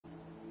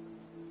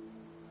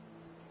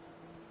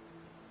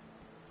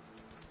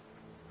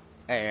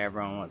Hey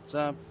everyone, what's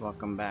up?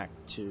 Welcome back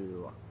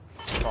to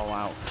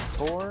Fallout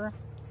 4.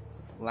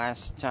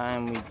 Last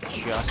time we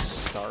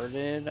just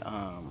started,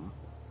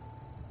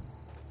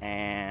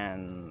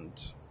 and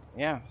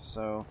yeah,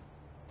 so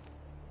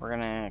we're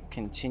gonna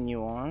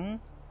continue on.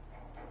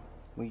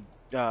 We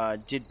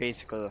did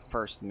basically the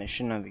first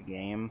mission of the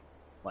game,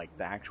 like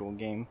the actual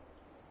game.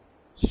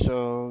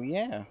 So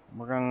yeah,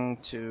 we're going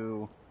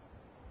to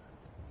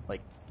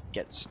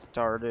get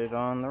started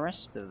on the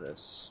rest of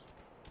this.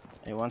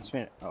 It wants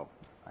me to, oh,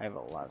 I have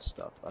a lot of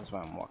stuff. That's why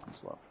I'm walking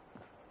slow.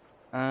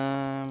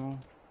 I'm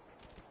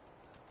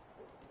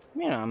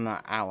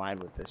not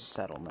allied with this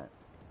settlement.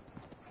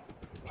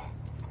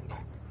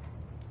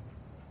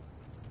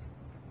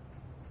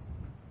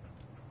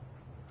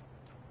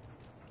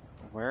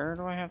 Where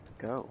do I have to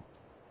go?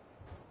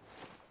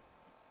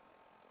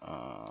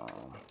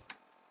 Um,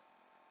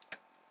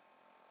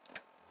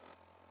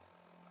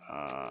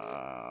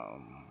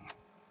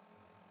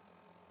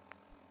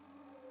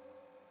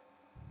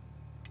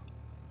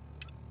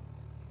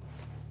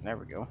 there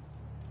we go.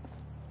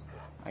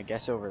 I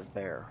guess over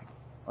there.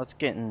 Let's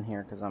get in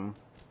here because I'm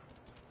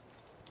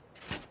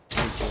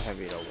too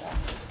heavy to walk.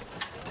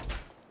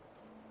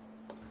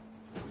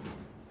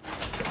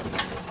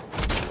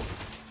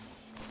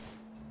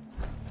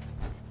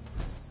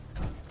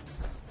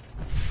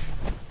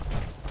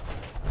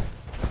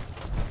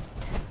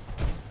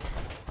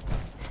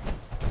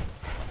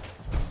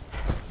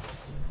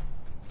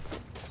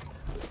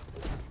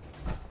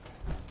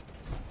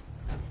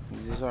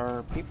 These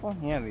are people?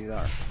 Yeah, these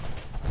are.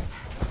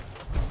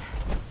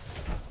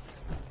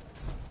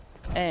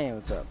 Hey,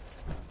 what's up?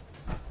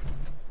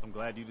 I'm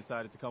glad you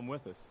decided to come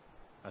with us.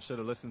 I should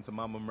have listened to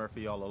Mama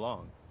Murphy all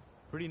along.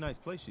 Pretty nice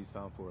place she's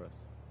found for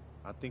us.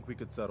 I think we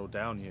could settle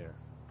down here.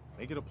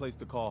 Make it a place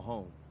to call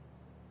home.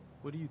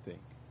 What do you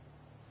think?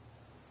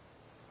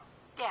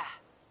 Yeah.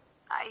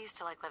 I used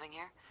to like living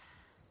here.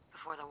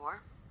 Before the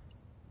war.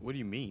 What do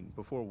you mean?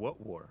 Before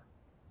what war?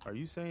 Are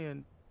you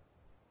saying...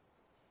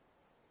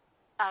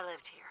 I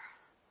lived here.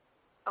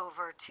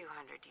 Over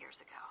 200 years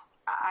ago.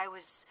 I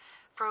was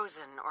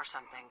frozen or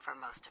something for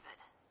most of it.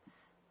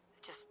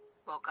 Just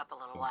woke up a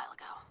little while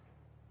ago.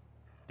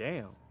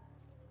 Damn.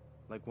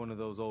 Like one of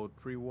those old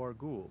pre-war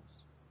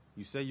ghouls.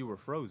 You say you were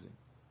frozen.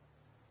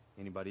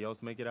 Anybody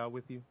else make it out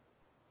with you?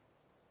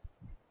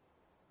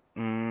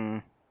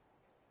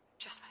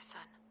 Just my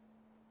son.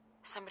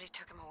 Somebody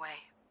took him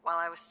away while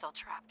I was still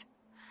trapped.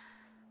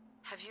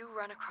 Have you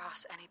run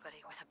across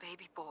anybody with a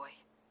baby boy?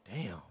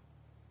 Damn.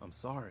 I'm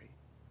sorry.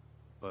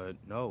 But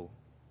no.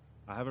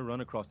 I haven't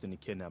run across any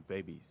kidnapped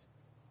babies.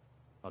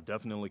 I'll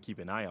definitely keep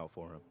an eye out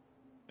for him.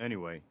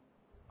 Anyway,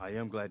 I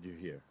am glad you're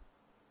here.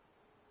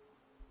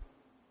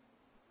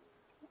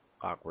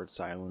 Awkward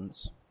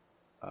silence.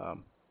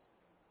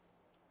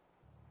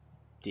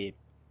 Deep.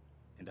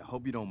 And I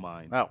hope you don't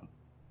mind. Oh.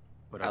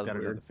 But I've got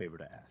another favor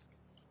to ask.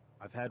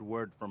 I've had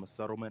word from a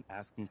settlement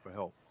asking for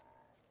help.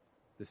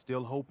 There's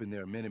still hope, and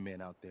there are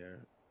Minutemen out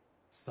there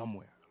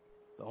somewhere.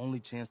 The only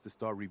chance to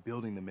start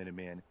rebuilding the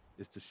Minutemen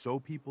is to show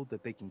people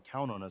that they can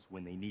count on us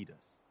when they need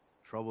us.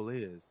 Trouble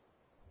is,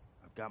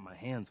 I've got my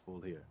hands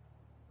full here.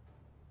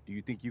 Do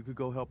you think you could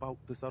go help out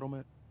the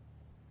settlement?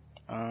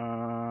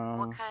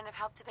 What kind of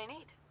help do they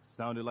need?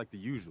 Sounded like the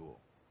usual.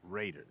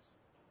 Raiders.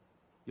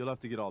 You'll have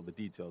to get all the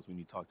details when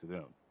you talk to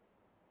them.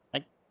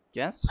 I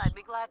guess? I'd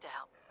be glad to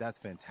help. That's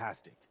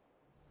fantastic.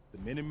 The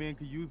Minutemen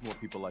could use more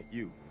people like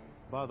you.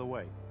 By the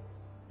way,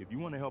 if you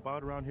want to help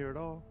out around here at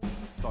all,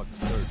 talk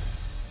to Sturgis.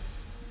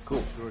 Cool.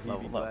 I'm sure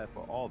he'd be glad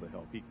for all the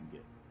help he can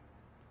get.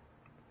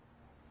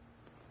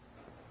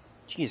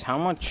 Jeez, how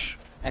much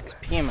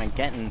XP am I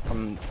getting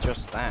from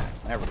just that?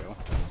 There we go.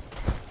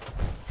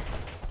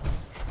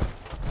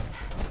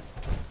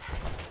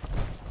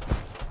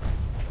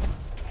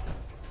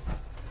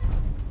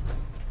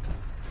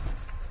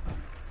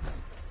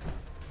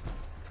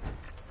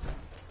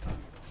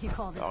 You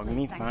call this Dog place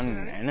me find an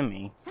sanctuary?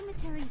 enemy.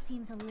 Cemetery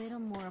seems a little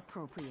more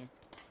appropriate.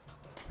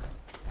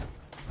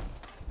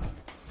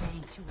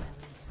 Sanctuary.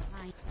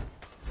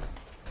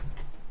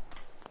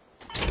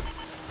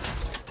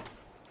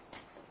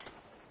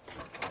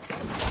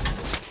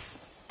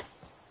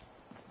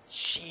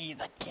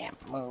 Jeez, I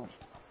can't move.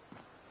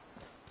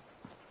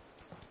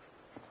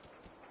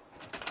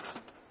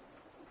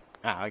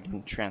 Ah, I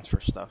can transfer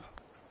stuff.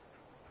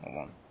 Hold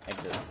on,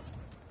 exit.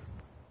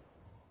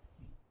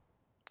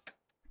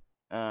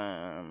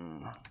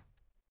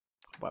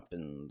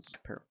 Weapons.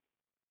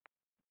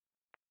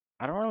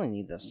 I don't really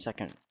need the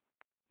second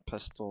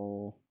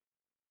pistol.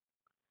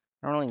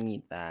 I don't really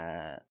need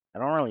that. I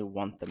don't really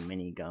want the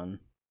minigun.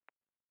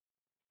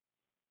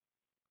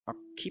 I'll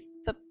keep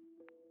the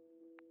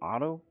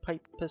auto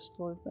pipe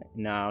pistol, I think.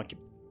 No, I'll keep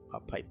a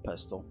pipe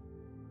pistol.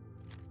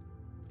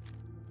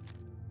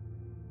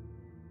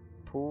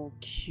 Pool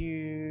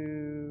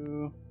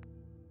cue.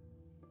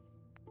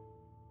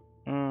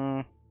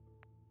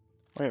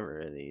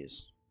 Whatever are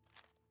these?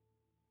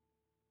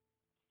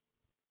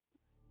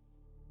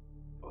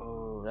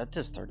 Oh, that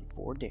does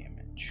 34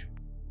 damage.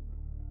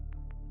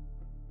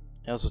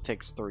 It also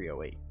takes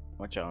 308.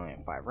 which I only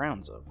have 5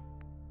 rounds of.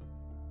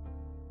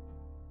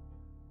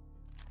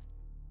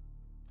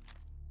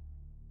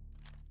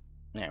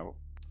 Now,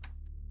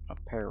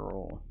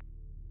 apparel.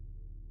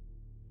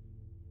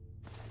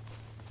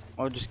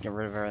 I'll just get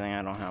rid of everything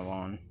I don't have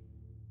on.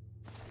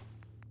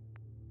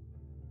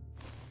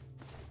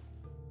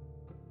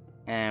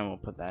 And we'll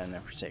put that in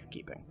there for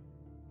safekeeping.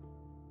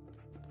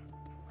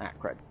 Ah,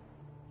 crud.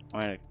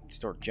 I'm gonna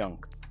store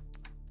junk.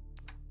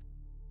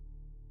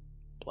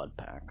 Blood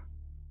pack.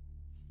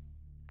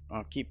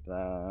 I'll keep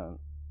that.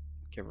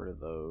 Get rid of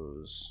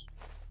those.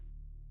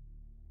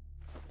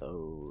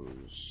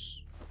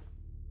 Those.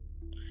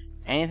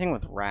 Anything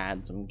with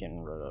rads I'm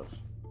getting rid of.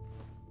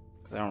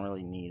 Because I don't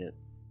really need it.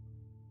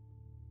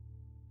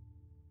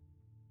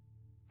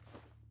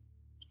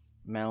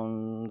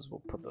 Melons,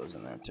 we'll put those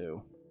in there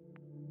too.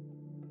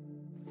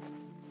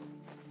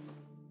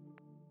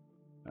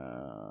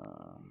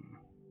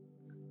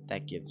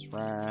 That gives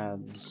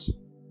rads.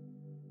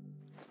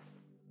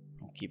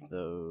 I'll keep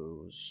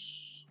those.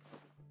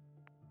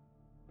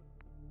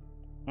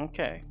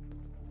 Okay.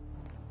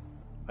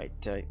 Wait,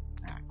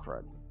 ah,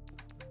 crud.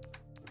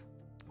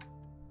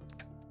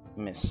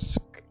 Misk.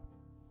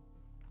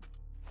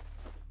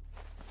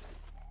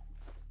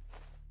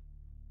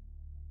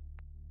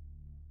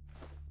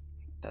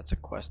 That's a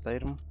quest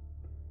item.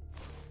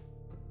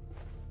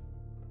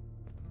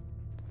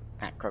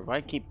 Ah, crud,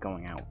 why do I keep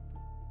going out?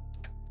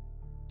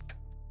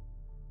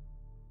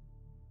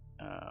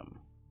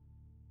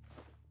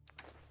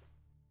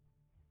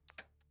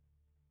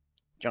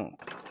 Junk.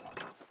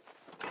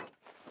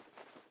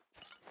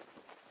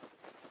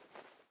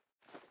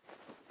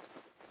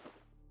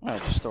 Oh,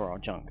 just store all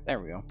junk. There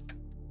we go.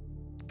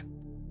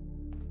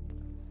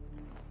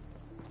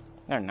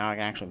 There, now I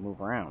can actually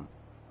move around.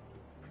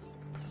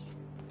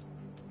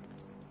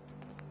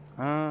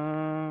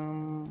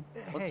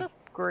 Let's Hey,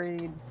 upgrade.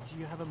 do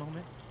you have a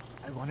moment?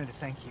 I wanted to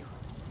thank you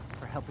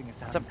for helping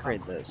us out. Let's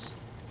upgrade this.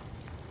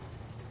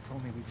 If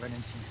only we'd run into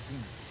you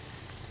sooner.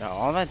 No,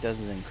 all that does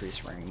is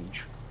increase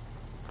range.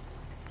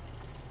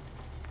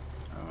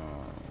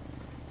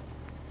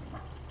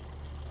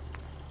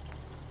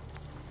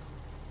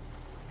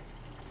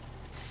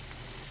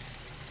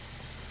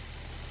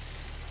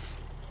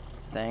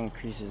 That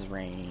increases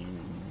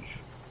range.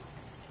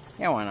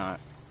 Yeah, why not?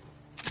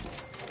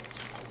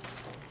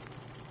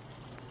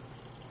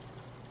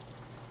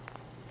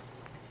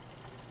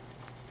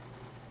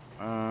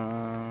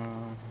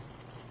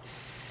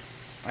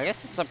 I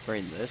guess let's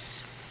upgrade this.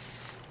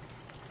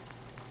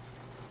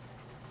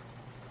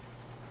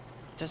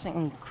 It doesn't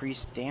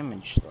increase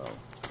damage though.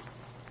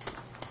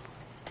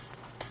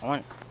 I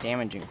want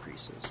damage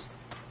increases.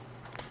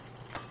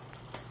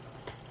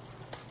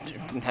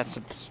 That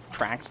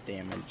subtracts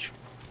damage.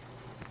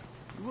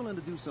 You willing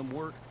to do some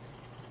work?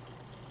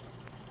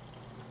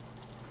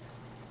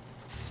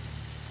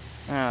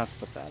 Let's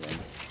put that in.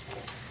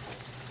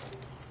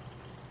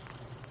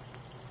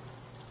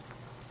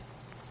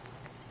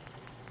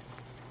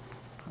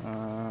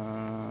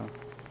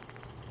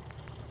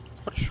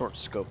 Put a short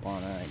scope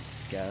on it, I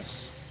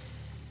guess.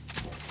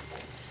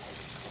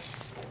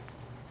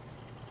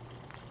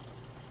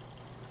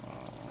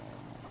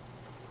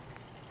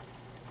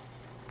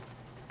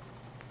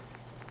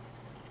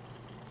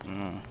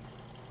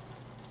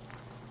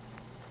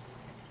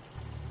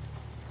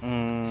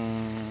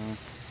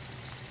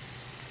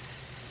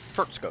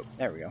 Short scope.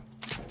 There we go.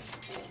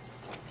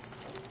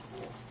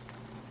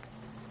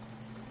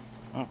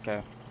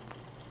 Okay.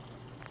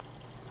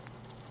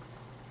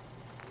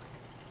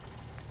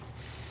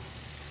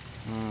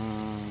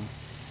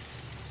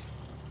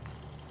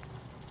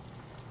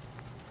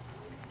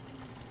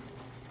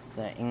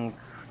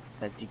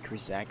 That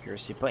decreases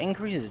accuracy, but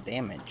increases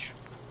damage.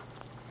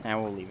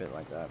 And we'll leave it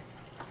like that.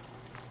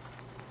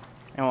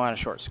 And we'll add a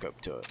short scope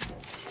to it.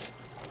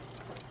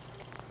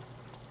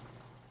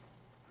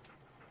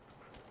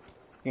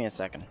 Give me a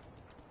second.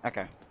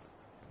 Okay.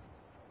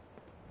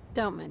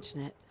 Don't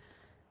mention it.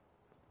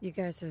 You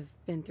guys have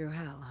been through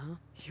hell, huh?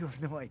 You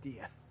have no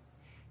idea.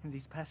 In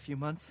these past few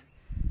months,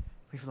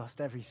 we've lost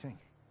everything.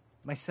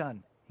 My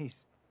son,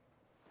 he's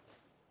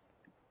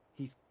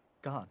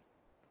gone.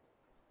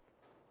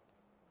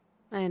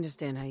 I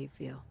understand how you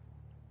feel.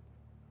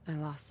 I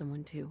lost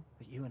someone too.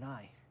 But you and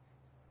I,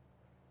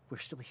 we're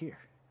still here,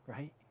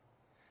 right?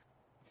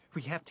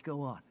 We have to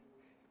go on.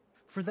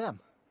 For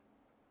them.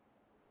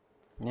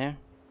 Yeah.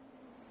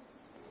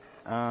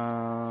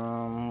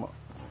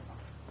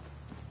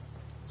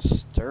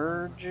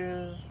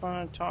 Sturges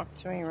want to talk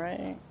to me,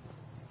 right?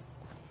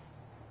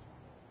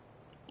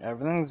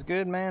 Everything's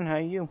good, man. How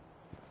you?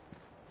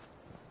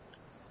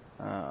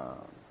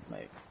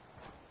 Wait.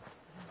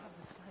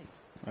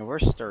 Now,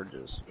 where's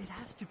Sturges? It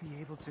has to be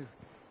able to.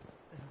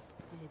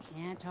 You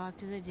can't talk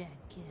to the dead,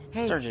 kid.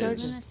 Hey, Sturges.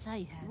 Sturges. Even a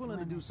sight has You willing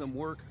to do limits. some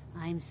work?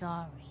 I'm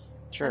sorry.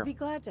 Sure. I'd be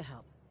glad to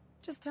help.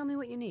 Just tell me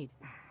what you need.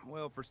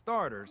 Well, for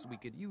starters, we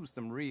could use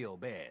some real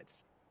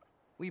beds.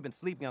 We've been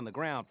sleeping on the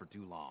ground for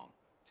too long.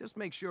 Just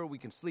make sure we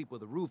can sleep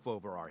with a roof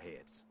over our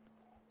heads.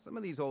 Some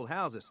of these old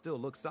houses still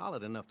look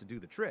solid enough to do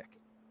the trick.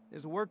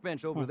 There's a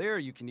workbench over there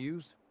you can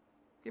use.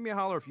 Give me a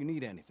holler if you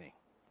need anything.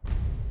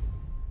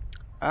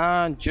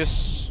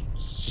 Just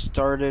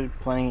started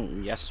playing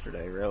it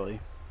yesterday, really.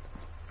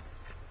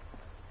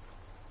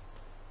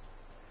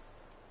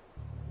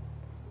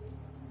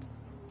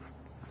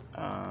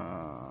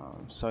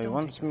 So he Don't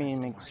wants take me offense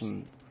to to make Marcy.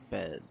 some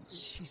beds.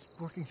 She's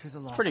working through the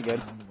loft Pretty good.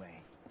 along the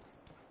way.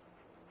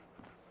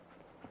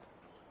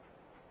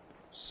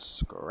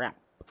 Scrap.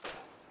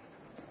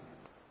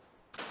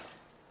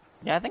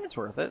 Yeah, I think it's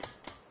worth it.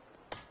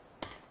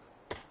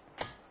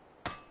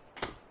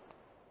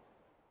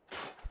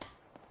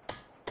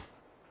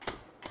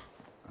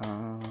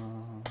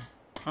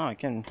 Oh, I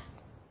can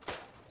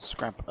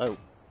scrap. Oh.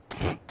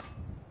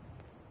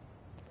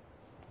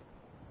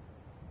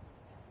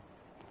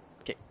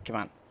 Okay, come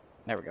on.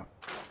 There we go.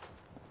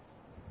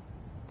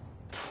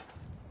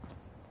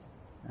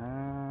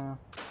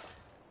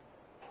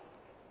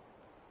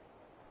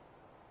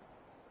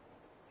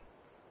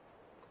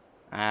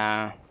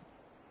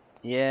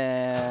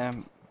 Yeah.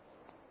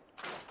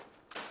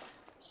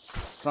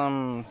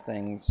 Some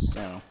things, you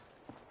know,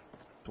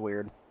 it's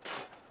weird.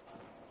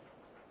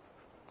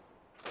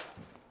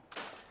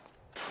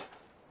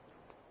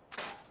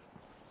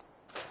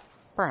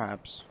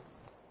 Perhaps.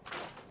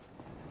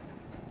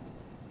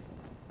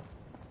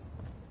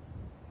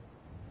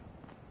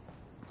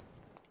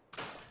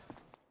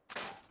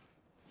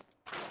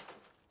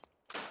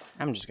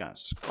 I'm just gonna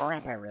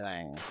scrap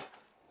everything.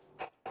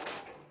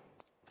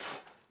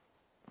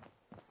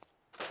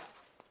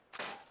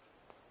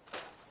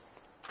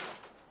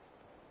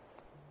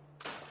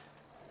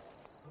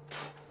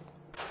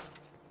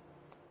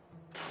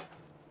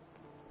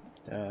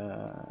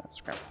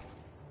 Scrap.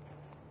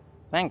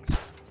 Thanks.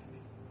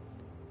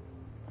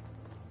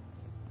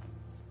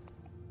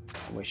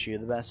 Wish you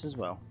the best as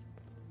well.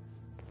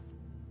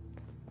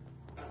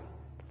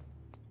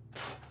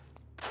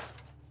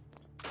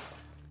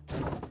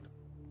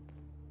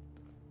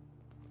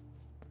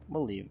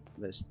 We'll leave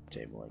this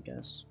table, I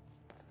guess.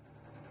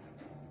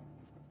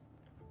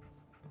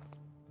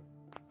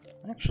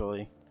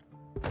 Actually.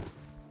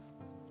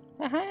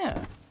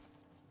 Aha!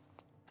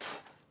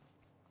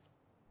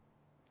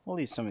 We'll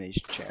leave some of these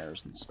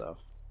chairs and stuff.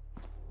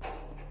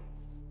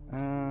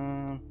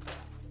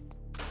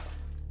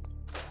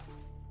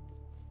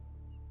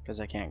 Because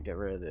I can't get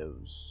rid of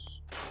those.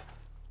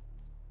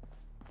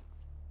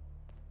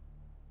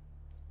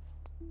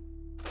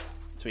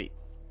 Sweet.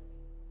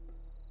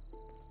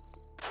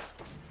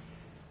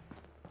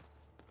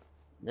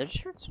 Did I just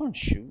hear someone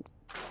shoot?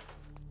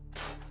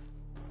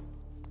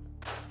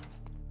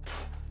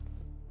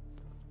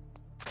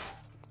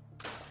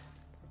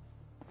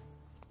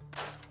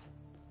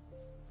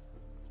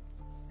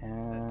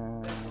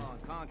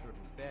 Teflon Conqueror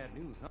was bad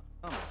news,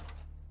 huh?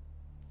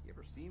 You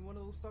ever seen one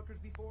of those suckers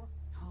before?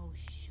 Oh,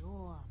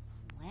 sure,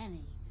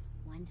 plenty.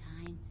 One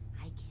time,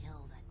 I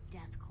killed a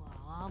Deathclaw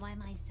all by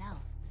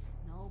myself.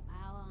 No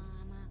power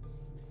armor,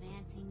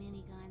 fancy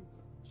minigun,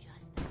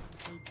 just a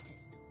big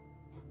pistol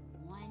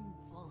and one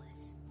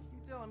bullet. You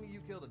telling me you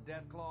killed a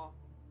Deathclaw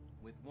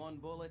with one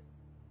bullet?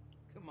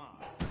 Come on,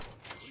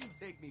 what do you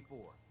take me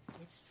for?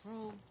 It's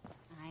true.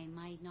 I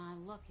might not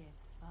look it,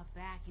 but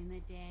back in the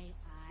day,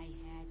 I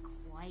had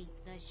quite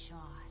the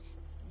shot.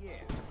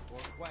 Yeah, or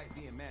quite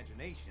the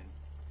imagination.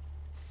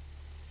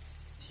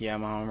 Yeah,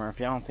 Mama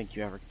Murphy, I don't think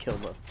you ever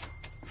killed a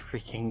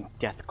freaking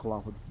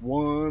Deathclaw with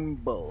one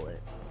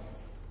bullet.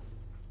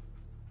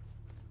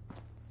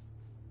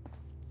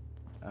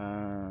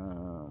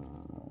 Can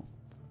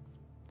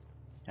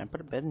I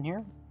put a bed in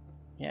here?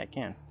 Yeah, I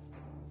can.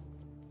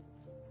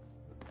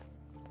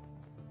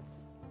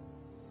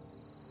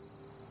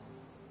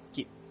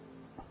 Keep.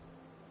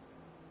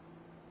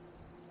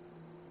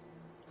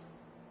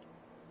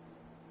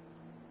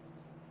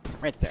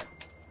 Right there.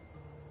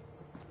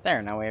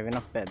 There, now we have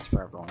enough beds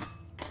for everyone.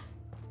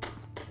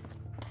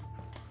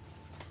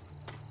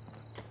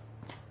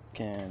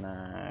 Can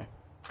I...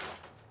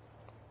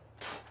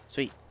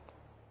 Sweet.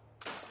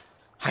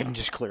 I can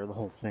just clear the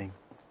whole thing.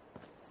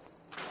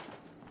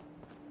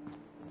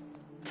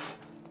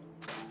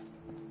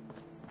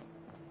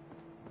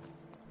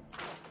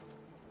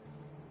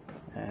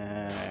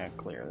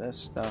 Clear this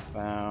stuff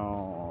out,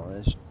 all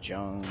this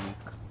junk.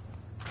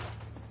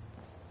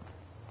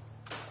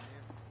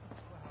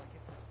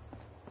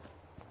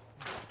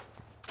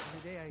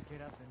 Every day I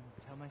get up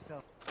and tell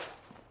myself,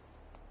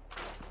 I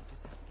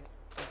just have to get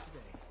through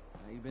today.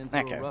 Now, you've been through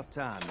Okay. a rough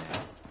time,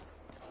 man.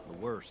 The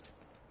worst.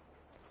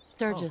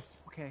 Sturgis.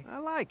 Oh, okay. I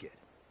like it.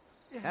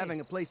 Yeah, Having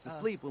hey, a place to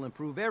sleep will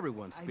improve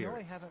everyone's I know I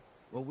spirits. haven't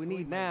What we really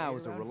need my now way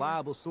is a around here,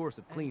 reliable source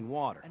of clean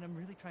water. And I'm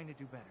really trying to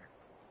do better.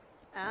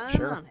 I'm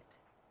Sure. on it.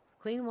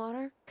 Clean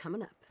water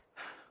coming up.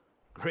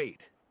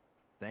 Great.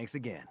 Thanks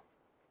again.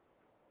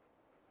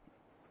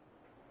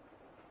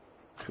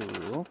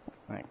 Cool.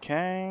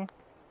 Okay.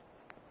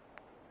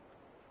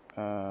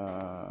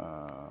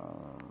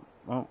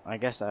 Well, I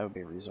guess that would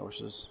be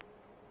resources.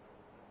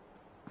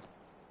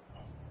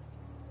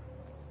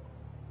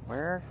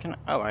 Where can I...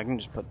 Oh, I can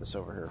just put this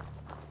over here.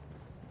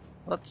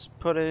 Let's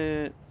put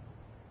it...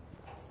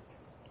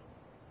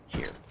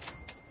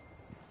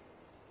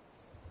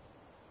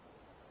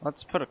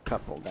 Let's put a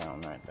couple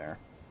down right there.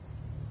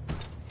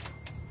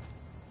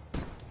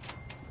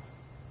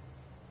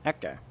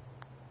 Okay.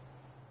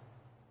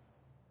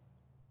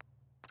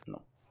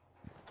 No.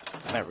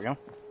 There we go.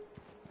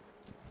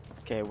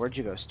 Okay, where'd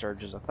you go,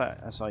 Sturgis? I thought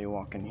I saw you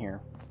walk in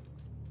here.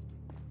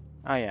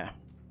 Oh yeah.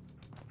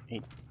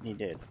 He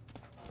did.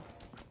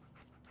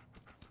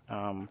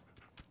 I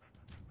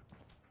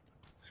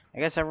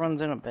guess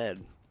everyone's in a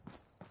bed.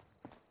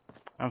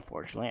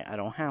 Unfortunately, I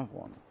don't have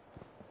one.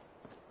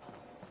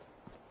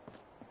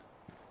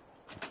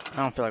 I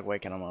don't feel like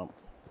waking them up.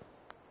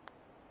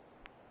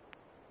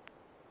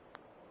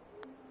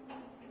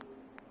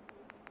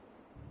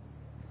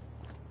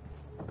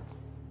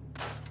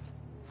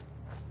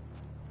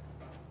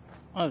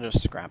 I'll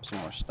just scrap some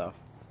more stuff.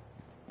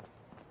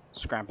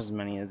 Scrap as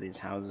many of these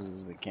houses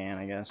as we can,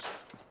 I guess.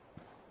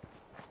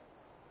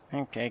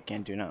 Okay,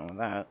 can't do nothing with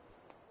that.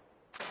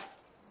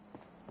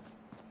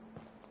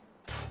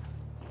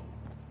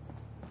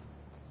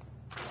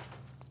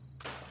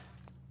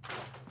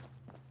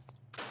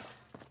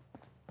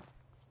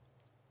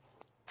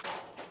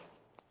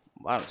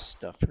 A lot of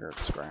stuff here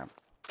to scrap.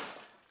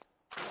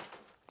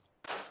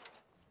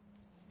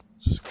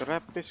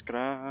 Scrappy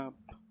scrap.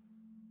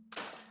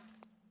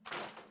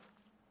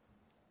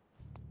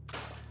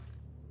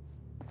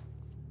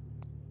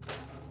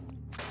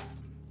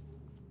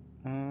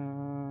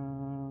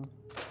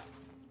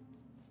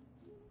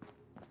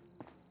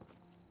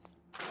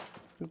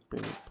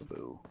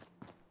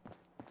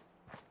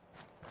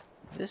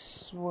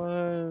 This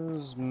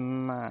was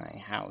my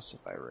house,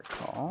 if I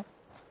recall.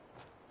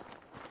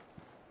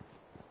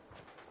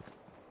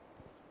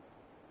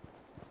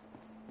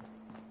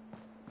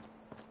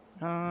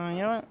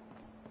 You know what?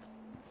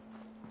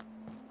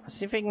 Let's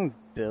see if I can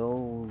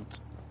build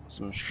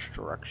some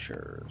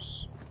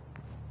structures.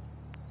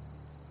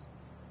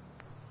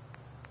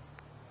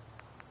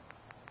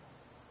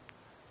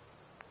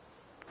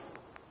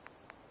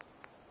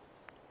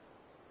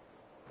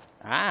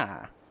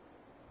 Ah!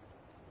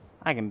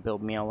 I can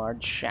build me a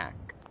large shack.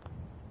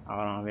 Oh,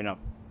 I don't have enough.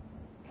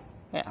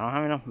 Yeah, I don't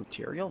have enough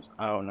materials?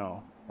 Oh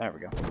no. There we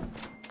go. I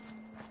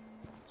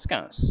was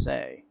gonna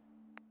say.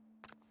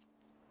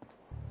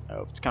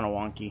 Oh, it's kinda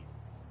wonky.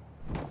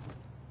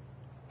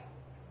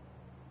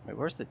 Wait,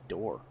 where's the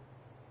door?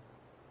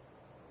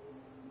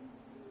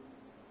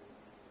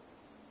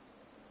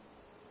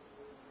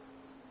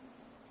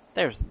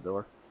 There's the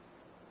door.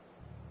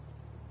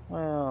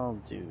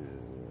 We'll do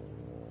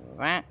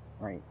that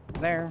right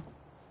there.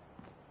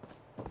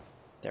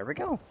 There we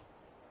go.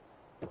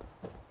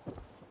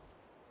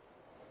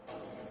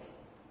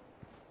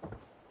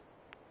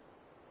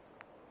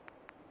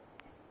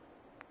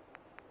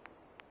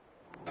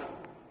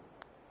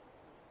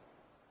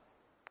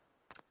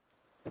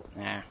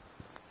 Nah.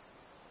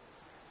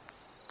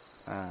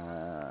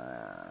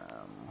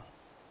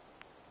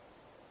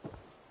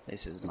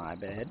 This is my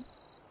bed.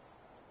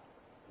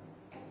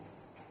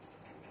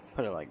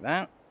 Put it like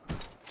that.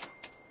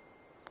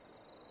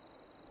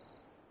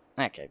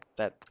 Okay,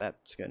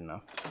 that's good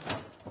enough.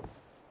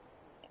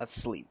 Let's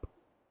sleep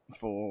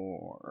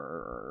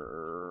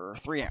for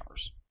 3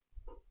 hours.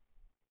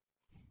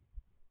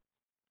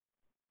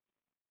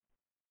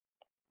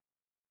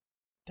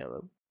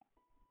 Hello.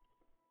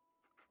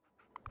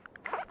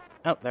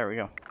 Oh, there we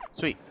go.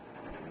 Sweet.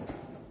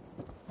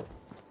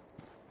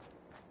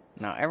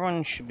 Now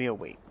everyone should be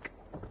awake.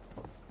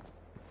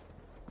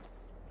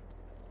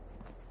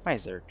 Why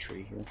is there a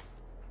tree here?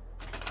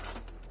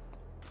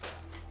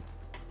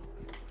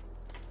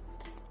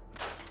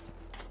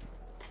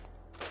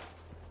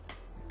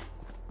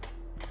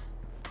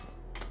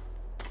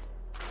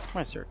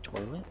 Why is there a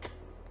toilet?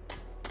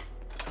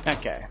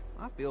 Okay.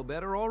 I feel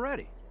better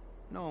already,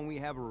 knowing we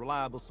have a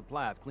reliable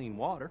supply of clean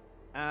water.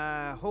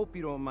 I hope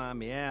you don't mind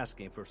me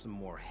asking for some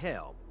more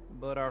help,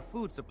 but our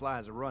food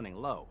supplies are running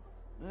low.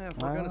 If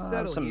we're gonna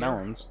settle some here,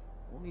 melons.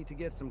 we'll need to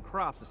get some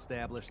crops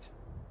established.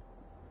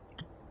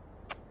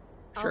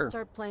 I'll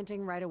start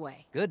planting right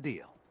away. Good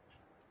deal.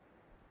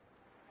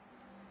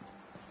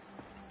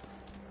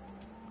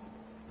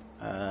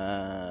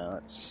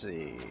 Let's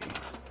see.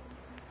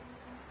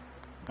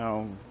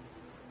 Oh.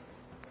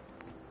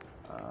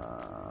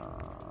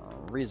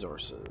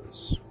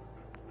 Resources.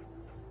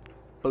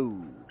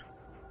 Food.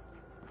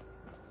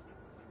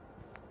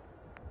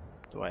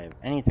 Do I have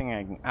anything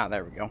I can... Ah,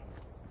 there we go.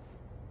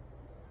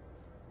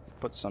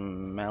 Put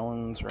some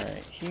melons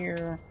right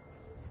here.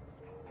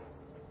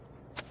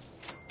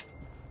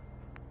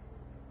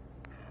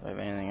 Do I have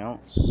anything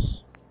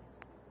else?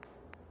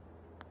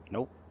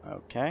 Nope.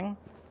 Okay.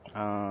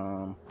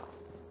 I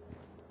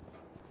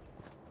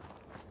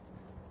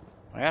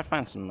gotta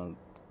find some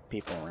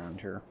people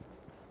around here.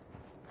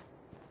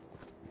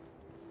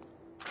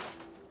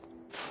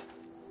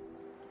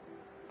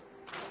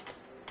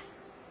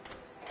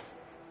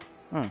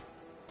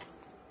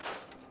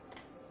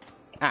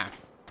 Ah.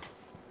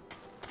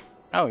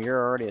 Oh, you're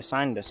already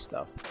assigned to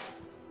stuff.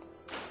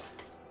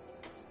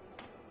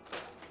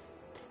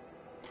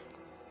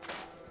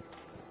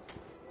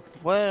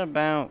 What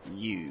about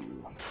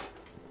you?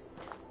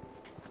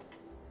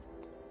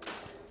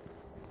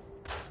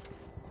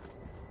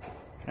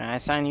 Can I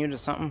assign you to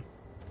something?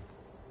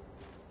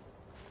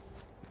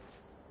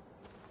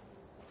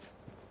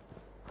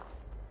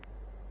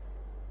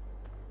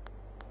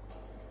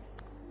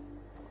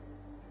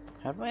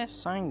 Have I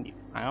assigned you?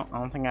 I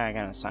don't think I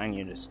can assign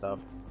you to stuff.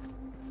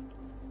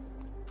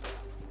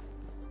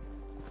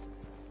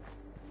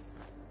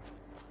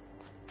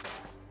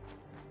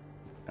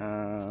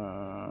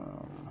 Ah.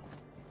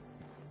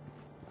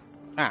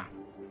 Ah.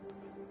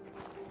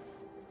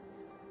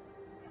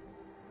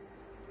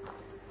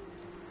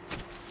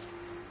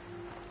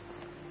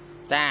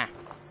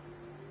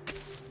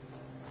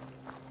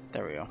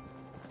 There we go.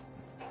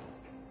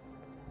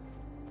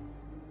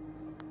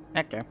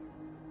 Okay.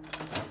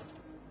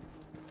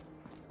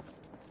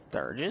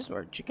 Sturgis,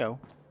 where'd you go?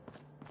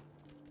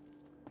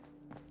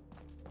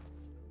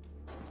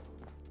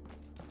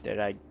 Did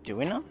I do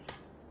enough?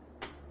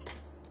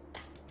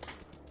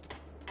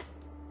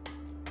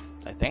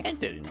 I think I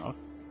did enough.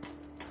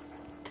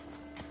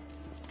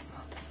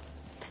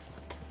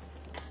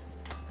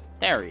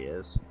 There he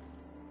is.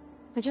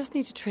 I just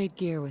need to trade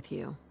gear with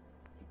you.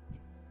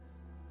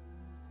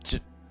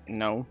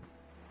 No.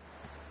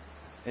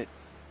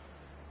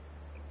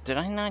 Did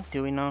I not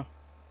do enough?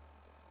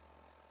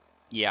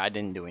 Yeah, I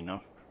didn't do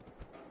enough.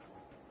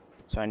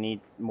 So I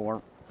need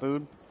more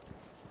food.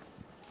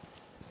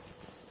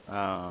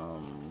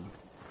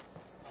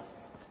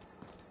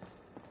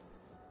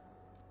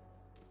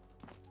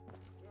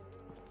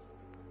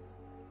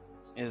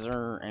 Is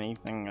there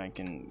anything I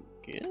can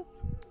give?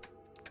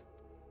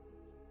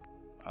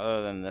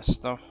 Other than this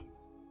stuff?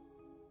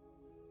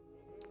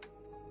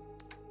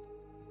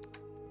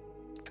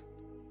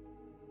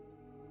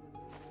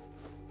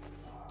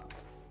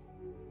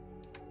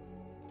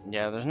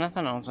 Yeah, there's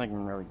nothing else I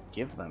can really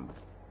give them.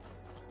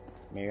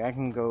 Maybe I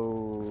can go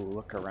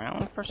look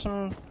around for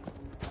some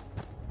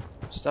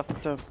stuff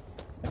to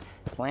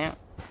plant.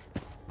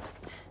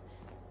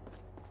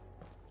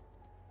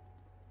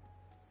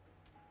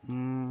 I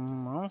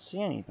don't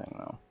see anything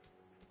though.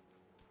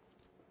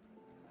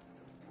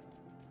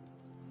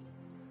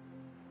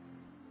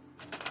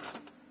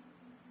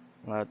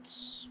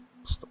 Let's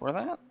store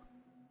that.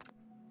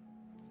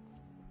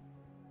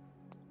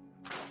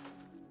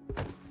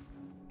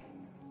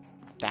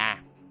 Ah.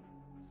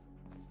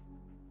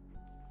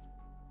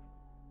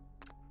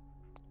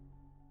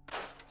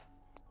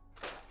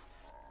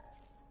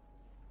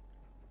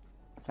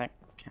 Is that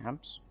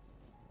cabs?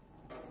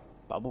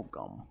 Bubble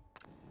gum.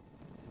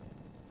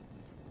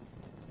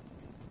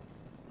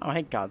 Oh,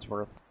 hey,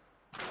 Godsworth.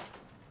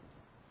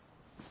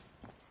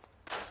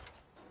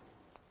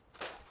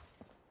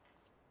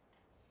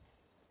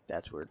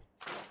 That's weird.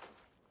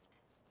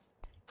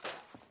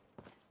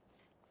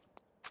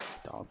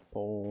 Dog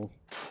bowl.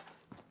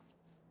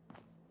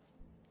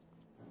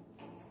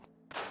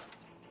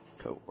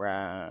 Coat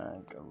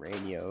rack, a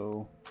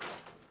radio.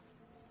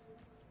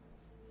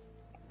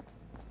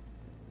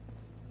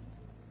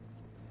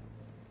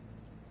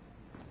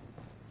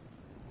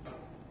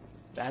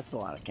 That's a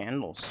lot of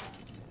candles.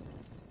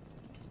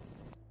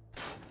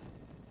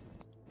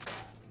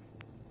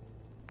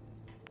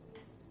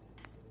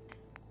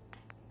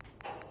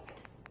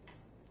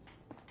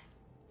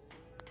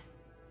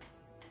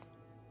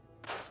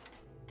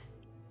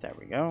 There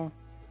we go.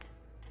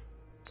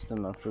 Still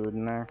no food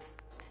in there.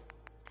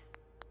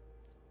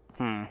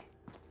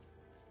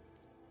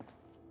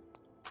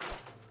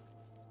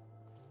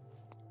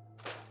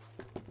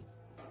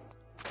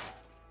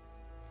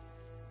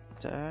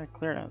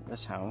 Cleared out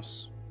this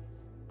house.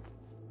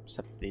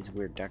 Except these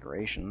weird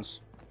decorations.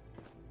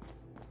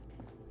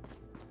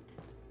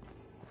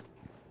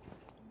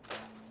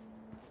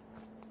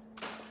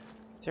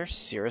 Is there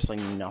seriously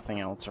nothing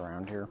else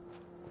around here?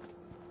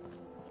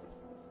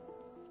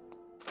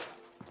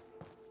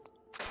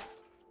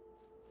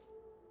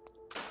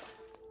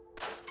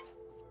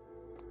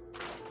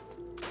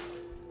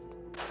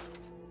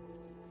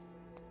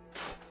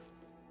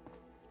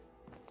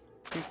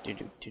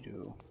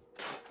 Do.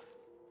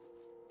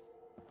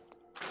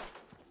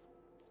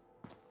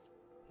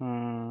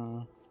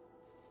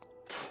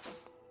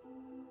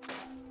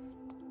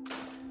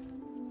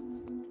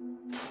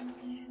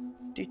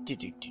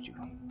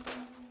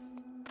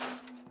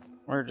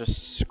 We're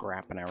just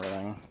scrapping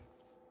everything.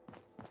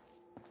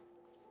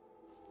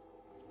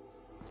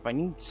 But I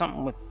need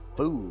something with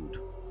food.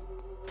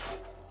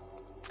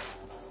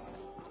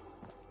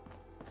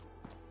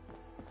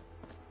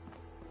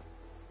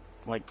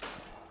 Like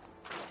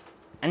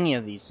any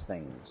of these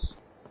things.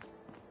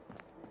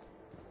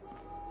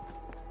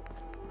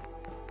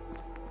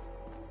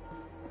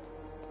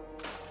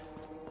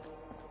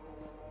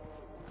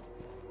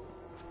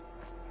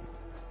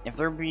 If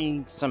there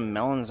be some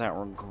melons that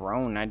were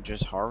grown, I'd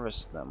just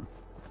harvest them.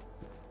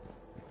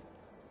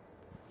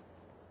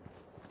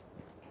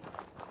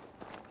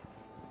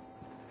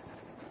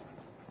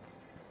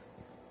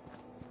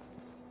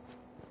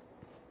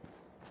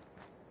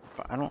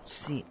 But I don't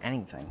see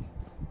anything.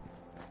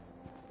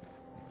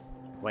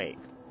 Wait.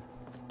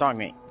 Dog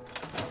meat.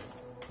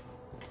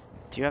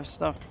 Do you have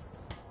stuff?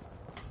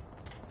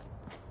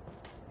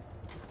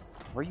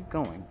 Where are you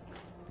going?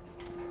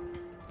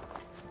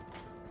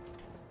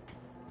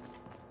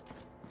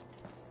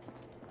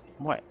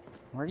 What?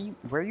 Where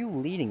are you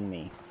leading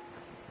me?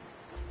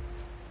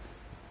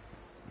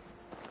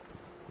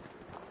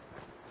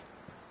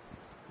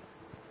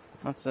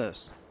 What's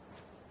this?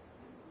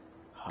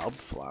 Hub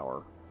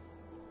flower.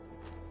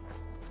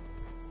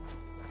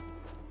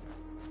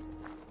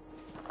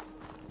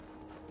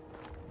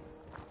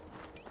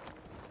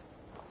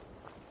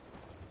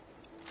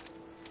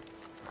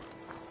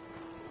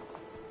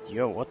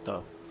 Yo, what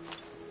the?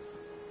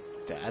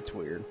 That's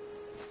weird.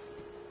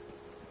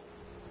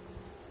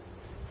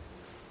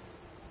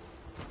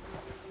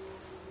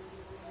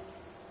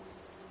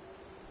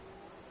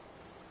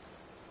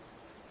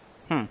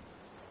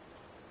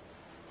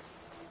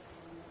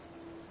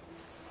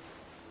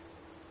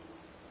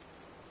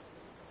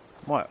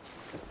 What?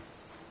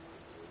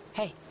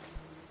 Hey.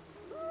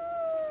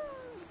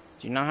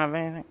 Do you not have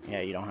anything?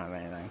 Yeah, you don't have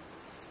anything.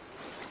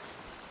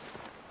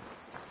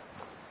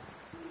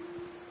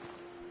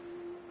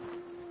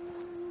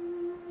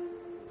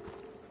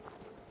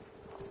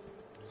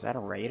 Is that a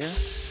raider?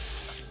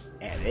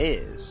 Yeah, it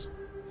is.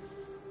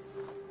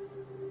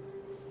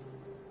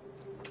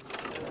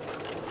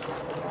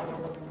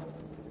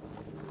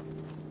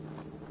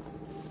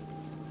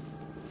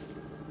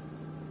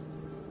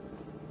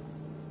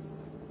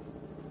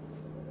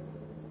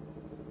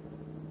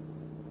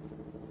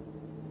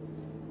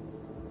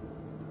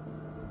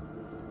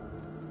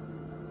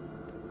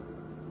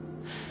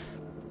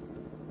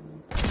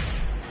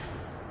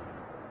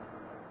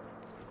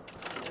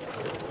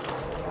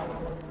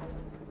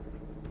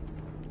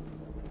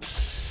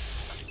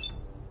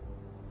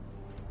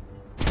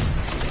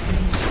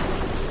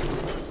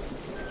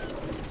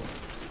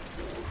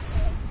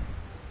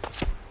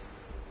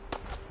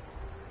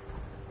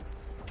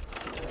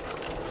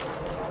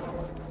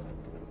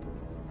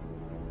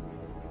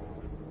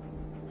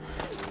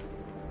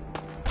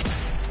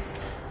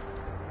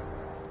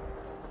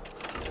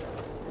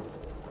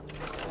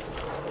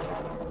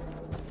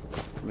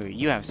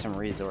 You have some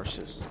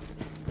resources.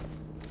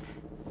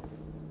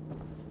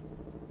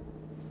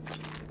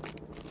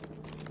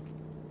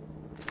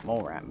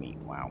 Mole rat meat,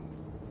 wow.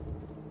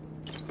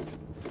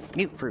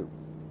 Mute fruit.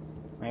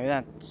 Maybe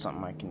that's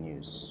something I can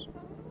use.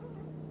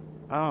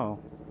 Oh.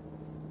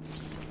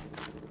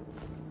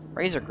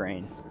 Razor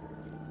grain.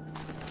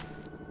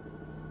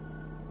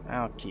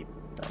 I'll keep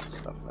that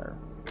stuff there.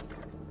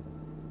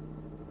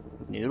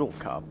 Noodle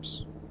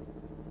cups.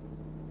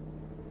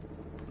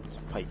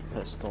 Pipe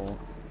pistol.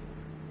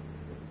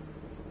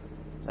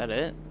 Is that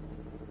it?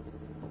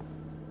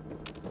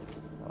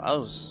 Well, that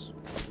was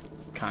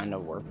kind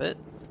of worth it.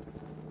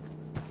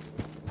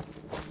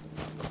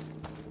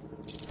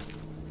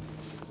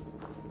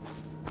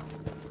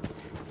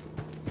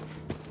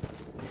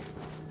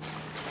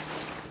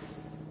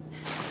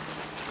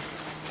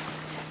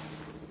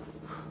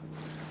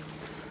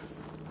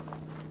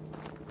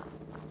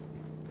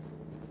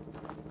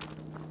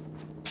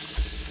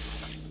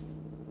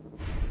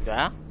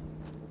 Yeah?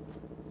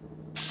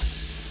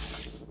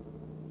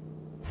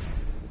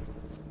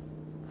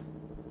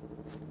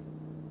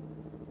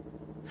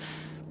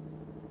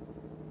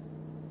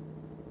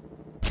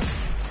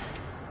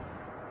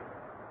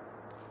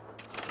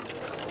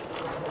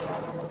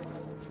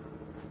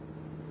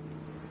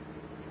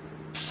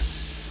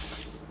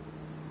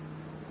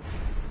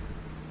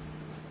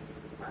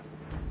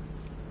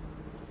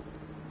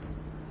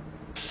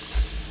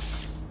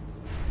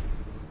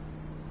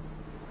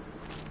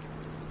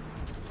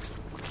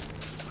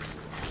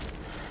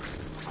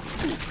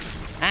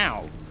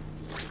 Ow!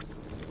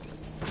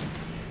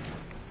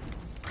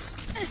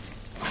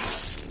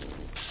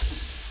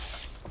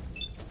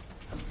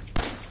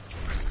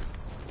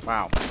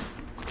 Wow.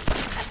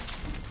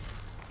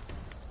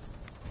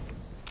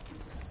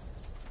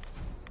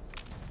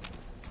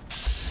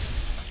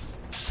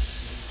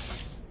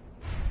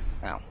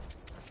 Ow.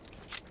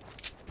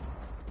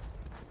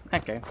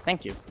 Okay,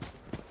 thank you.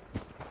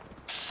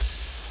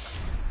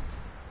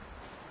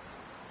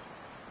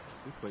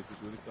 This place is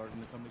really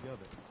starting to come together.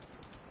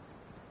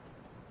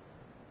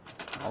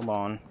 Hold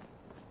on.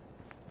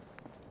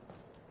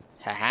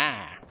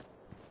 Haha.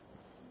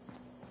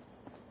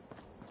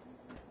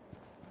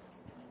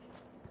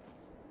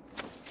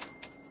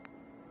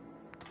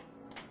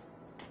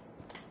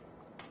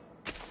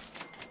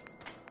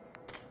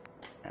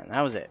 And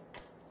that was it.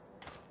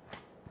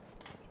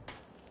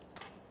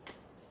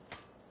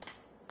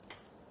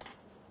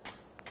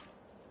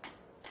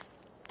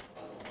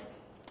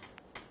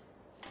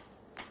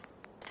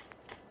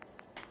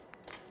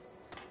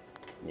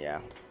 Yeah.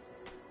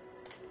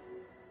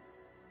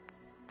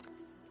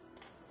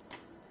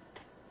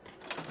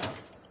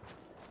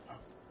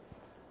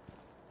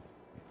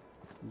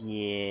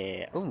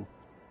 Yeah. Ooh.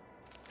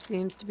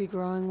 Seems to be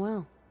growing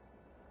well.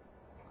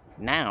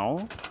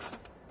 Now,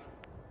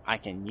 I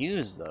can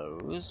use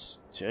those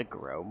to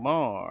grow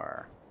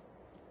more.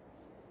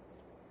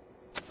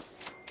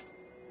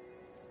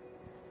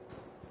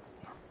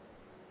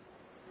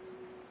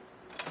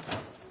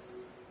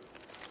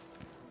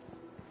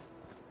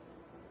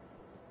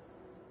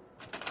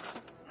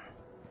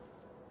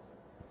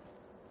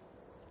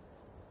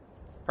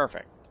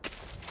 Perfect.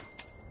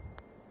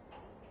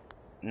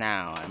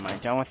 Now, am I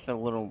done with the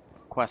little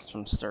quest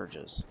from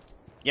Sturgis?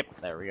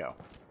 Yep, there we go.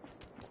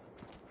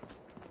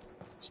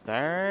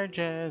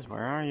 Sturgis,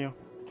 where are you?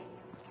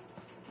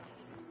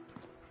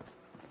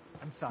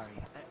 I'm sorry.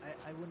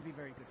 I wouldn't be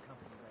very good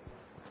company right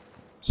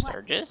now.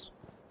 Sturgis?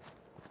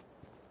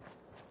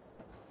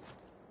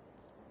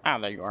 Ah,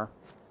 there you are.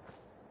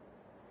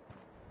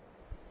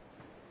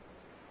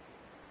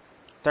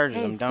 Sturgis,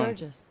 Hey, I'm done.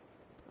 Sturgis.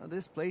 Well,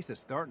 this place is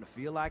starting to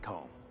feel like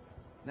home.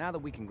 Now that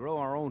we can grow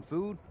our own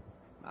food,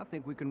 I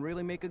think we can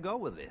really make a go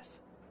with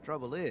this.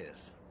 Trouble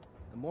is,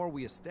 the more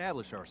we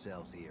establish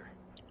ourselves here,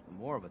 the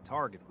more of a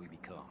target we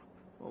become.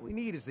 What we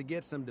need is to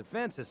get some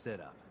defenses set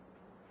up.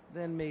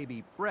 Then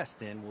maybe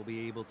Preston will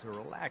be able to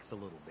relax a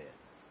little bit.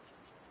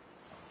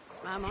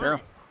 I'm on Sure.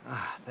 it.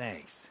 Ah,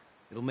 thanks.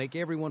 It'll make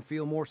everyone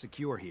feel more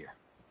secure here.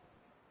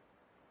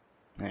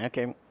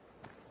 Okay.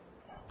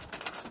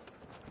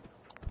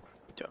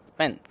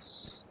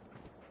 Defense.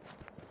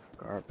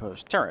 Guard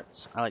post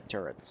turrets. I like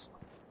turrets.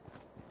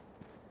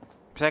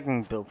 Because I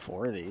can build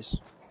 4 of these.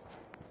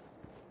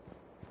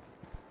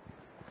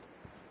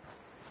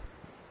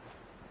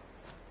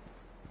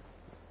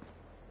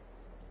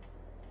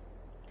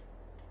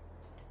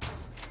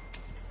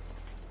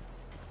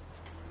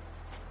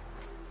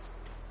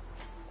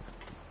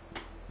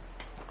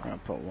 I'm gonna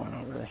put one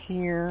over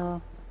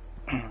here.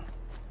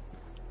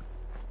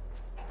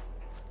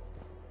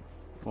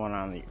 One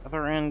on the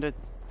other end of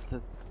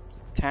the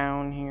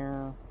town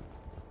here.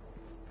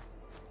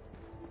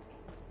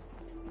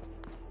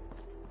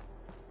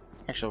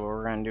 Actually, what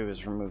we're gonna do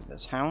is remove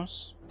this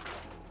house.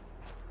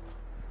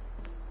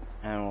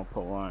 And we'll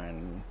put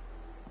one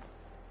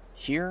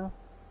here.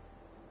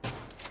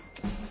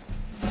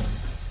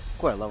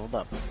 Cool, I leveled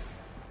up.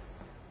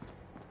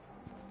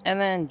 And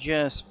then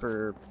just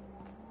for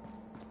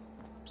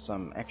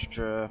some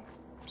extra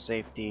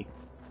safety,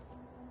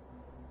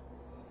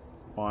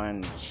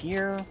 one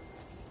here.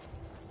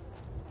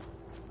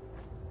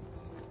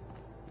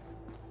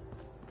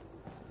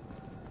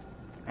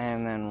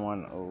 And then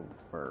one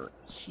over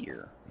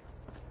here.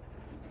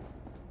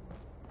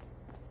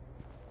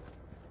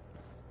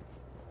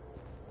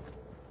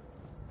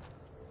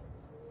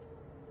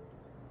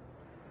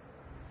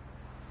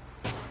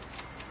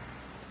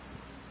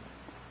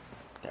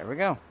 There we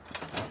go.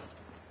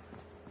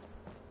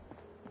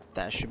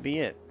 That should be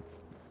it.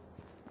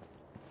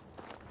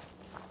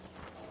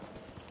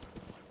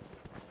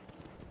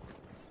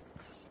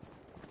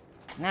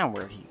 Now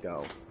where'd he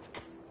go?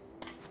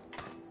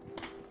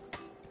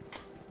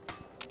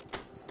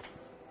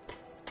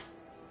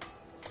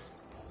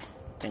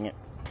 Dang it.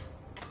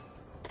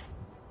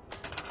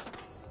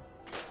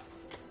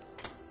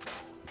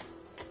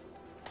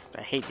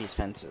 I hate these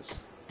fences.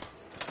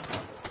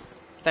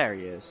 There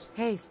he is.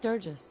 Hey,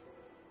 Sturgis.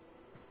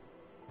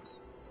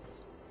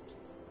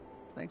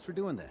 Thanks for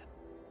doing that.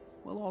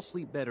 We'll all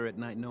sleep better at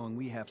night knowing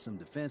we have some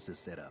defenses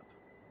set up.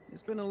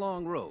 It's been a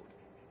long road.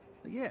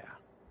 But yeah,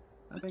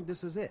 I think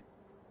this is it.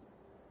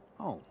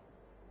 Home.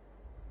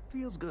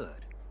 Feels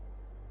good.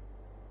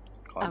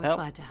 I was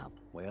glad to help.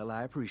 Well,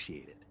 I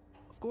appreciate it.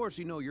 Of course,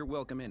 you know you're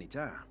welcome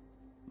anytime.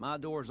 My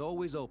door's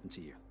always open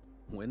to you.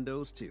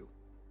 Windows, too.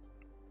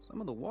 Some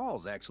of the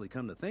walls, actually,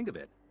 come to think of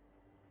it.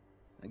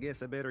 I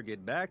guess I better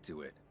get back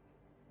to it.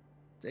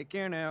 Take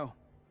care now.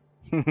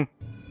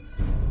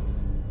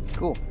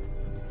 Cool.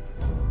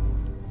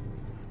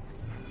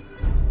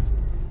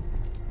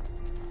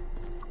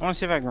 I want to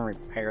see if I can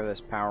repair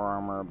this power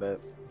armor a bit.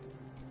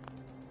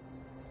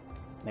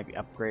 Maybe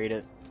upgrade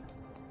it.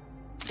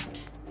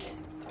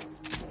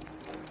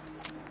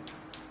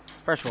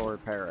 First we'll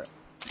repair it.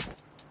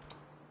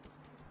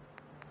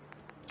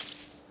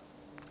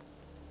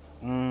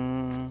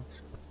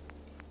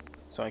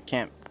 So I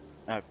can't...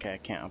 Okay, I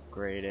can't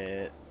upgrade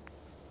it.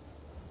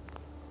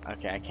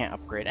 Okay, I can't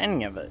upgrade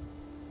any of it.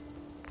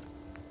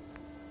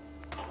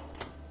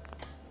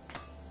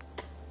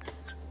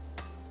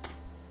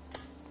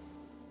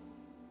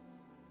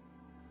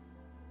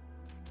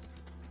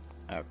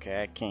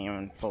 Okay, I can't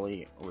even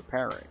fully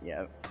repair it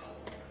yet.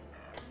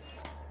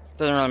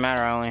 Doesn't really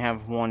matter, I only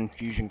have one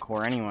fusion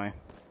core anyway.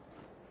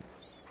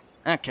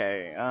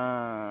 Okay,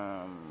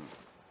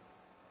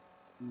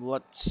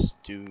 let's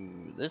do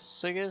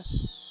this, I guess.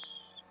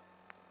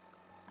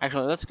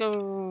 Actually, let's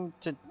go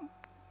to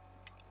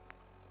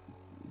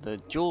the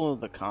Jewel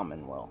of the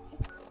Commonwealth.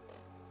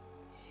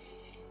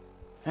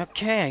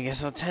 Okay, I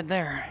guess let's head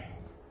there.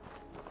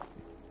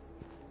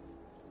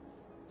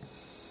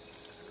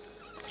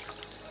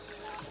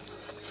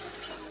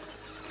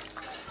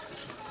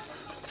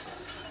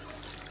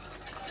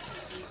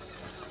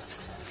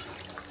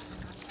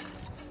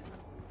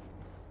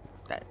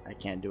 I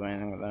can't do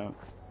anything with that.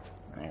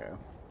 There you go.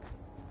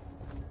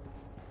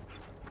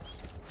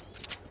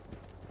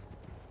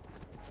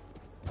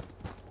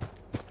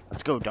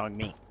 Let's go, dog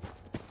meat.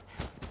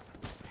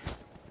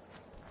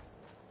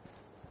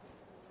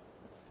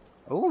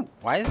 Oh,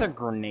 why is there a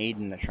grenade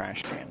in the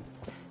trash can?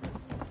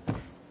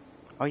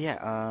 Oh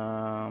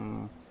yeah,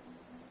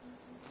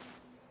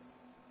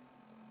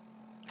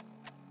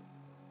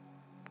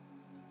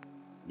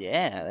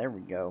 Yeah, there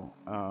we go.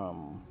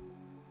 How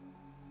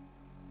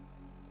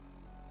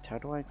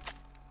do I...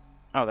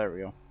 Oh, there we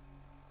go.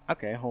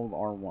 Okay, hold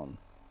R1.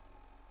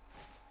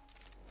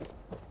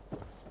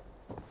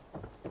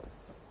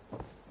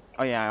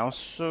 Oh yeah, I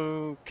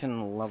also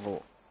can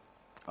level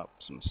up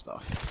some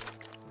stuff.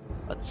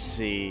 Let's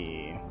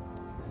see.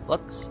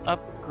 Let's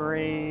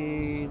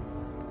upgrade...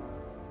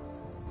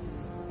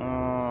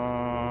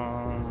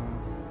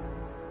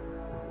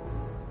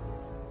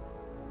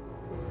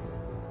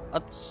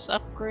 Let's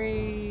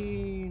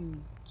upgrade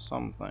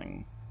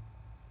something.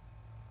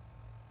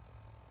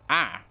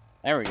 Ah,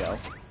 there we go.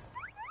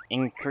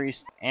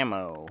 Increased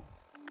ammo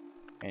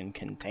in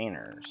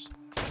containers.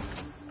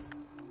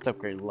 Let's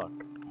upgrade luck.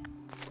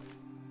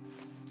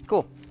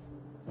 Cool.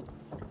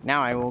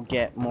 Now I will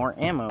get more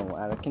ammo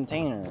out of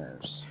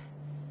containers.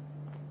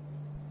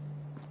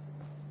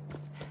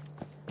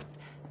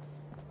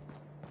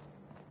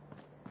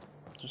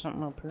 Is there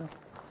something up here?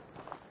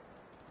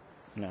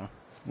 No,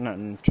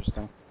 nothing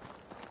interesting.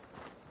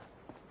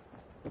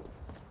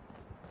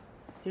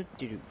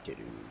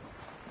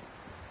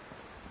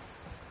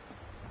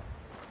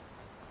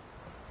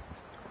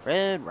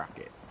 Red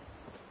rocket.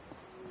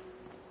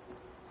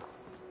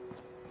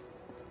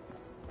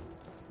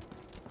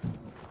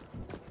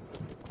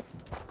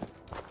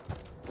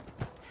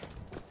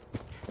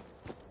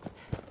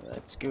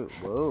 Let's go.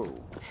 Whoa.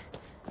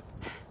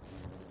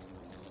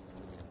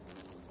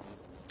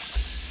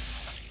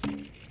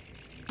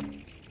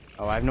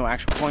 Oh, I have no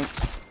actual points.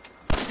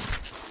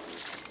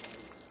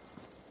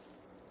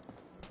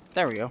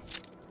 There we go.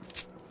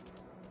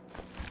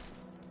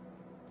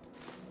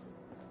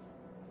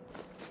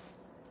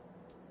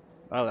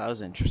 Oh, that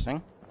was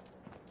interesting.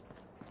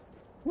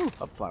 Woo,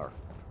 a flower.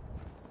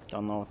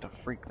 Don't know what the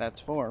freak that's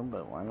for,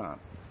 but why not?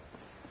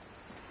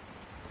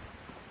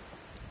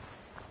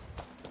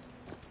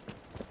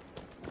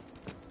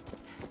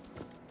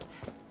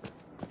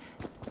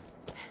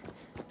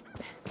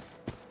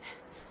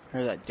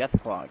 Here's that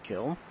Deathclaw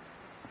kill.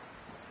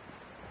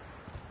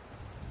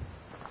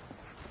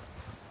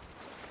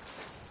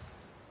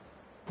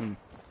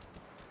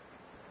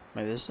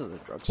 Wait, this is a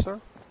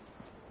drugstore?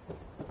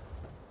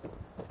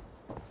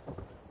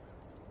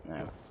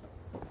 No.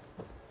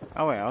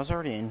 Oh wait, I was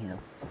already in here.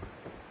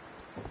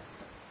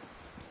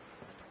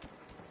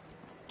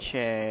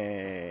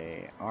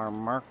 Okay, our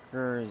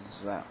marker is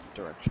that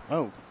direction.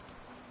 Oh!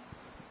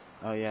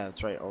 Oh yeah,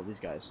 that's right, all these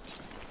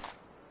guys.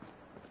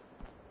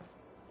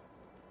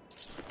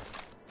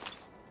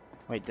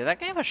 Wait, did that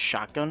guy have a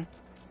shotgun?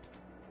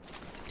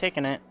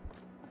 Taking it.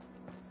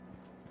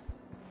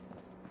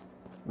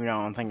 I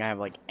don't think I have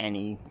like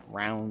any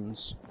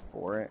rounds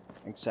for it,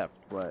 except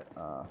what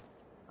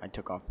I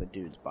took off the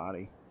dude's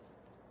body.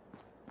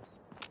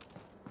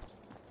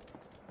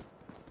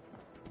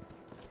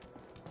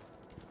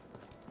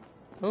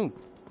 Ooh.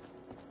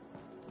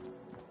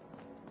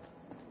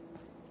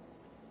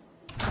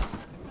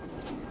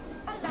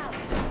 Allow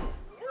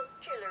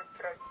nuclear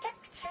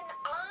protection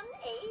on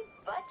a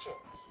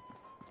budget.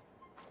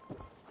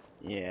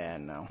 Yeah,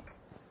 no.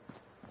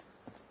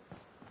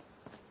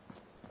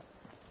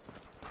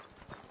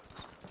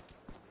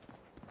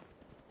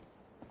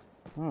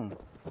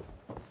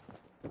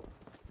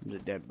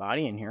 There's a dead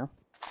body in here.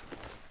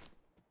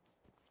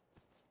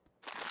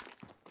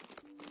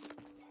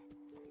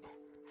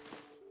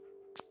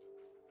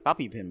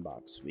 Bobby pin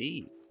box,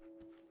 sweet.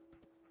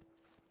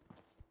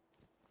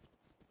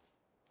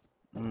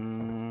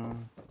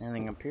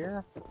 Anything up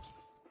here?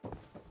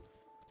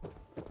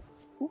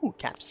 Ooh,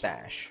 cap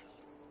stash.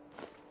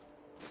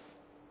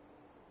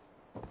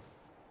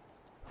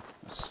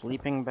 A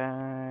sleeping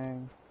bag.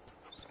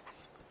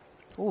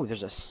 Ooh,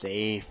 there's a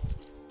safe.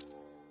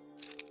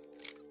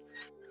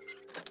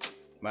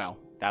 Wow,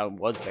 that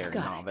was very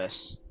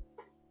novice.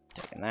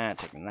 Taking that,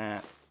 taking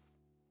that.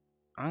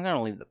 I'm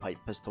gonna leave the pipe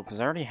pistol because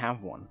I already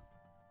have one.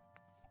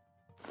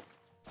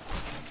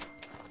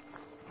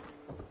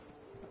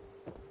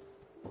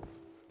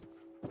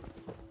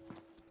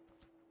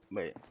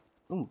 Wait.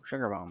 Ooh,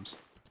 sugar bombs.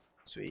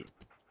 Sweet.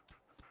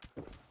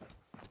 Come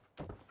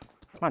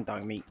on,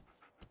 dog meat.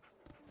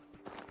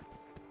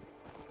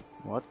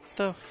 What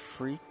the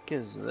freak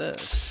is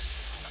this?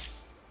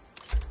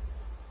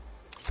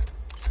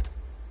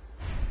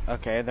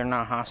 Okay, they're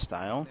not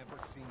hostile.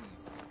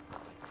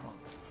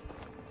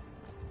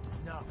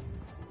 No,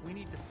 we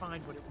need to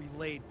find what it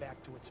relayed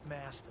back to its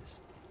masters.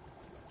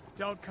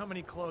 Don't come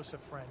any closer,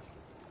 friend.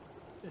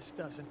 This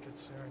doesn't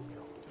concern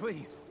you.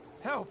 Please,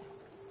 help!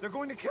 They're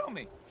going to kill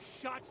me!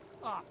 Shut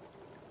up!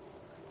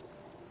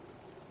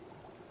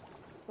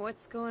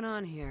 What's going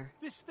on here?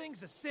 This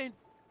thing's a synth.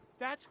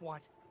 That's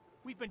what.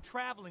 We've been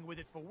traveling with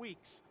it for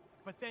weeks.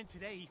 But then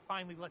today he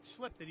finally let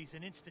slip that he's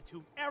an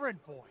Institute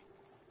errand boy.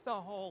 The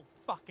whole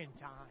fucking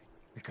time.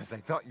 Because I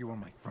thought you were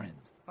my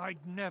friends. I'd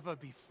never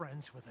be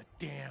friends with a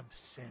damn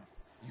synth.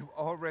 You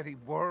already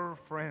were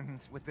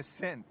friends with the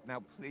synth.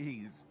 Now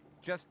please,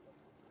 just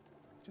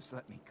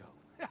let me go.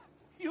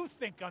 You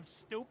think I'm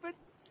stupid?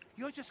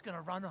 You're just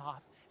gonna run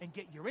off and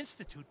get your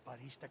Institute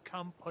buddies to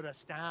come put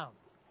us down.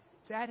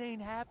 That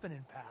ain't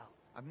happening, pal.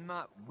 I'm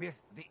not with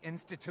the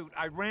Institute.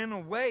 I ran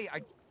away.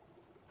 I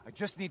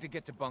just need to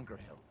get to Bunker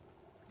Hill.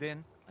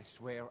 Then, I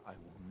swear I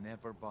will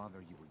never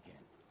bother you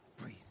again.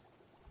 Please.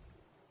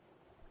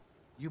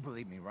 You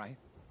believe me, right?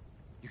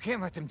 You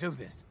can't let them do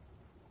this.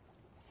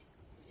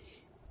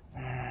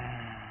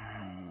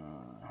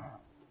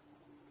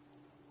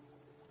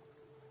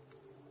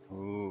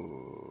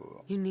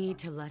 Ooh. You need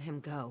to let him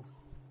go.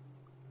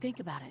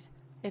 Think about it.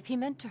 If he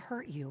meant to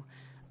hurt you,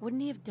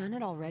 wouldn't he have done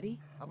it already?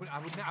 I would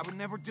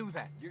never do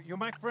that. You're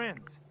my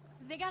friends.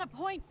 They got a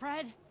point,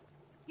 Fred.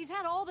 He's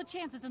had all the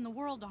chances in the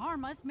world to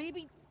harm us.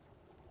 Maybe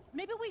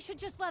we should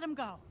just let him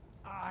go.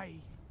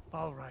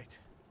 All right.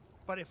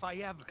 But if I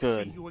ever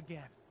Good. see you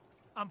again,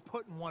 I'm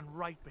putting one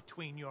right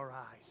between your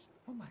eyes.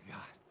 Oh my God.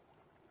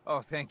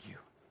 Oh, thank you.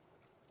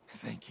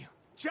 Thank you.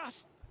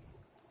 Just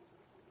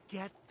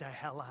get the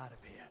hell out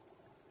of here.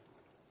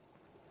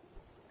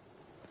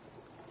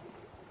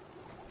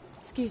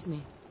 Excuse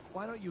me.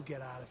 Why don't you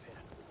get out of here?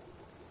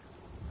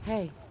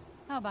 Hey.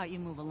 How about you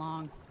move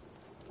along?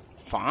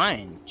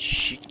 Fine.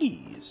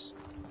 Jeez.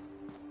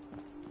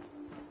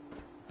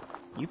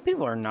 You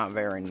people are not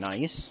very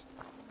nice.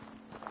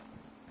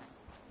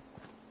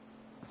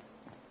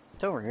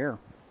 It's over here.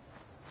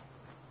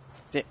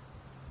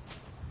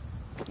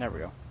 There we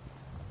go.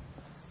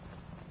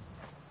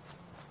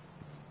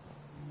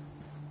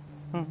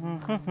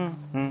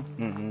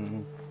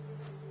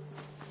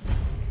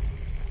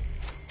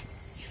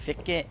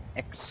 Thicket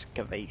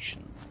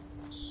excavations.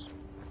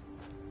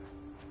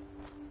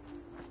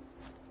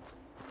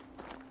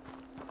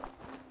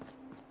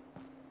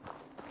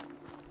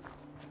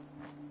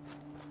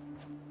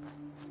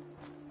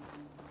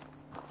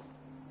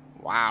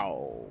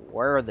 Wow,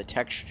 where are the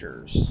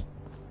textures?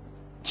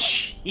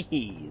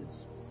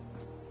 Jeez.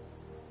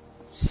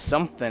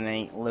 Something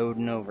ain't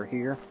loading over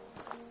here.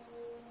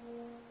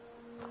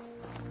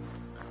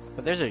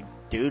 But there's a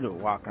dude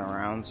walking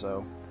around,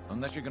 so...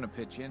 Unless you're gonna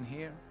pitch in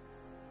here,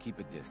 keep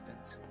a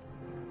distance.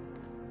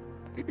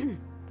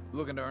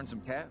 Looking to earn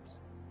some caps?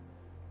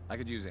 I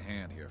could use a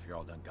hand here if you're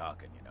all done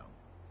gawking, you know.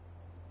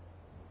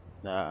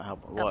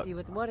 Help Help you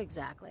with what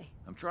exactly?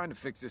 I'm trying to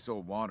fix this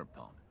old water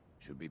pump.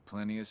 Should be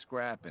plenty of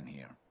scrap in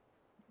here.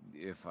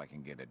 If I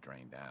can get it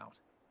drained out.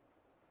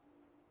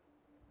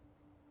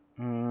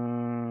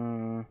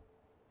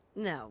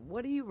 No,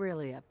 what are you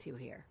really up to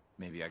here?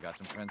 Maybe I got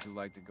some friends who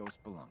like to go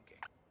spelunking.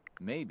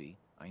 Maybe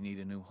I need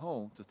a new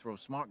hole to throw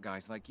smart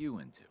guys like you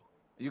into.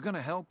 Are you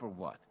gonna help or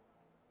what?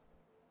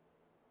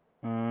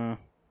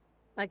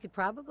 I could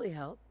probably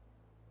help.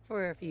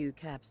 For a few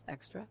caps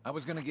extra. I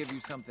was gonna give you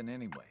something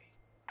anyway.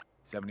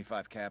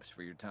 75 caps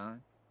for your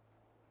time?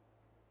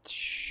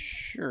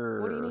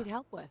 Sure. What do you need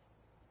help with?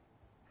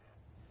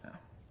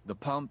 The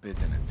pump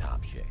isn't in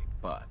top shape,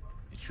 but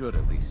it should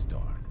at least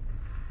start.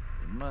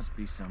 There must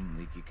be some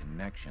leaky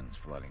connections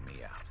flooding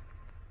me out.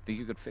 Think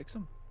you could fix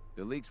them?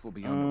 The leaks will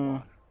be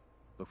underwater.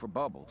 Look for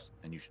bubbles,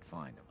 and you should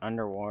find them.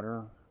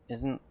 Underwater?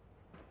 Isn't...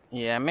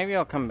 Yeah, maybe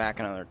I'll come back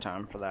another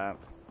time for that.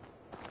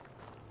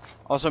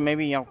 Also,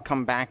 maybe I'll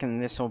come back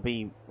and this will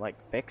be, like,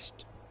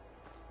 fixed.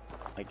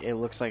 Like, it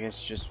looks like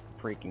it's just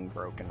freaking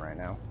broken right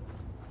now.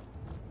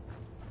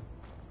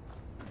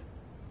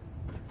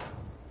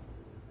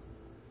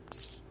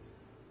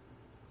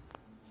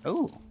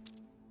 Ooh.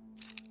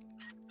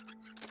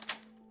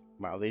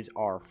 Wow, these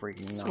are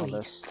freaking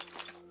novice.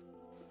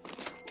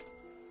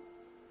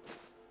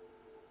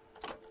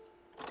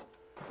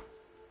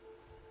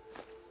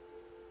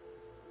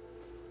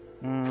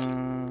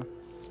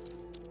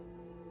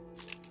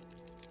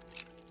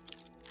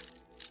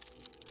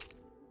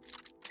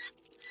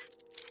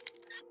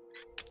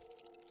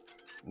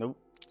 Nope.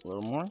 A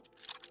little more.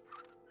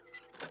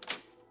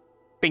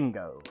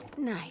 Bingo.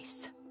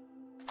 Nice.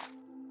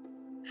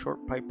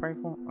 Short pipe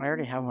rifle? I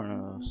already have one of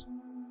those.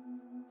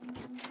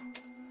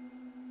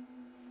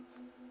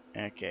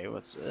 Okay,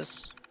 what's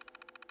this?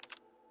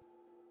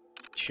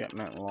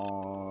 Shipment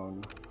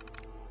log.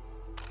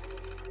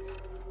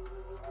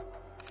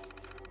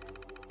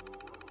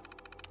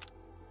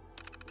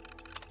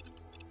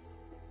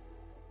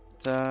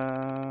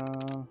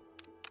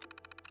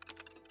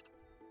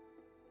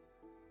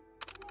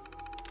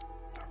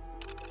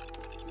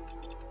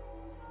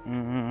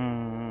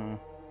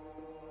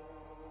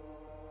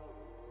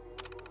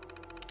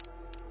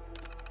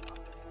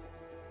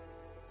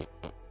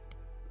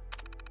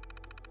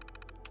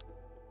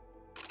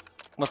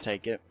 We'll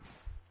take it.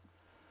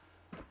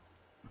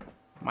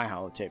 My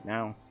holotape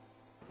now.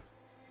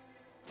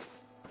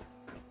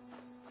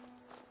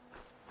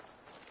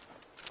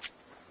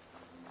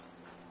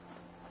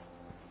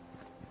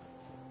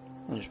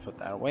 I'll just put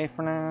that away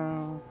for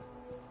now.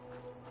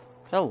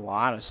 There's a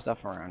lot of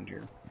stuff around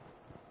here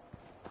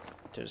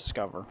to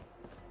discover.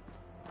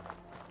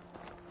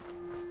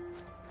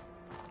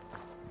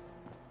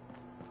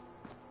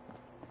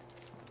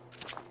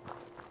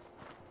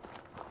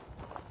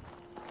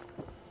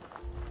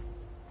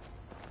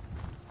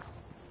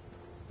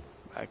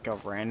 Like a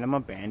random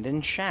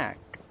abandoned shack.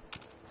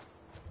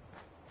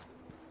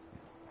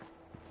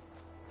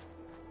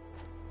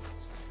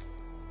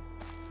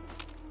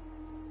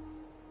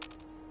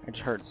 I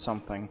just heard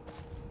something.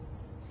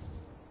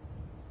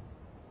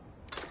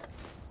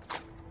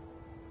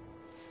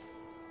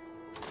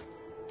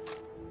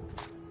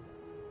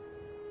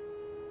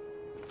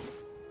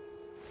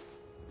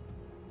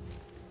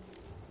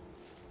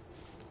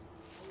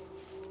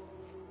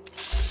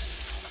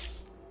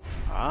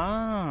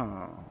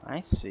 Ah,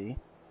 I see.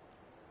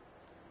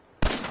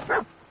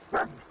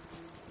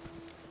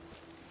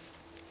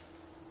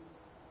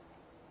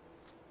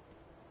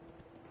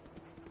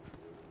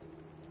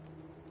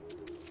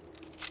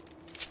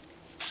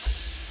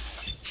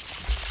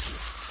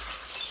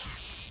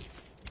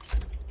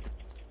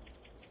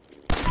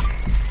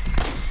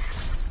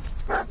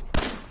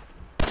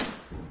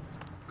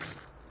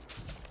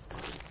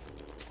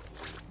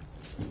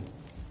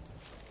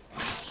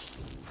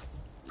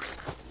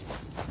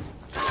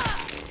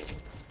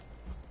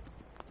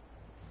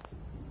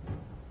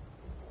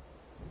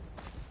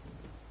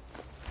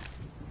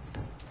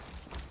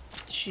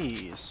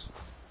 Jeez.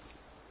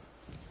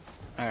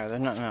 Alright,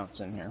 there's nothing else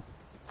in here.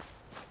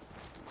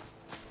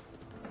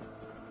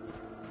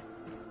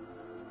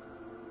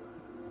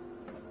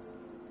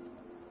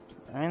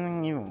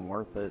 Anything even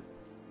worth it?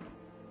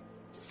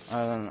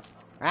 Other than...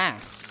 Ah!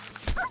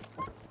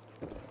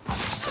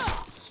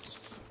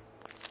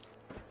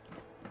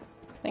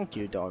 Thank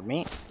you, dog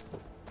meat.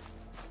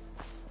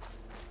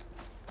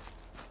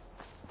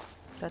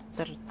 Da,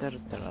 da, da,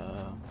 da,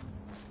 da.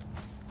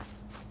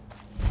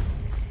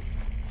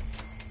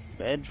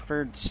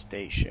 Bedford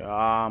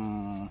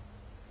Station.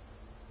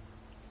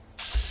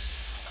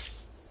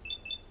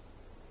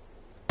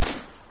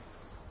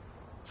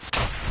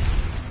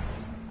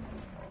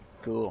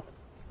 Cool.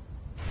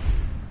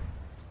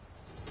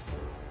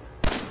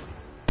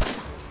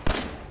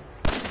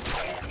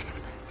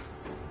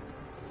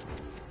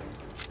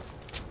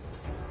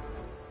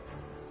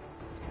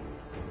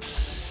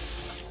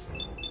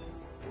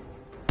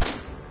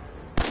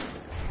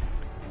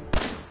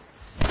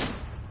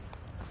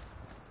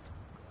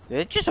 Did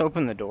it just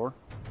open the door?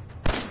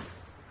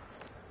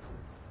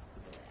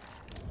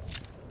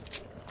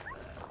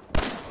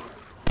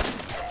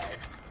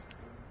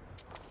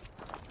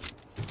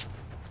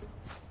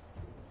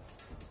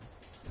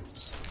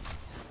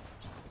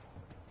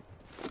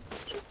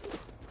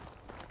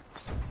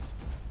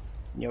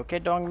 You okay,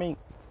 dog meat?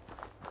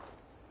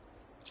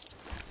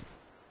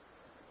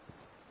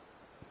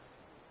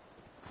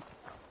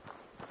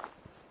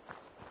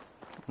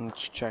 Let's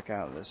check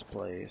out this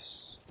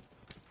place.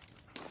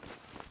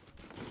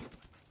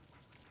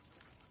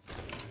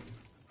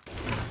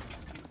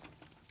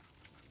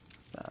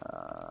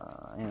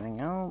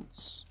 Anything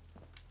else?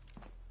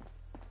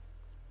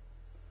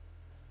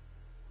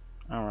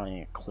 I don't really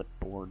need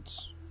clipboards.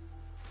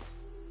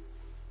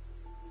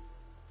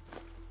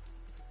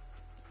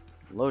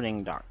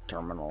 Loading dock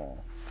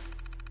terminal.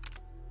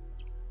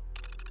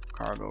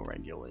 Cargo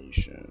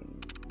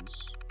regulations.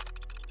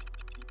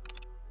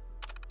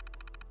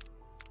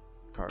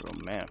 Cargo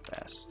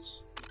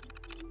manifests.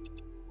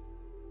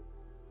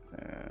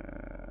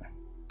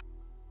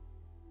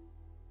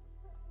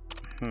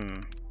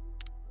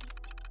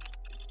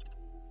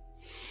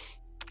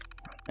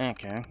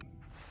 Okay.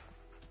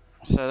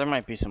 So there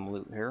might be some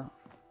loot here.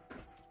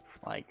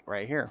 Like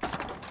right here.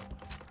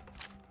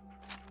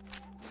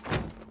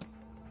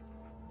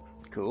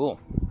 Cool.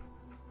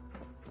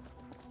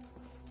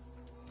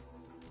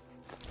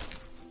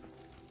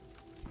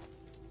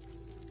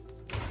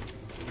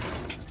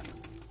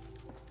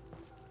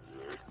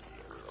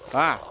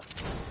 Ah.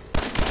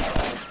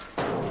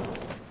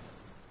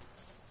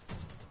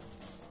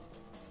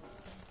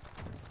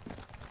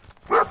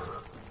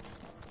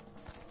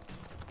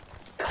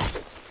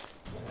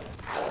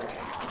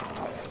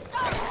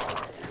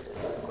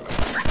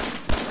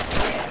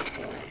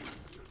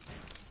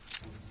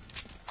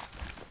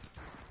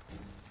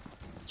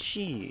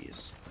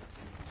 Jeez.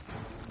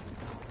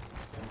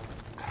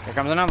 Here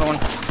comes another one.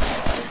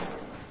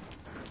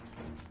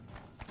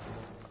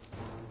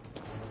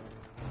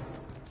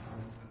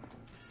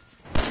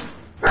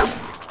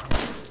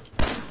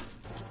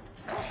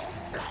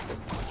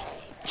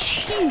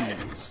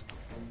 Jeez.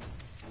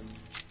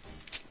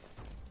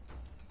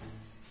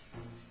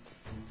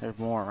 There's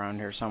more around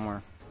here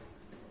somewhere.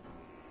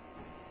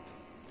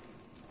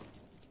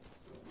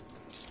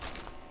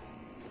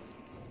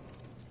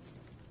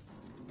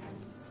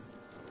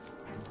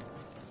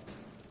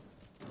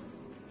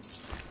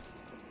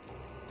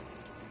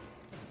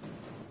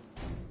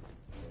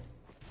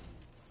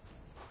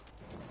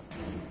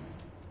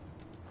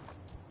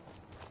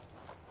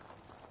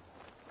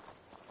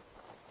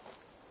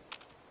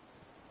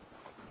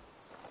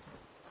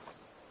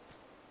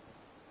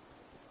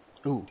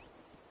 Ooh.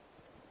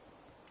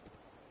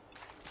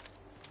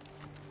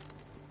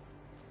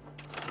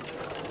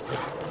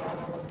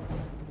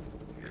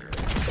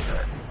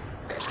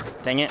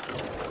 Dang it.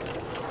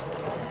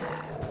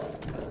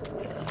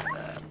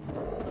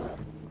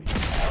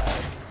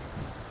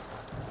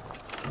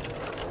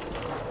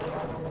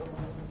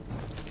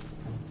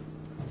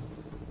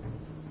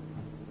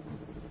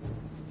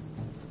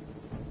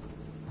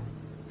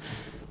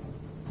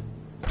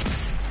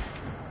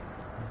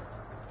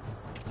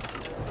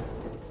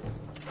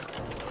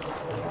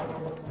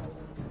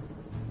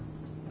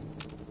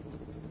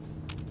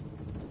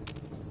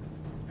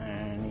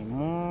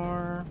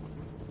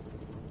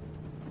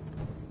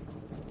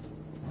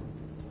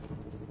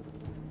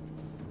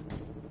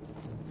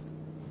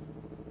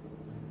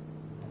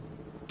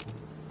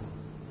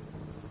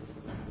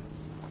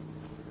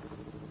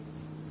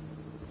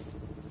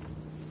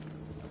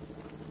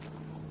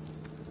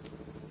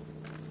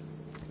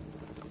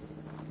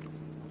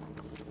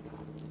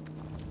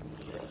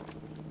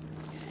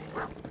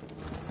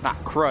 Ah,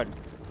 crud.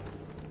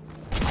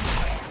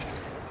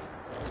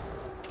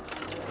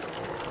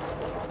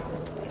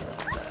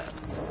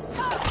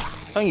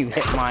 Don't you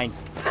hit my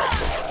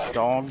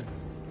dog.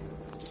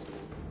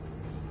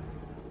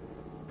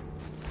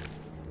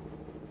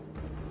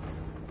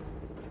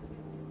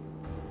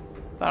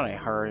 Thought I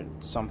heard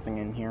something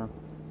in here.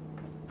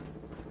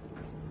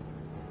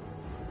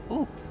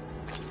 Ooh.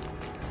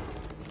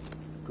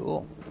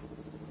 Cool.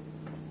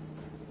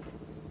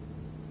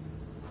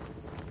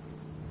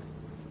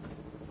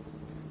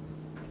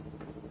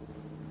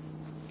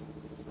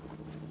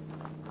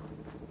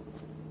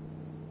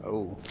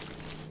 Oh.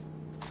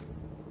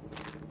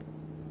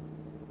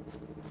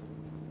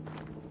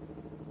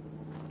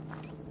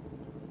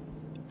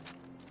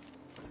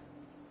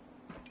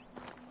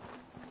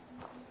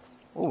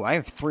 Oh, I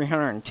have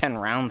 310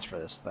 rounds for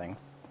this thing.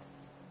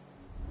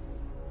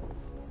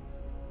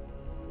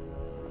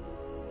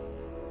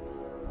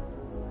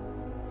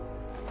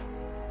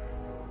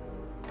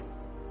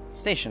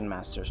 Station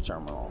Master's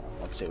Terminal.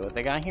 Let's see what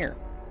they got here.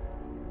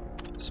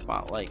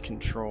 Spotlight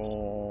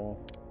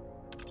control.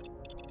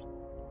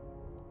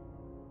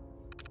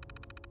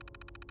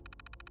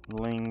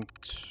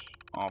 Linked.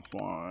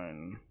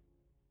 Offline.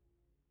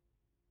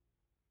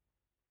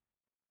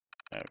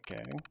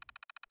 Okay.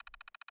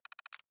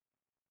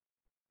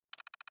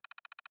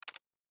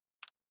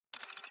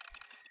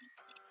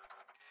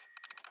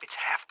 It's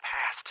 1/2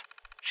 past.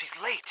 She's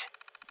late.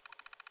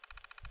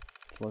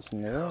 Let's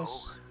listen to this.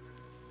 Oh,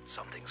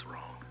 something's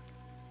wrong.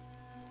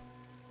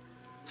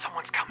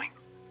 Someone's coming.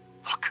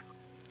 Look.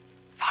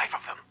 5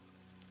 of them.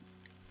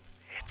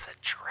 It's a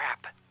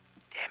trap.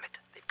 Damn it.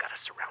 They've got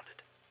us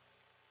surrounded.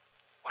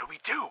 What do we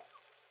do?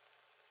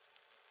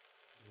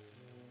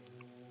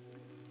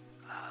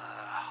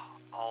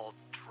 I'll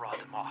draw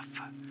them off.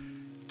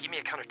 Give me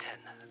a count of 10,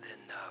 then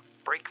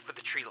break for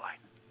the tree line.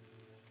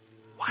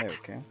 What?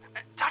 Okay.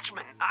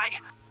 Dutchman,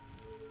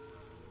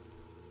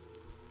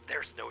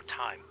 There's no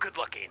time. Good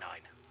luck,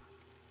 A9.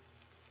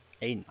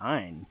 A9?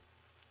 10,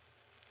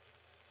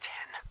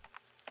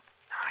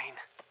 9,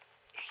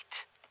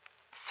 8,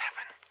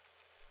 7.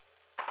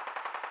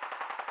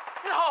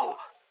 No!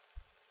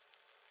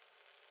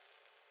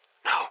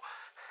 No!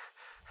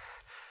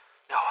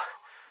 No.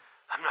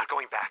 I'm not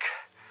going back.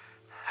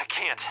 I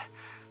can't.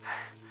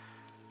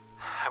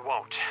 I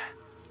won't.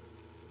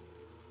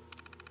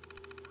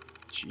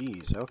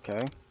 Jeez, okay.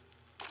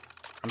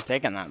 I'm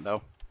taking that,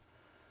 though.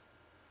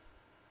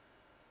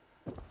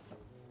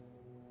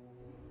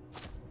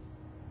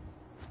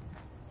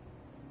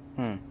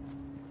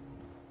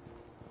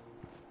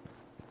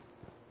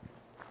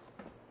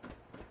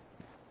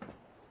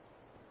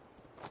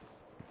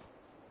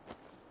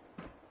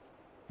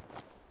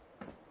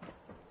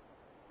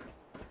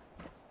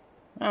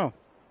 Oh.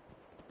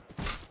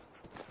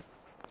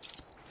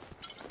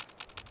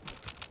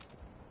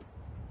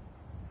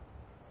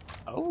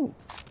 Oh.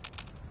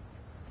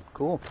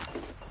 Cool.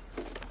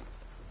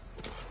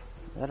 Is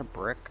that a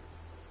brick?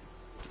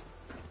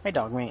 Hey,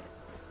 dog meat.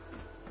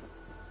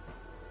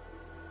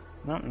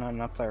 No,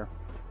 not there.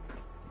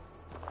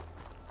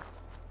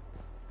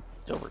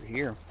 It's over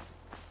here.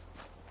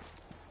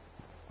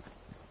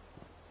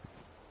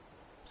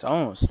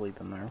 Someone was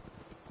sleeping there.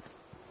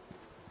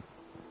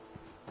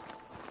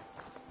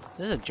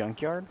 Is this a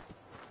junkyard?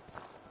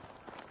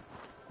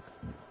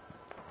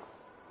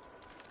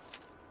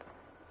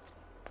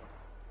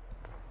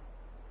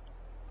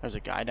 There's a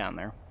guy down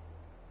there.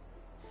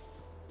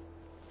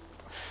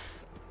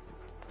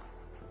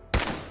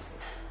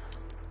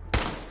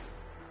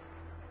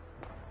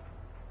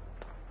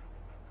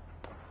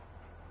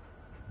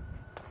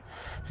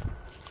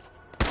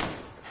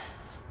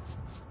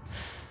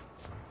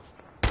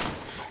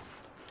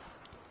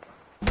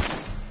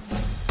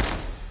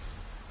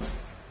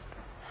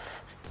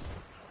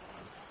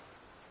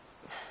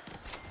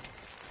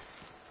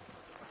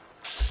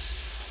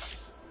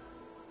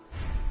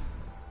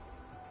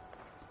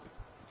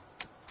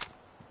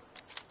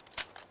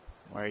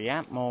 Where you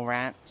at, mole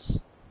rats?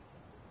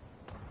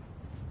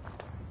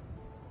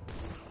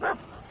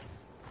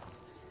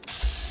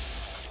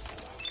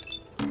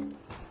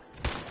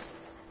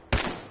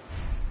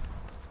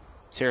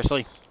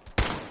 Seriously?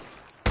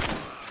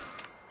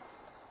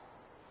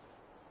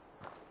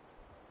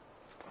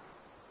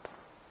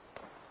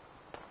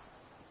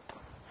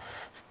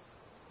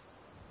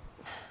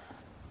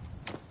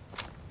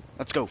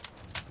 Let's go.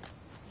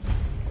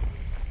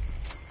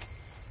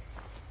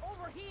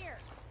 Over here.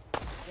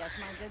 Guess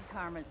my good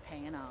karma's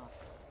paying off.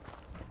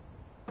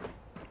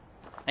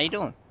 How you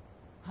doing?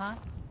 Huh?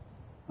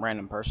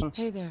 Random person?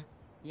 Hey there.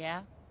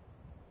 Yeah?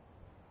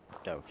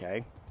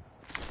 Okay.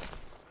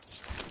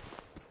 Is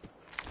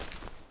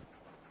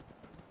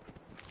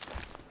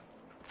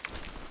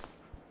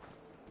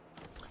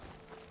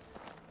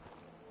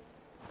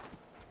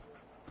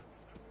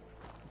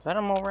that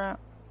a mole rat?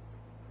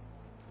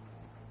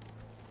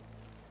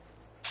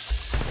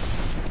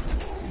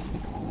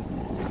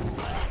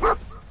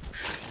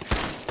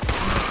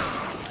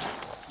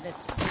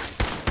 This time,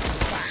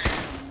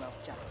 Commonwealth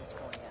justice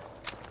for you.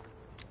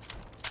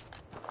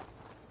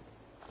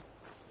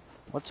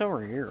 What's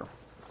over here?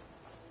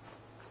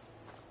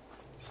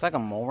 It's like a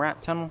mole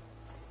rat tunnel.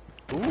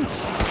 Ooh.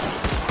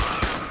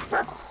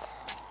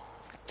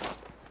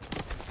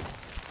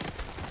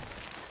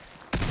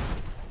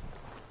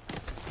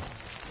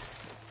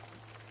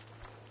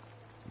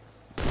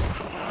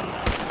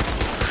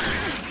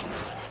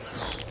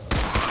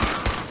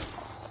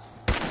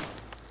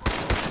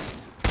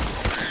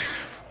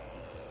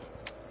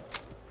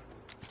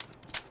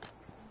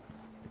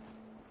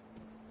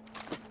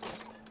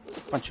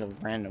 Bunch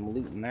of random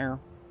loot in there.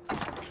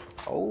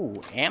 Oh,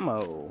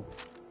 ammo.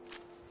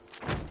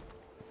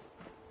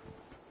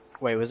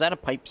 Wait, was that a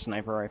pipe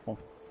sniper rifle?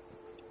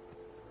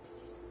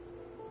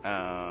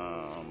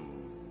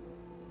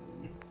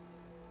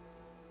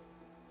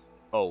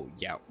 Oh,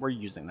 yeah, we're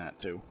using that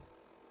too.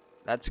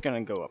 That's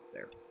gonna go up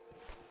there.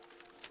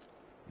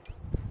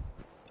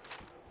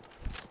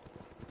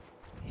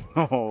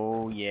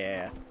 Oh,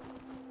 yeah.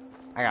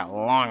 I got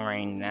long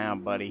range now,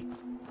 buddy.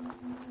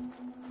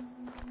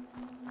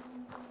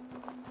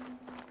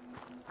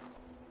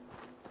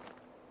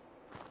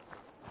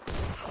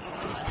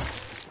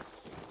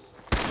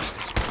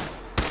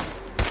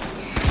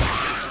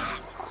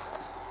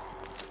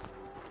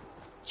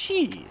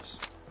 Jeez.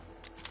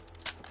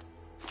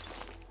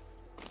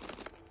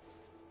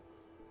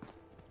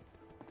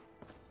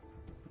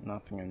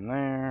 Nothing in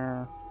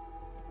there.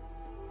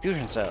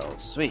 Fusion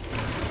cells, sweet.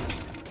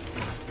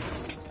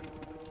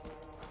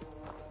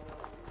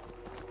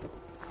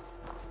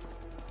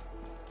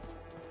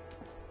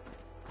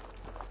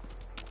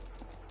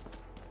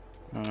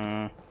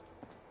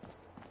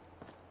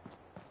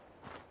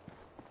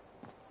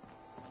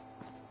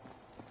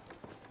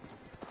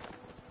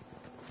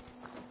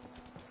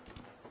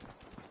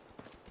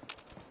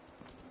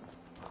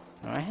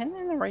 Am I heading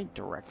in the right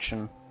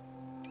direction?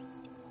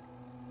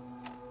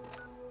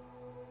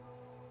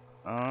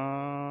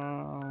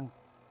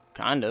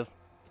 Kind of.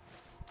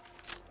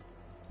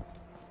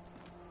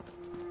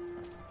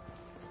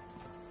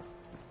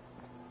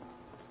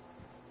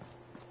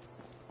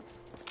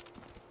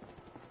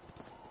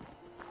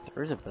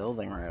 There's a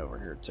building right over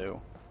here too.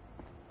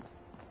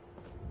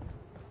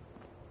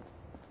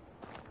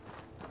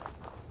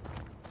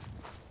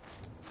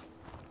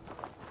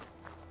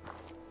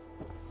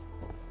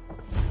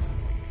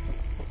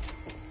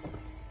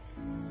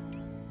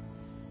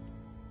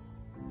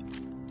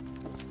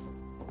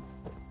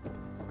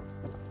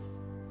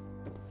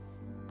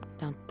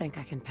 Don't think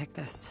I can pick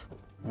this.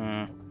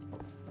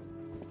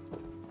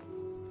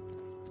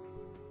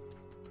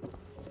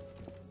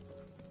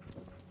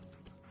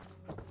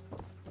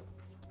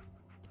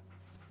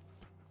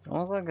 Don't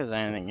look like there's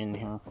anything in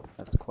here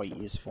that's quite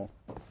useful.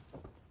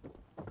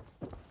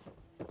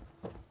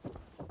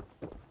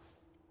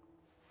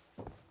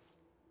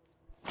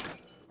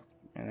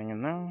 Anything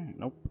in there?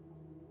 Nope.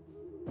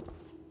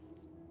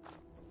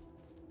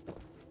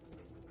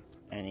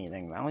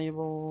 Anything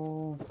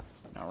valuable?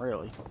 Not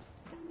really.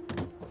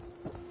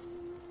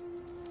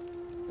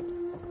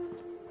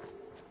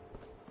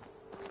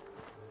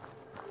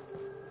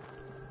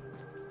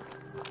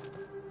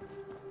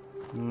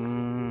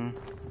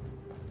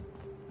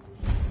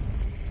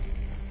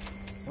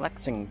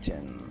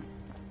 Lexington.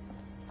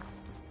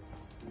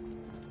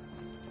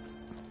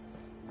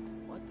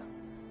 What the?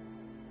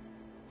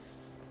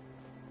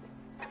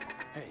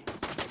 Hey.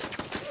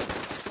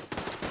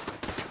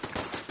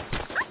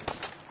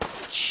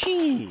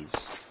 Jeez.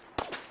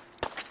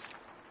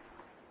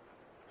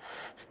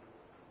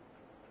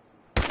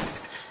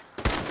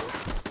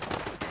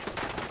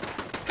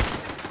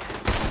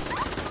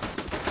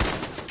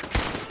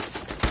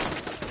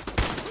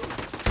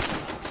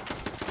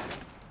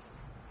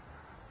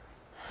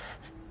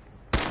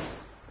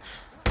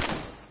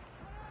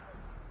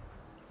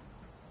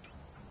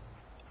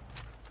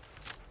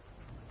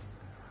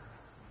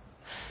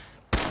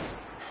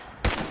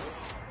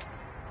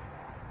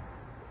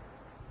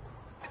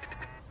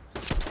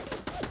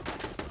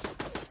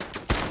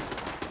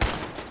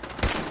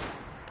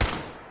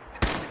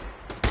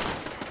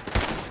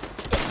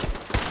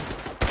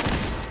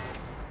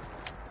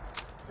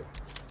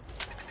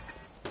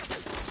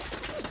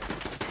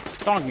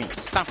 Dog meat,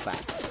 stop that.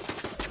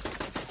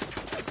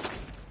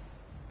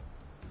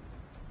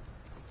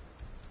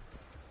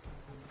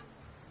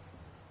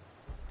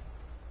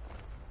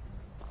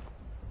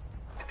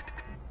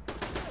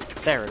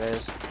 There it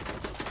is.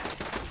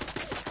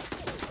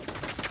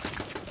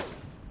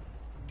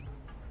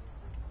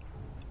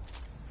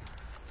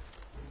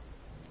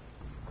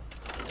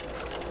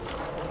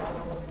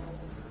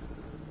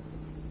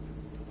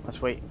 Let's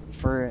wait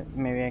for it.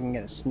 Maybe I can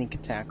get a sneak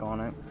attack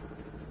on it.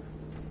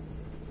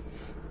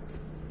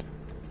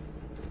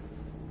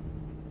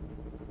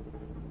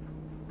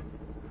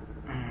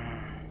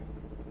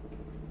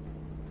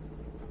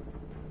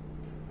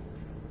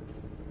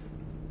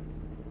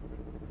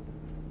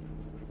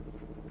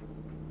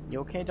 You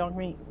okay, dog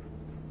meat?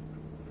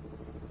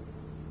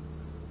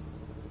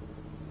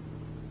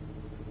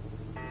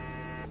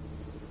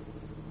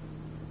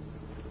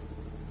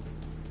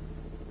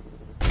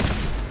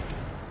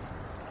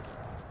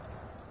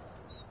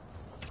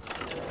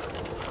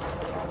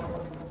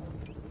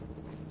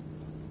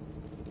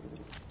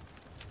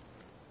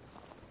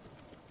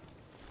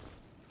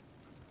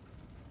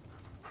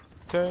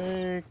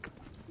 Take.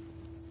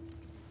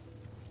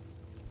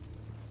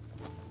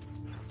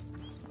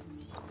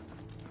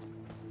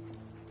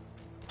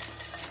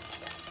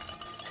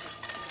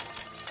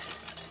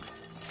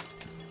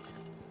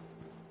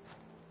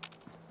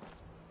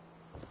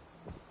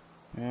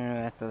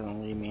 That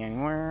doesn't lead me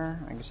anywhere.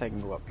 I guess I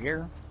can go up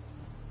here.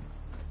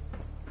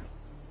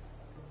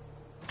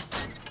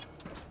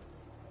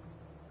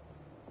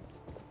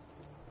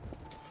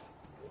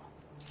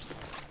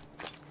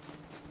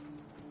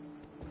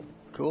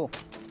 Cool.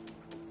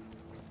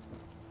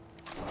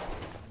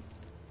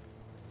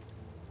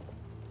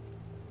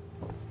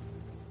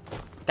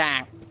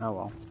 Dang. Oh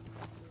well.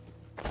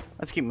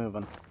 Let's keep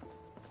moving.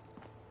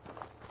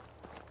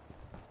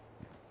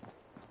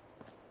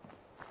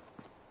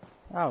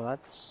 Oh,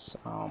 that's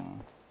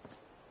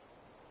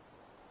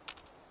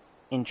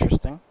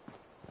interesting.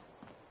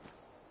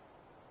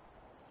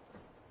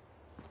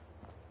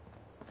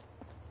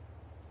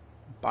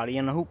 Body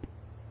in a hoop.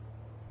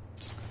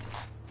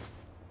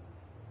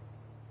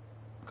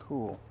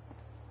 Cool.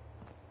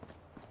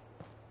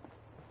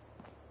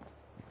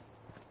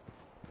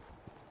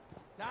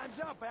 Time's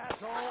up,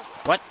 asshole.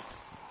 What?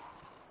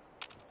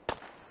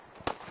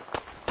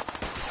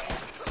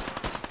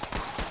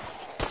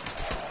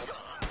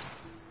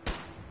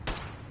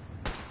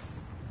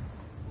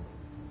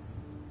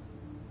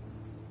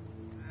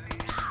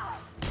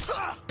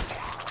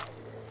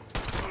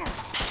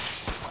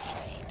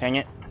 Dang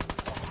it.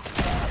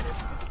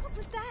 What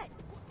was that?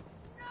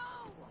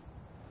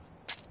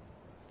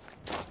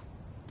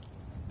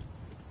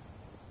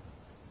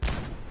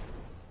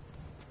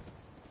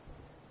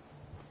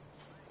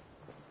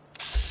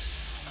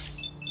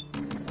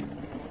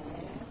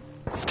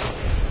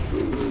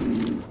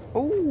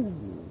 Ooh,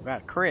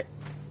 got a crit.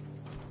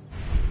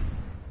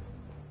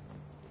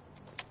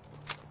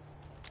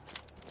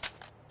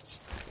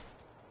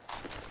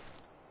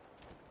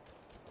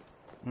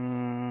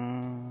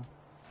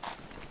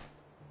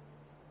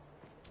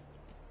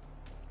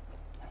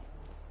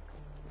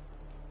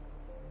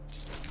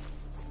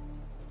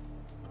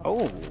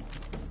 Oh,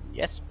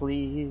 yes,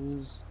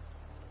 please.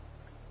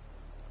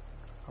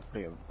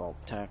 Property of Bulb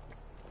Tech.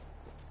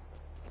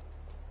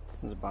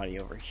 There's a body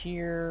over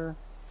here.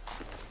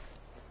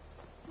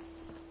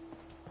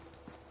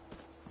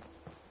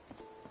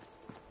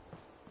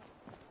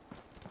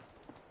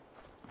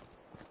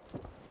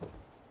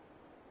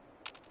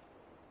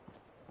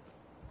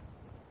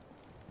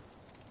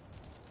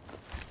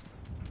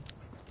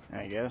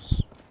 I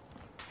guess.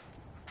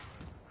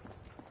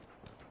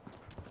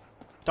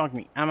 Dog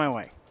meat, out of my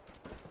way.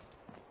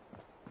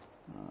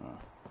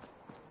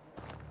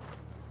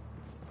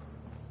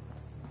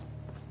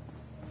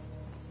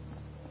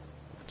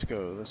 Let's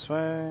go this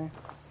way.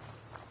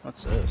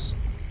 What's this?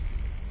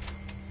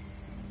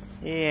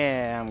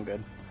 Yeah, I'm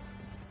good.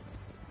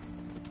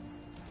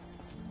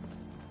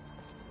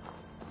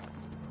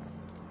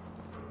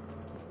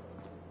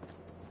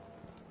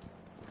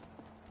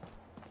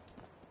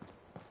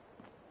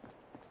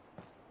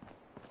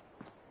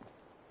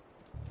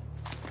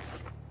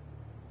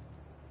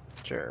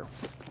 Sure,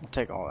 I'll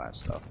take all that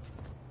stuff.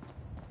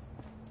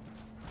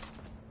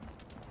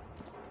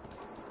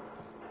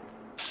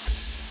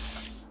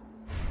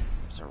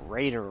 There's a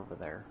raider over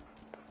there.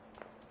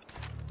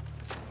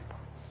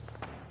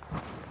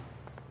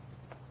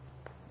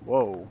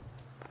 Whoa,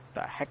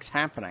 the heck's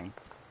happening?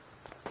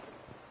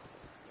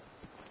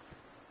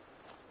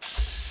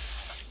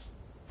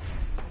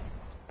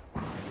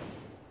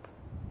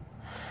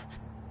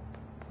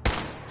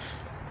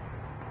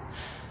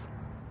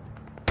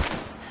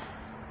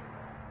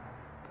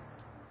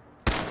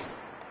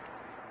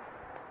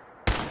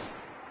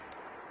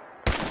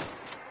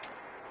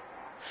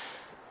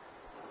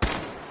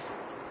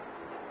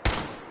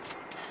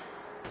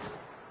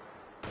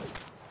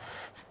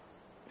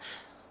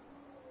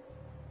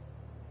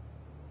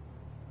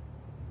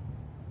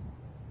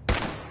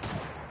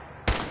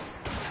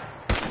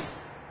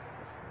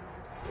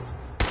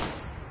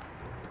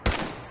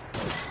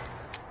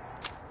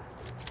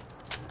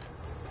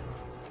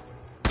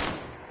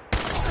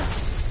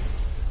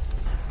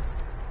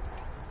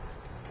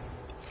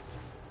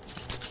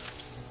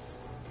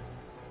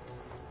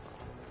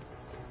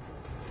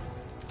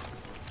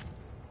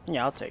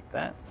 Yeah, I'll take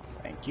that.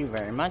 Thank you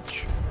very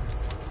much.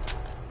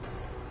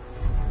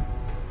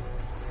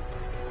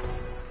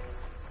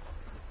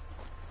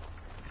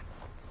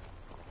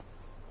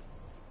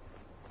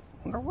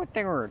 Wonder what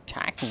they were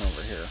attacking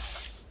over here.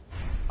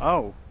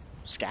 Oh,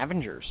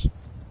 scavengers.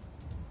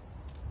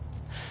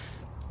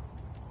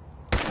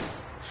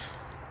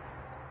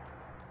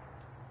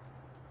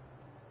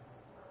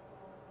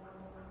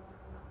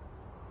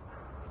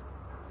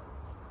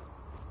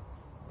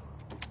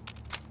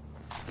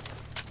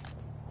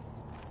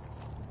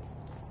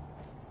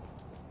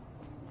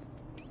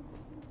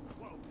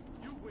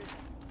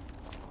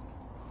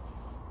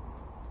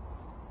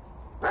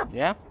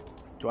 Yeah?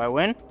 Do I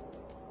win?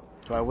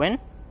 Do I win?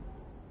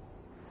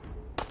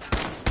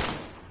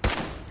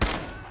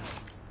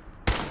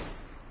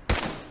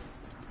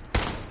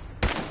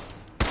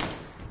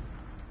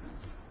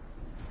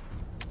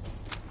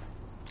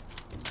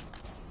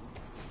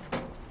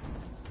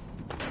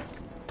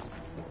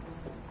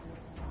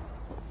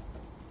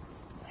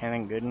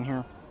 Anything good in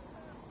here?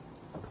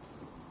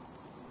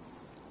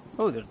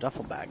 Oh, there's a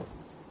duffel bag.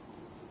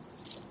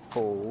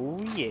 Oh,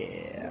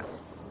 yeah.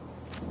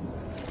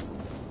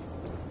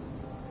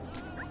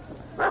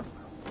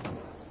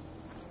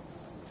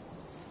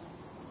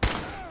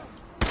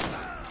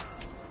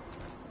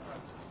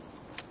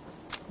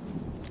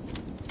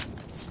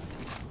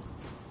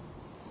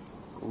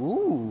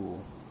 Ooh.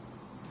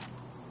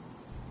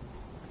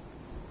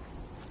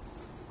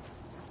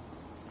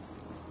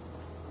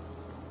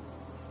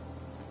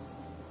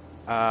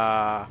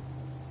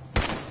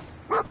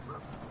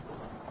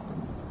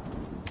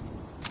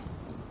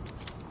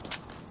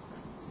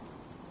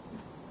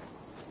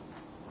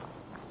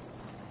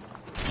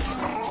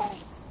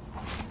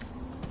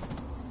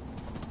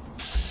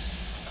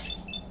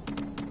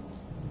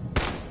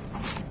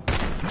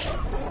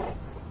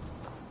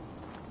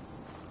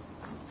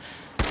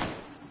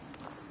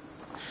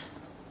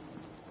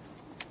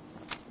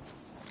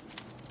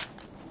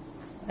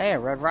 Hey, a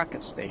red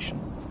rocket station.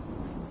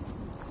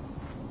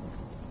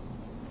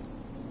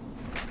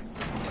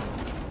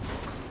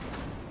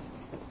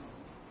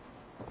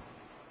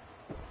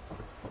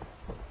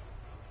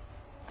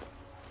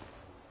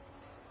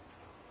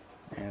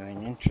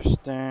 Anything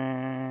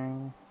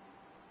interesting?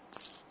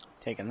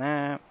 Taking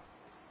that.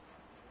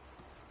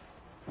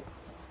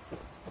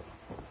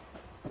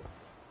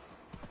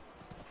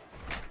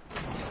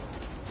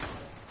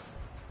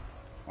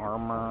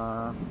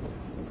 Armor.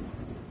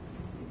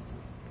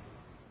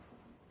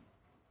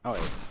 Oh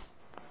wait.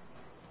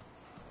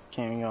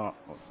 Can't even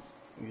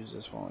use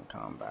this one in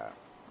combat.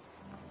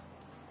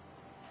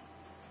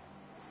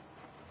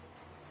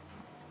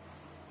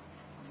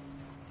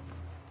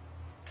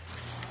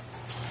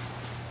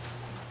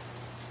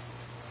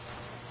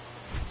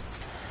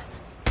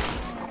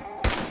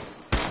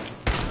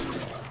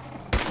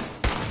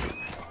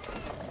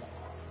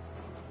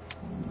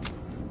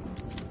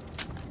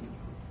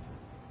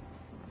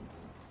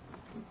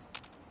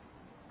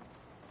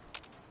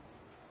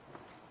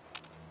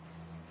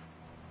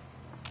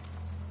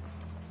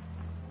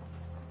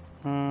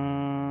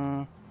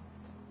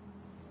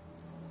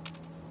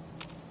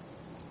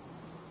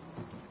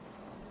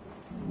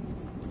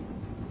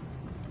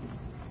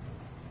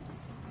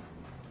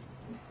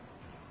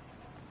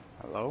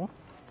 Hello?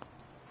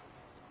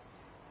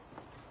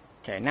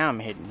 Okay, now I'm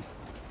hidden.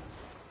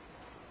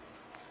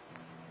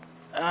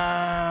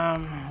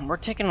 We're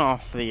taking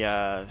off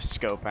the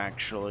scope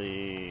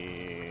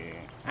actually.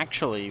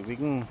 Actually, we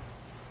can,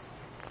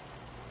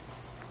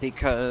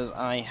 because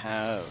I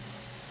have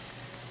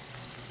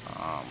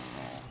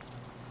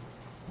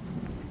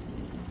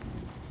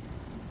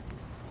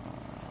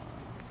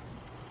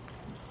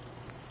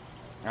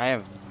I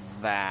have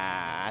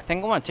that. I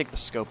think I want to take the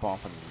scope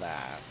off of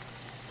that.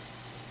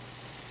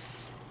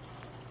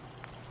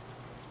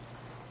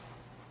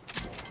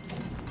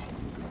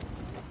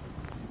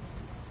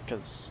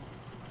 Because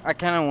I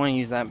kind of want to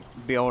use that,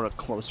 be able to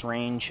close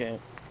range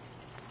it.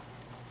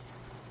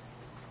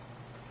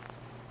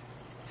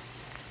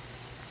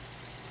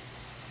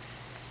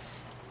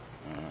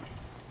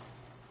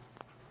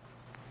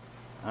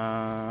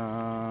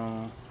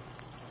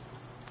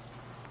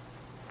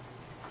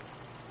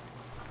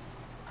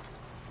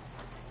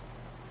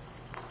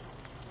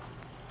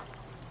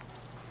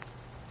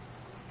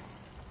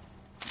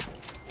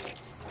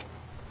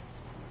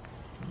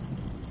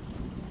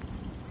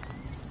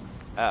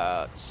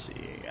 Let's see.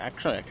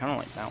 Actually, I kind of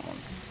like that one.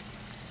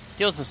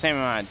 Deals the same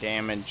amount of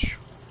damage.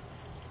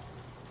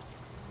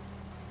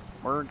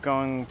 We're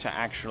going to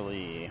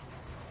actually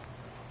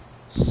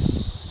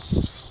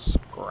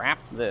scrap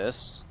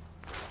this.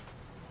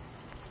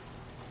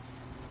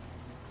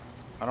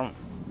 I don't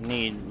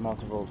need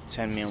multiple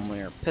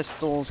 10mm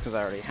pistols because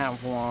I already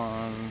have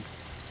one.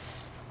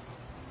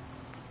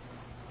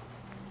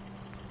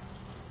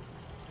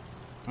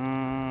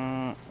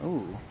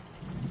 Ooh.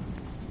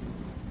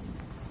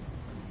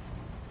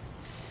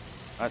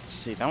 Let's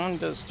see, that one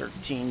does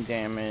 13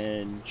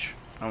 damage.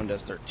 That one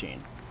does 13.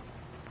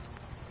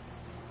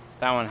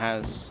 That one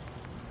has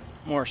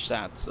more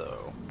stats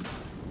though.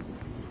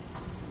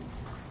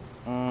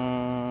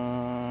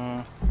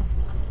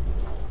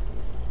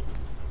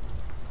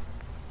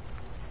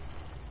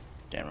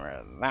 Getting rid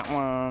of that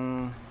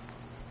one.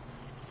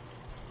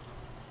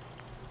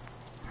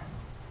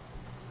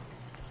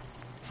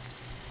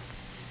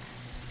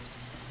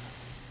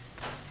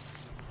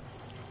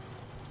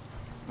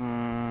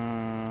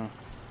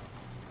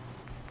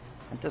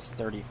 It does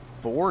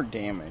 34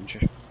 damage,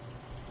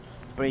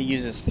 but it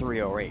uses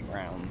 308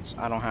 rounds.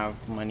 I don't have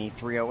many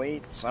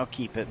 308s. I'll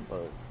keep it,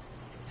 but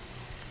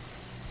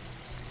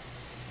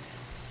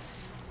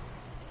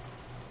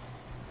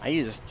I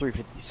use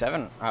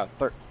 357,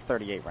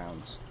 38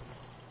 rounds.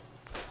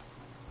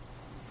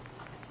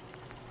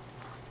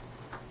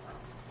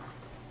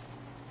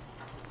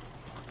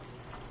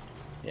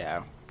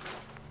 Yeah.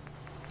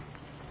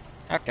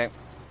 Okay.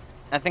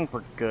 I think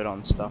we're good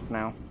on stuff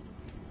now.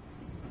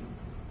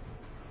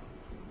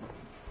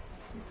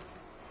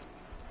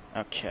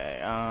 Okay,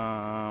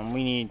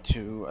 we need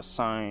to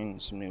assign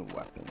some new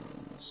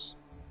weapons.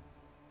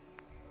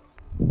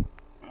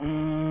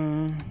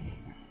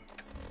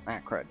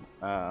 crud.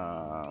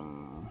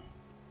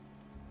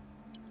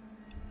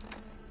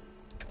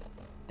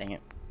 Dang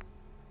it.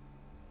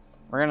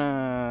 We're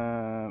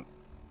gonna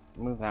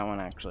move that one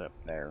actually up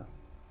there.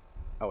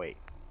 Oh wait.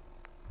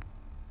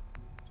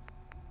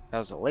 That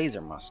was a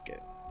laser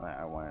musket that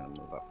I wanted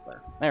to move up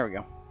there. There we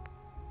go.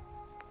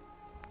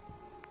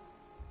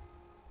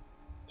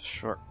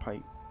 Short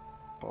pipe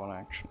bolt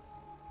action.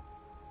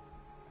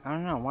 I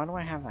don't know, why do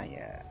I have that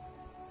yet?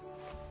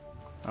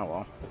 Oh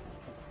well.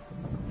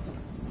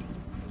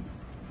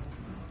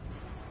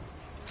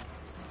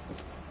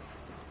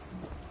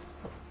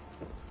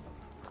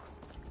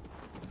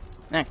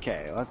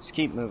 Okay, let's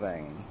keep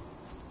moving.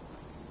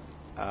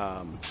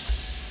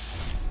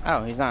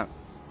 Oh, he's not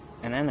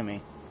an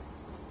enemy.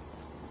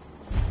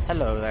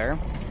 Hello there.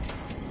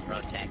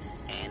 Protect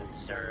and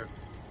serve.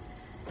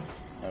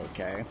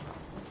 Okay.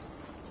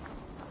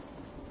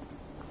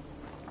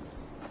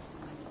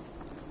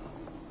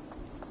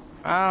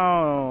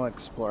 I'll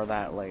explore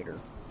that later.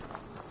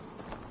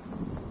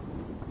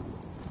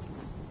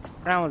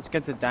 Now let's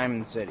get to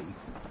Diamond City.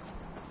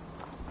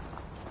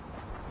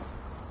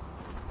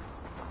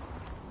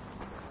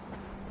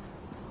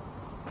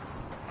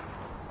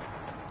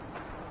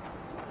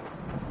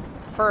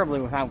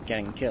 Preferably without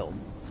getting killed.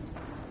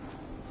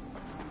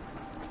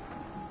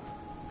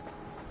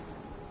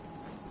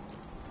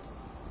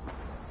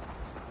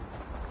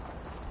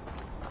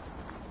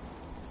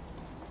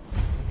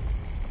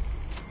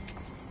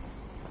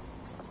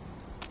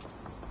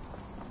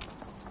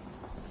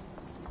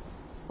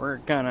 We're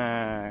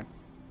gonna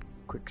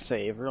quick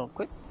save real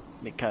quick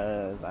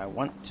because I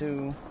want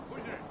to.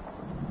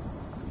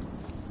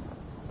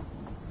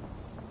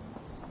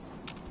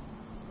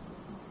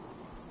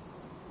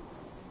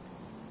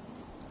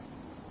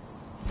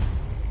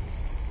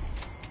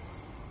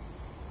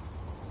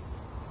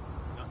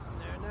 Nothing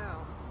there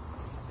now.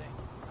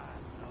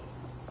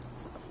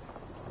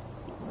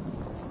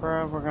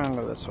 Bro, we're gonna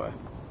go this way.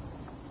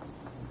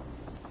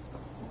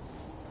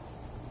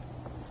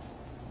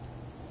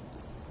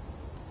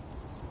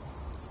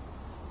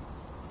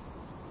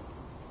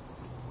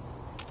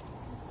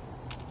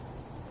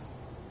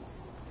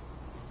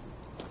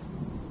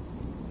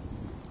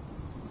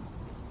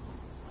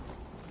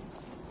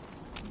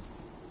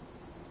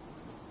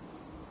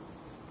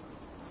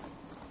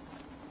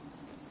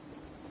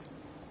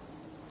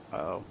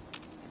 Uh-oh.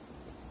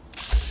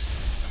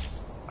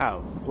 Oh,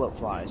 bloat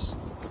flies.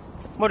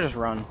 We'll just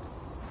run.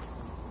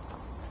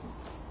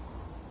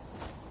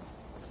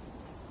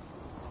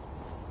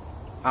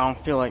 I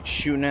don't feel like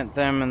shooting at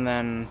them and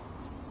then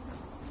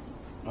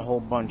a whole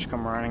bunch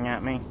come running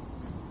at me.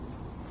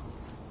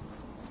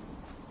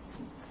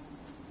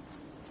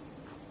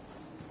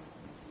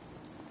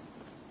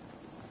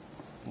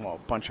 Well,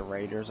 a bunch of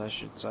raiders, I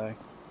should say.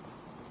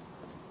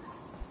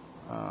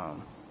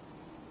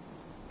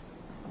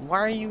 Why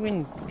are you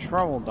in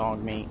trouble,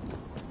 dog meat?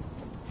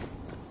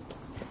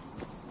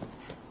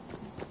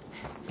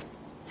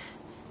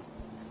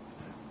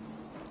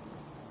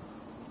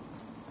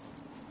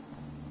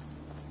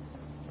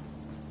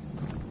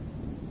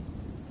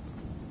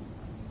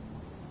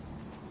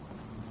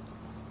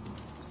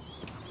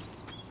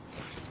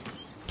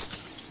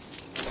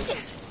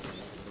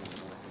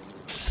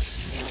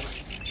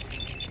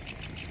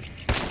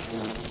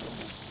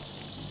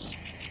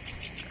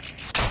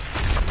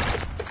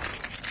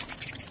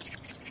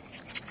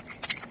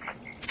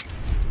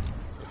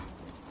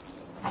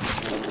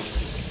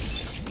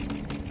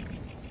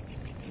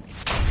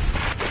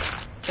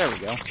 There we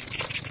go.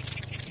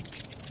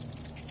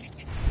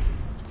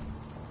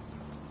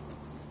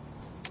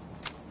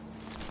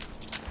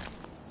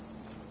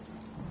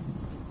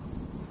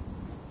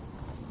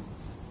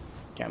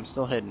 Okay, I'm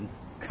still hidden.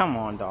 Come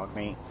on, dog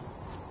meat.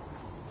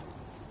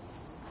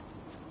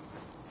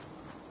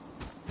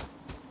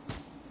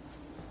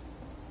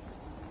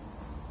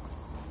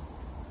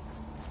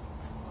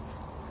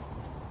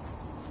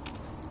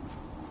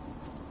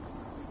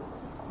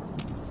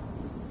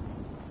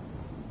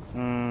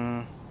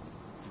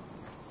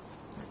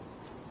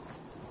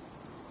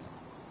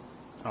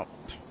 Oh,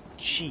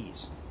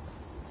 jeez.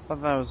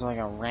 Thought that was like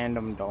a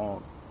random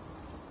dog.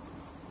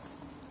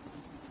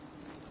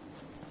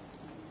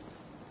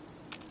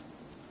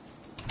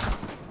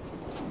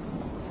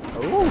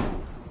 Ooh.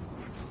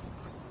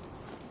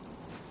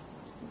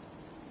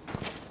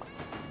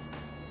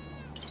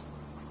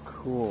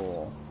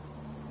 Cool.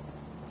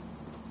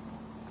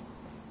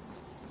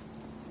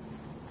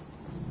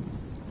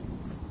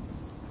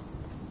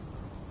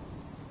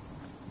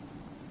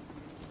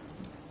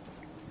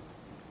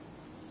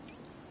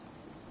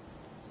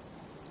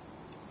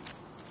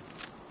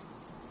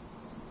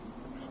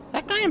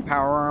 That guy in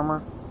power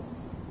armor?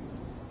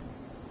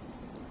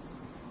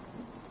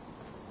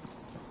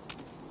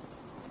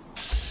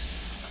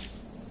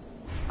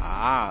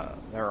 Ah,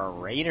 there are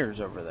raiders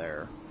over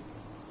there.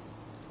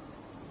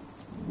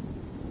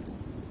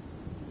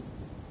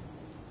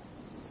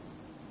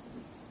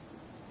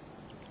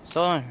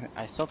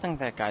 I still think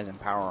that guy's in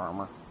power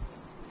armor.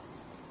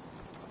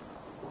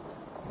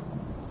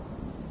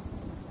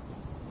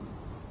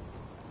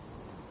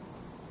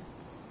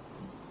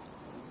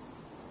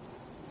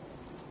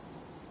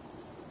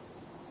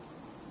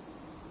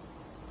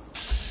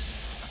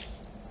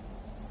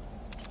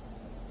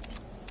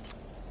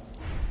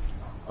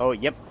 Oh,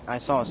 yep, I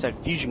saw it said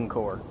fusion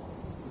core.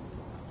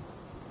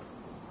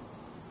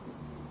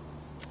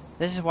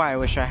 This is why I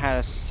wish I had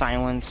a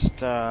silenced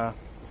gun.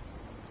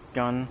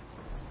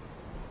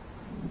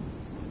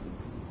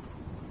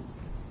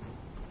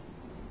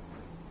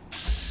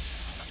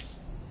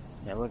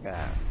 Yeah, look at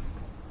that.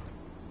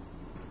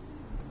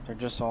 They're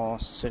just all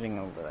sitting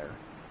over there.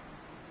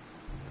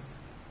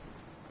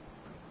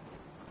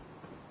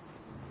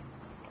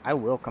 I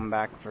will come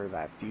back for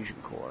that fusion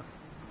core.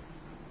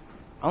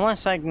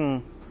 Unless I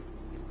can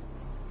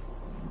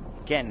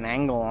get an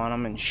angle on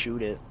them and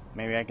shoot it.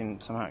 Maybe I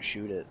can somehow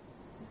shoot it.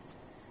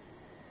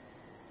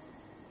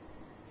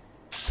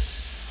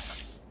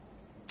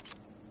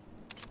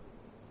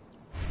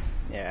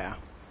 Yeah.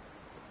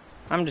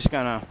 I'm just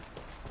gonna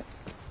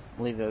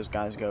leave those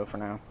guys go for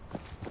now.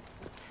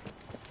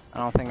 I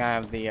don't think I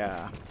have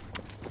the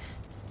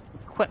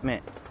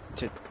equipment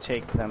to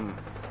take them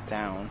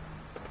down.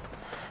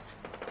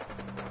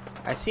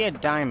 I see a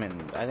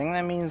diamond. I think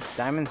that means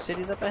Diamond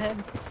City's up ahead.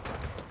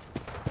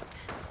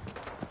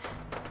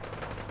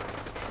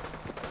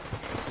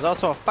 There's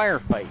also a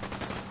firefight.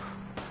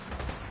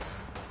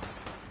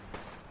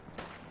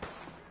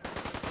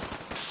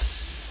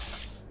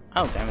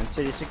 Oh, Diamond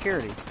City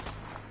security.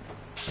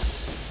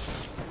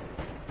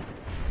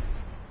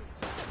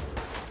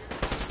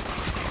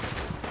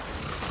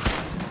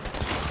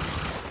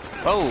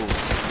 Whoa.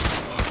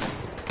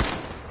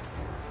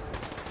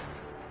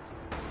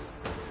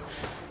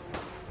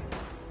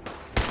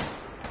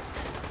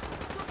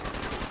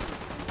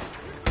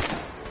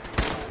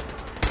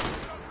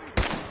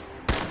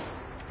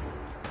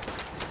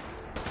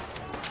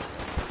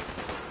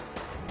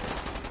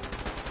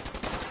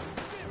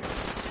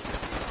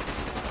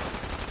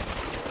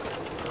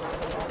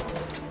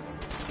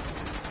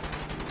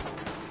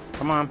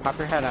 Come on, pop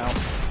your head out.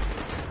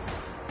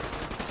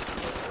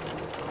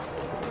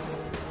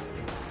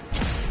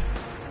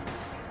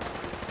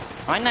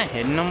 Am I not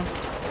hitting them?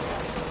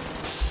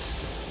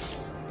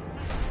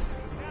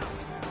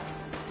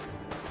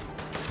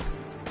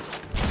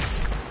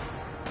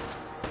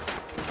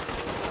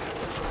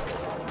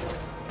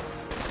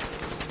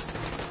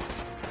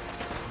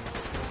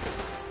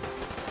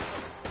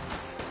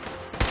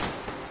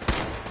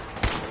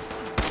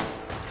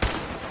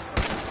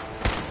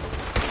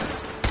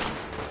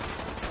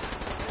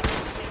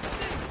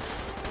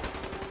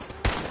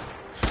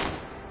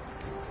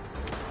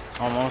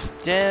 Almost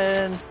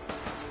dead.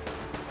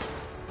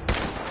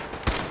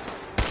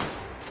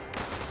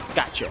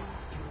 Gotcha.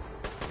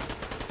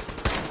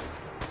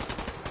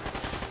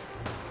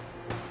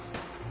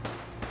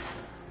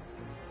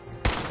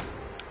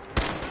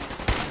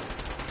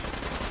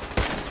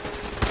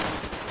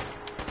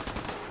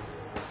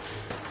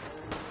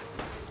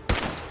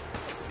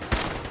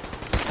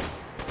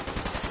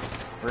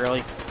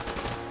 Really?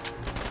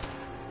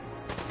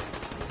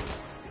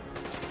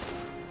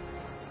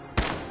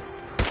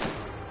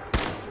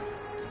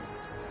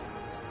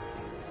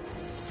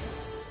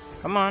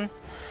 Come on.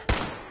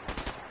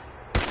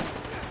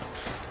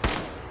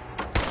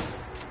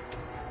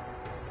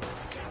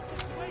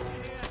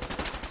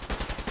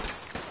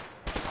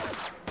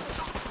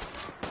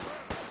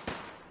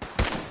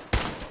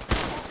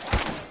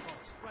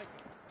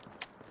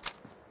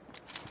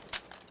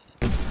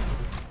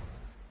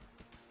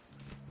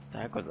 The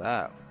heck was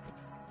that?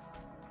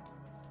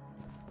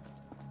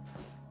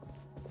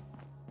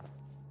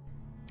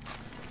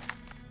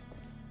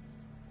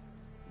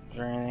 Is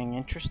there anything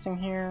interesting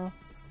here?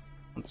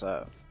 What's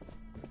up?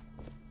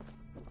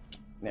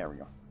 There we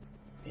go.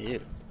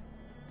 Ew.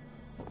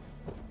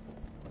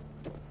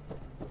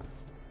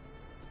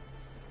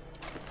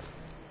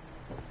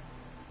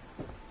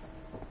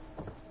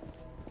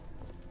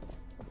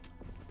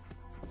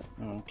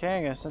 Okay,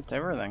 I guess that's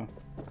everything.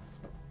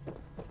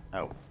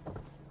 Oh.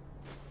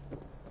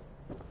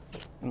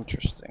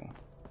 Interesting.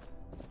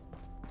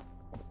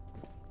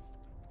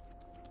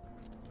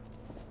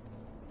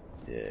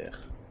 Yeah.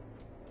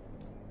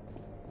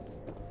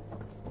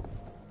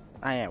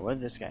 Ah, yeah, what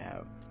did this guy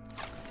have?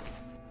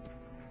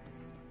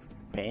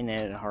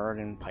 Bayonet,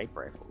 hardened pipe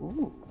rifle.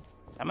 Ooh,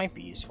 that might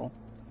be useful.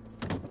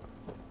 Can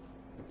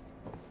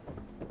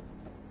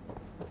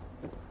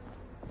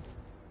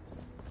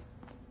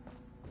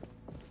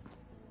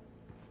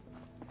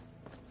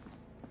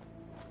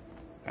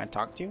I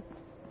talk to you?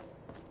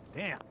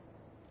 Damn.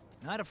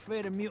 Not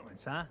afraid of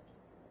mutants, huh?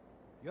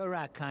 You're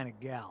our kind of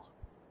gal.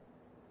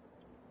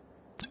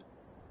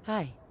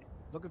 Hi.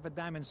 Looking for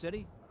Diamond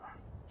City?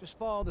 Just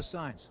follow the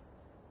signs.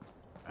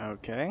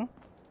 Okay.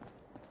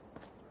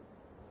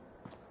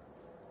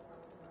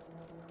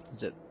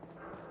 Is it?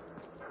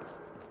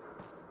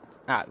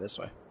 Ah, this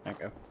way.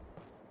 Okay.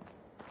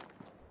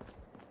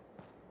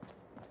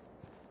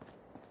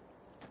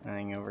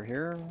 Anything over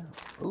here?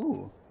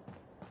 Ooh.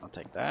 I'll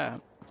take that.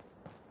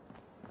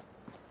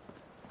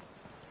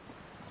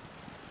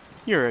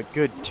 You're a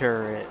good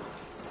turret.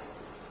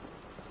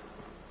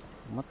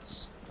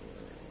 What's...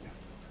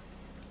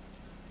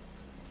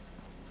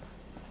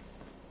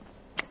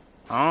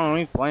 I don't know,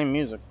 he's playing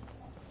music.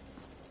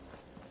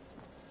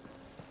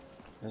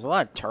 There's a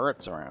lot of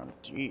turrets around.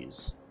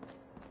 Jeez.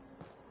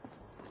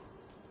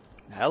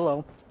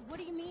 Hello. What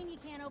do you mean you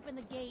can't open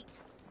the gate?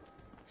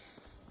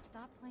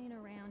 Stop playing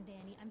around,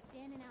 Danny. I'm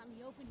standing out in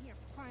the open here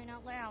for crying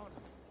out loud.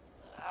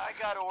 I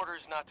got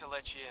orders not to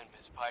let you in,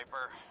 Miss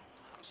Piper.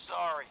 I'm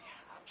sorry.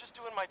 I'm just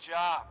doing my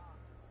job.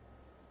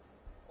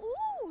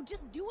 Ooh,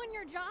 just doing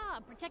your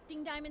job.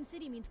 Protecting Diamond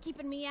City means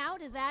keeping me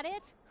out, is that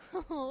it?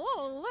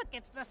 Oh, look,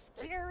 it's the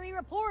scary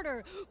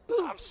reporter.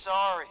 I'm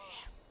sorry,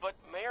 but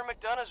Mayor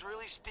McDonough's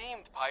really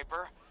steamed,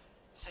 Piper.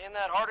 Saying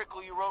that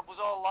article you wrote was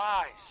all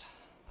lies.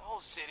 The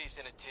whole city's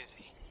in a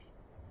tizzy.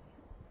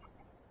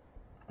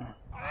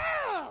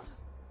 Ugh.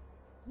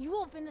 You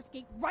open this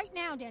gate right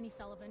now, Danny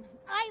Sullivan.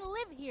 I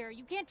live here.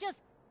 You can't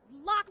just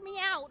lock me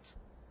out.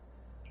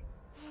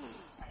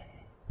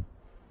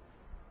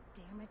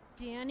 Damn it,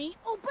 Danny.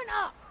 Open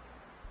up!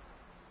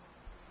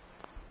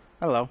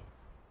 Hello.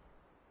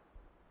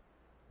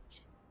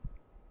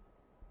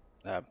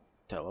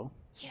 Hello.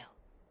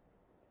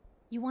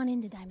 You want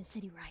into Diamond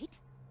City, right?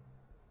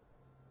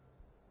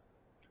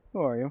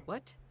 Who are you?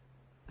 What?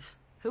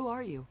 Who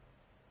are you?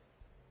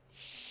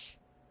 Shh.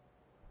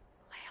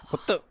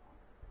 What the?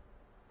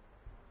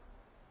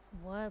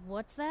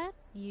 What's that?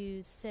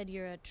 You said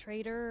you're a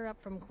trader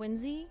up from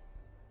Quincy?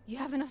 You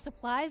have enough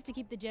supplies to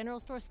keep the general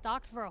store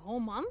stocked for a whole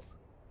month?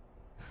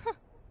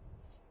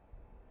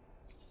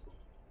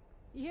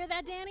 You hear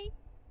that, Danny?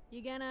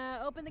 You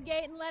gonna open the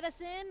gate and let us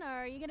in,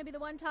 or are you gonna be the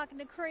one talking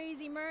to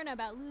crazy Myrna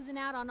about losing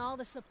out on all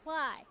the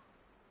supply?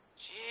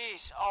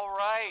 Jeez, all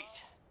right.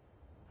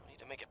 No need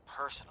to make it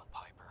personal,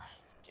 Piper.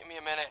 Give me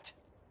a minute.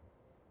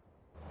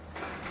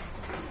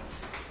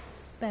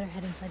 Better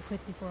head inside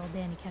quick before old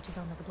Danny catches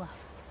on to the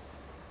bluff.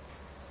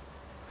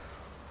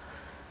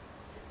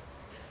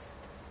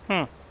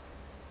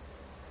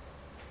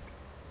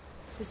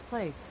 This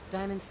place,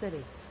 Diamond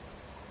City.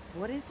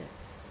 What is it?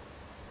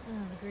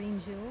 Oh, the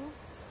Green Jewel?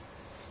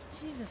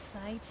 She's a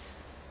sight.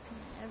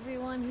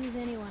 Everyone who's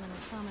anyone in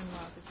the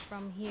Commonwealth is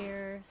from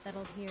here,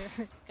 settled here,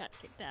 got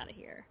kicked out of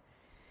here.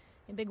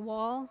 A big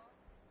wall,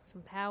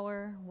 some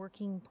power,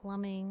 working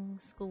plumbing,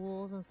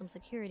 schools, and some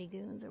security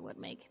goons are what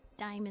make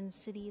Diamond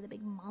City the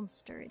big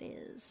monster it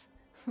is.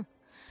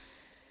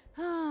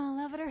 Oh,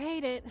 love it or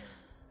hate it.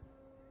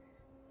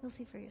 You'll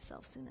see for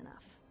yourself soon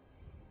enough.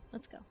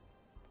 Let's go.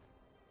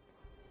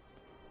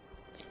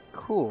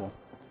 Cool.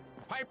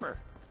 Piper,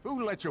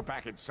 who let you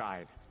back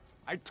inside?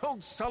 I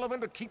told Sullivan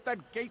to keep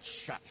that gate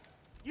shut.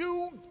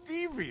 You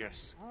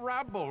devious,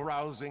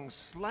 rabble-rousing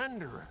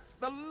slanderer.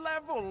 The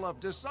level of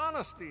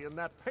dishonesty in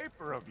that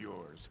paper of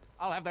yours.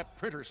 I'll have that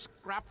printer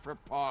scrapped for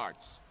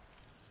parts.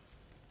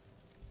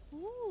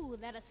 Ooh,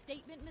 that a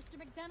statement, Mr.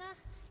 McDonough?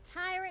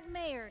 Tyrant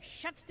mayor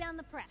shuts down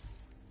the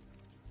press.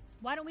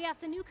 Why don't we ask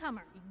the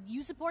newcomer?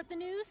 You support the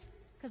news?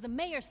 Because the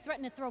mayor's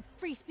threatened to throw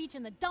free speech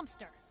in the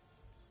dumpster.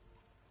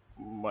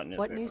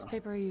 What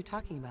newspaper are you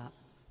talking about?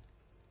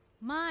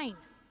 Mine.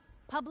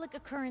 Public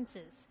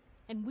Occurrences.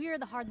 And we're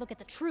the hard look at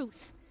the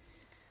truth.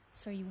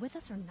 So are you with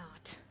us or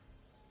not?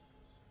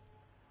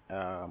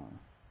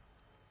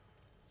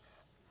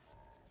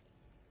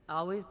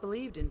 Always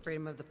believed in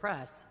freedom of the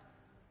press.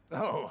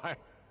 Oh, I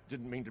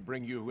didn't mean to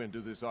bring you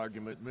into this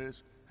argument,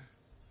 miss.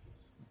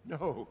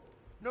 No.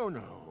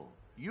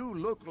 You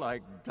look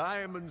like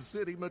Diamond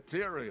City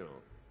material.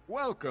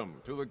 Welcome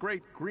to the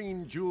great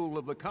green jewel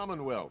of the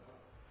Commonwealth.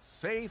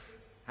 Safe,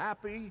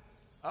 happy,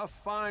 a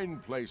fine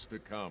place to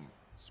come.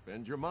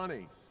 Spend your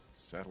money.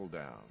 Settle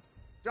down.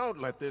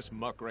 Don't let this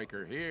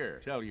muckraker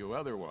here tell you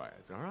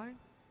otherwise, all right?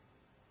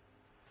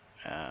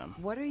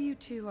 What are you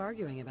two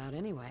arguing about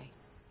anyway?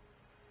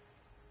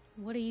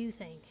 What do you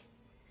think?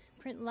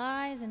 Print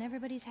lies and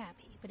everybody's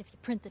happy, but if you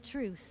print the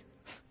truth...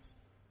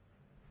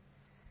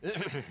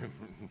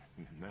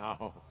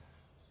 Now,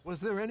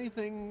 was there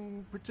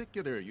anything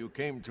particular you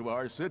came to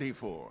our city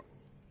for?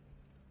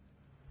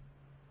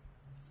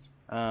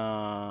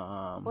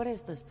 What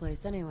is this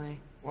place anyway?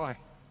 Why,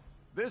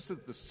 this is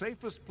the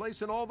safest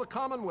place in all the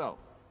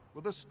Commonwealth,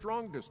 with the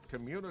strongest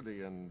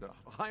community and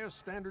highest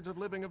standards of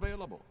living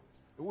available.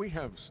 We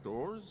have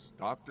stores,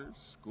 doctors,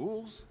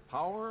 schools,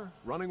 power,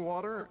 running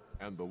water,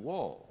 and the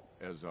Wall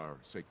as our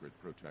sacred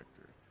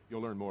protector.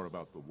 You'll learn more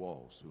about the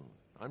Wall soon,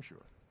 I'm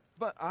sure.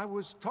 But I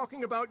was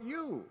talking about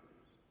you.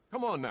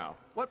 Come on now,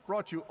 what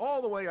brought you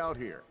all the way out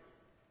here?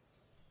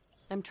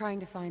 I'm trying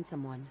to find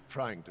someone.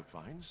 Trying to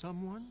find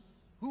someone?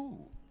 Who?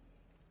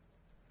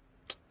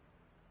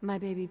 My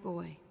baby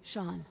boy,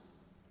 Sean.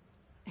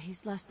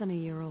 He's less than a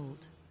year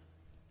old.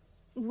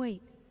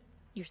 Wait,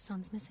 your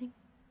son's missing?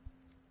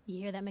 You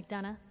hear that,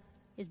 McDonough?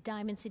 Is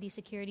Diamond City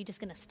Security just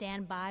gonna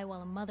stand by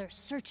while a mother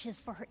searches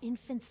for her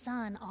infant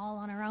son all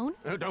on her own?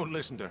 Don't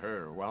listen to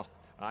her. Well,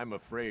 I'm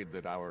afraid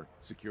that our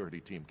security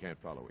team can't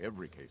follow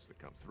every case that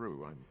comes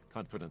through. I'm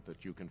confident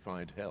that you can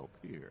find help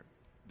here.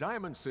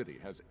 Diamond City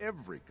has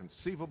every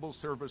conceivable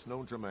service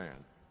known to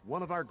man.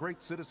 One of our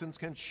great citizens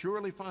can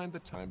surely find the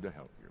time to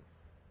help you.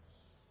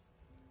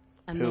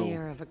 A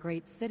mayor of a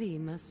great city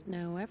must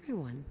know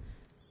everyone.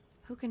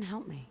 Who can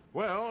help me?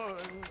 Well,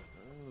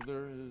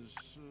 there is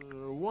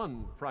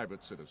one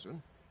private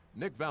citizen.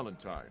 Nick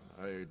Valentine,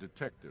 a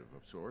detective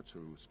of sorts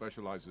who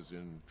specializes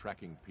in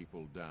tracking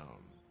people down,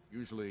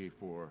 usually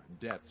for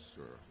debts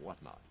or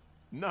whatnot.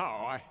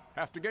 Now I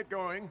have to get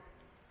going.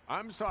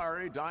 I'm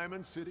sorry,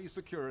 Diamond City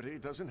Security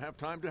doesn't have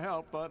time to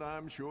help, but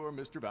I'm sure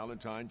Mr.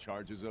 Valentine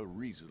charges a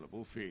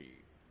reasonable fee.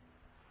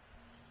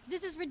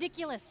 This is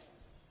ridiculous.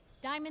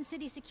 Diamond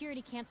City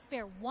Security can't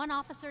spare one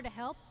officer to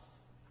help.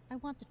 I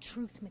want the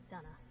truth,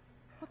 McDonough.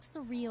 What's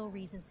the real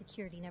reason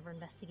security never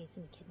investigates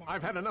any kidnappings?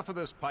 I've had enough of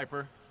this,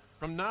 Piper.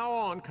 From now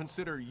on,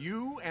 consider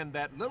you and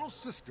that little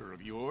sister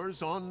of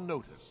yours on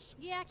notice.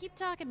 Yeah, keep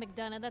talking,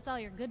 McDonough. That's all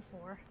you're good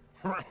for.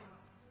 I'm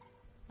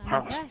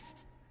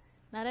impressed.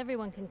 Not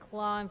everyone can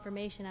claw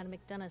information out of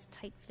McDonough's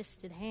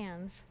tight-fisted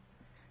hands.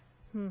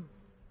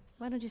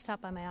 Why don't you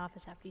stop by my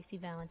office after you see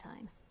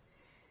Valentine?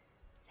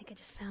 I think I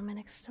just found my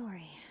next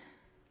story.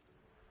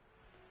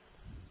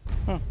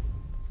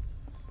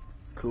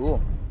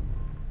 Cool.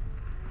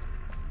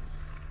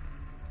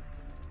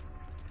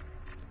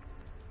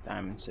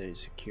 Diamond City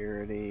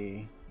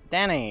Security.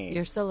 Danny!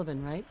 You're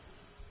Sullivan, right?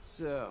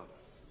 So,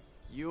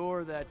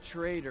 you're that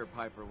traitor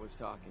Piper was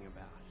talking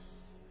about.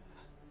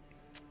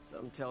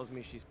 Something tells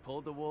me she's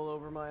pulled the wool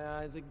over my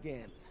eyes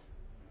again.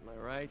 Am I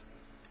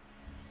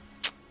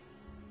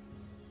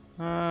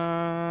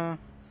right?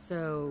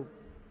 So,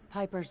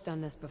 Piper's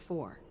done this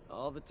before?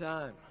 All the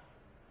time.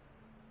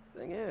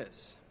 Thing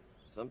is,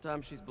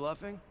 sometimes she's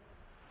bluffing,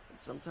 and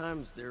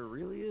sometimes there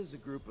really is a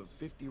group of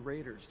 50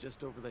 raiders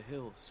just over the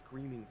hill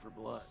screaming for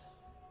blood.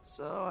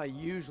 So I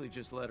usually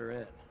just let her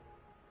in.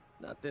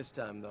 Not this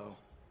time, though.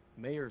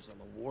 Mayor's on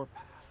the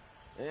warpath.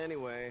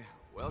 Anyway,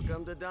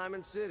 welcome to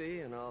Diamond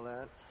City and all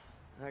that.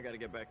 I gotta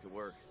get back to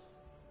work.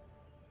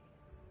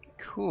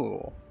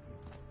 Cool.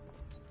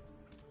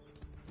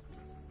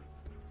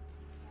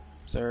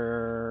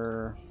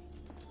 Sir.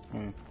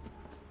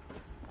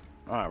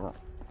 Alright, well,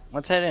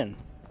 let's head in.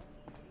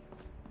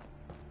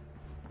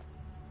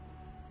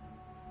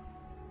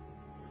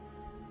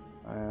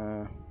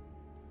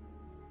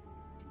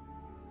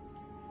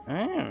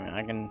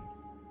 I can.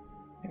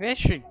 Maybe I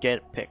should get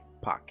a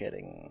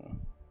pickpocketing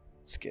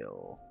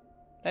skill.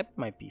 That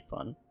might be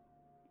fun.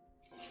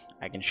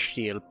 I can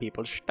steal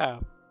people's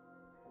stuff.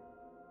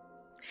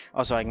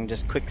 Also, I can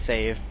just quick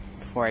save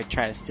before I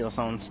try to steal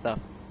someone's stuff.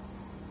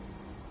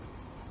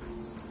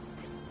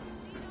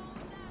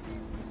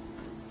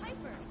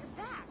 Piper, you're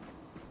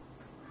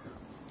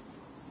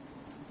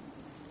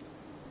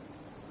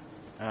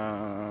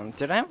back.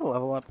 Did I have a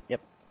level up?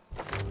 Yep.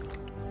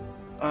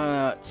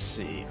 Let's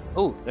see.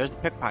 Oh, there's the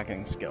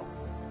pickpocketing skill.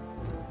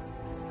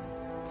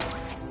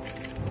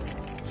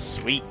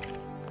 Sweet.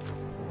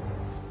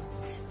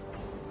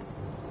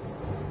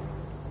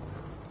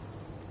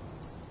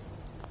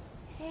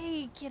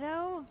 Hey,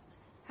 kiddo.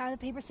 How are the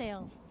paper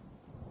sales?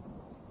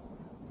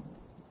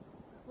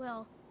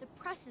 Well, the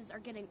presses are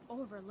getting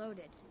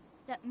overloaded.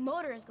 That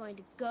motor is going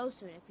to go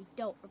soon if we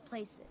don't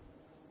replace it.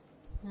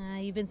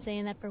 You've been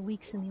saying that for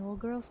weeks and the old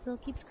girl still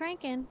keeps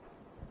cranking.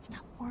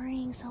 Stop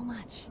worrying so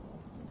much.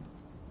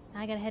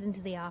 I gotta head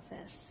into the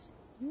office.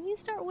 You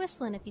start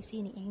whistling if you see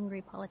any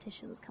angry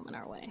politicians coming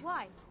our way.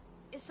 Why?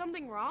 Is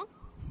something wrong?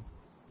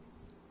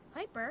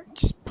 Piper?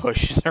 Just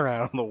pushes her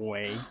out of the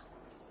way.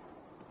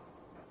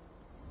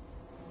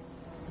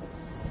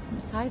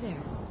 Hi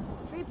there.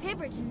 Free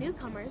paper to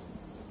newcomers.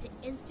 If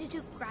the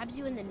Institute grabs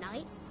you in the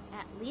night,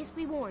 at least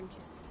we warned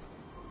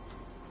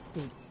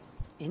you.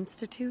 The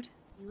Institute?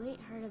 You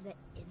ain't heard of the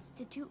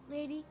Institute,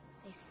 lady?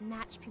 They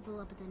snatch people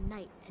up in the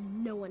night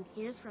and no one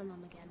hears from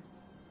them again.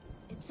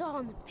 It's all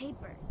in the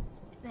paper.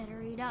 Better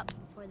read up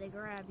before they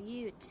grab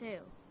you, too.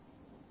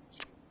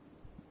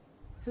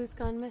 Who's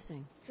gone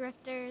missing?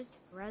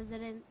 Drifters,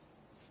 residents,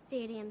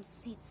 stadium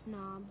seat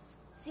snobs.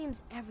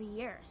 Seems every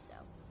year or so.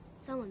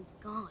 Someone's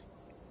gone,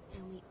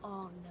 and we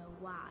all know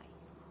why.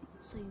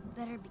 So you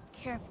better be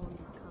careful,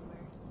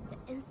 newcomer.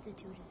 The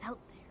Institute is out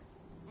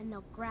there, and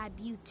they'll grab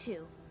you,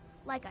 too.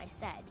 Like I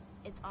said,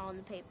 it's all in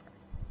the paper.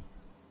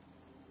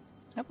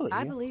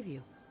 I believe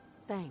you.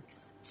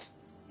 Thanks.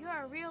 You're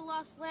a real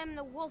lost lamb in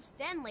the wolf's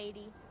den,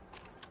 lady.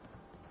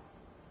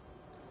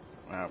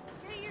 Wow.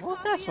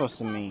 What's that supposed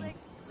to mean?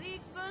 We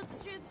expose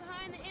the truth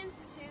behind the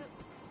Institute.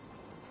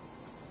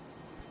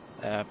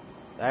 I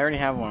already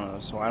have one of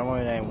those, so why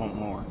would I want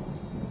more?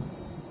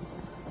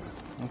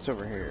 What's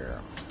over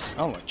here?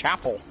 Oh, a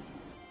chapel.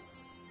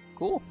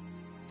 Cool.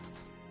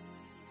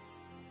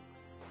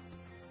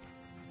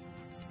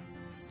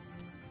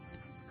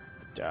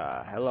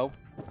 Hello.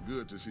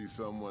 Good to see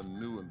someone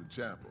new in the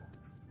chapel.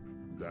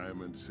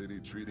 Diamond City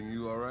treating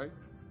you all right?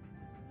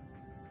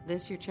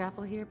 This your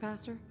chapel here,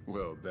 Pastor?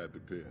 Well, that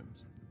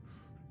depends.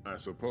 I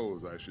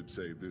suppose I should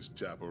say this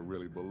chapel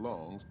really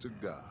belongs to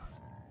God.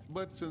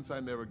 But since I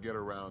never get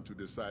around to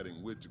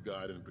deciding which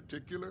God in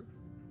particular,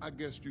 I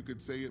guess you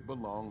could say it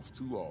belongs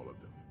to all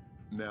of them.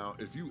 Now,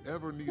 if you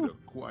ever need a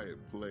quiet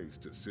place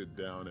to sit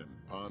down and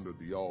ponder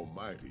the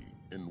Almighty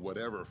in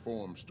whatever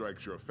form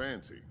strikes your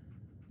fancy,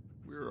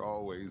 we're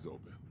always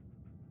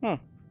open.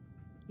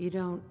 You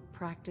don't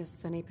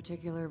practice any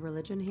particular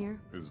religion here?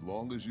 As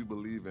long as you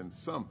believe in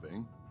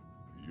something,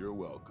 You're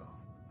welcome.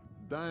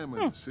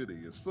 Diamond City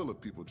is full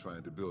of people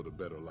trying to build a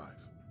better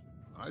life.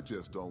 I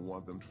just don't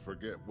want them to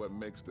forget what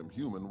makes them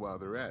human while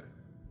they're at it.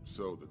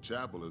 So the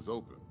chapel is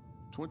open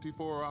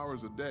 24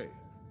 hours a day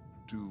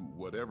to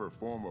whatever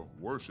form of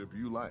worship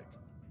you like,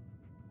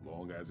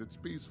 long as it's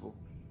peaceful.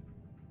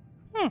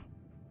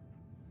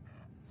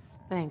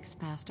 Thanks,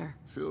 Pastor.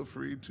 Feel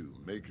free to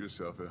make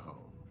yourself at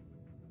home.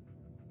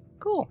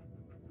 Cool.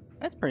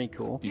 That's pretty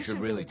cool. You should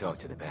really talk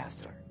to the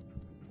pastor.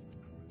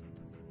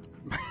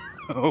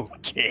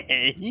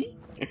 Okay.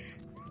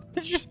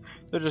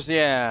 They're just,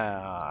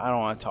 yeah, I don't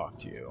want to talk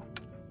to you.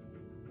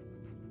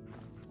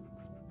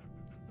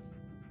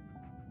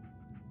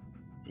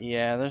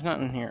 Yeah, there's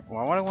nothing here.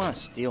 Why would I want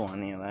to steal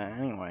any of that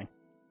anyway?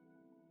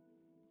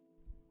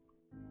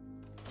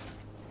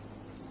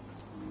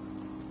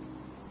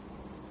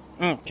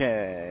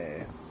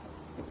 Okay.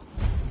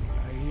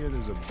 I hear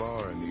there's a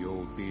bar in the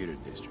old theater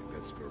district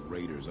that's for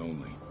raiders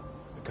only.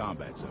 The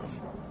combat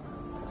zone.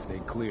 I'd stay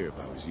clear if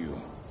I was you.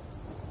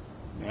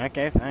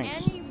 Okay,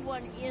 thanks.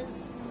 Anyone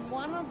is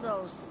one of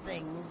those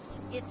things.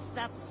 It's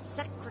that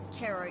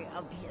secretary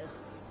of his.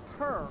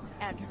 Her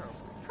and her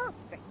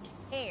perfect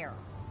hair.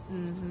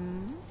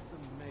 Mm-hmm.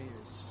 The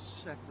mayor's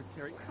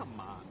secretary. Come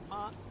on,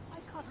 Ma. I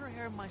cut her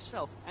hair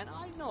myself, and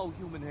I know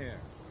human hair.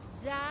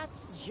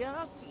 That's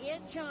just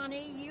it,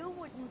 Johnny. You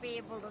wouldn't be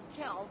able to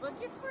tell the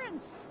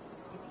difference.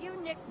 If you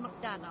nicked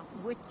McDonough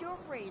with your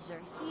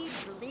razor, he'd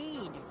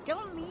bleed.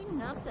 Don't mean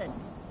nothing.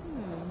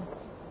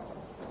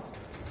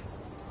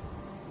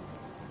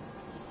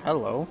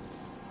 Hello.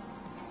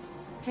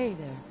 Hey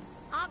there.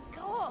 I'll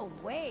go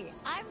away.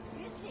 I'm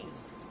busy.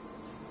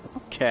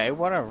 Okay,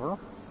 whatever.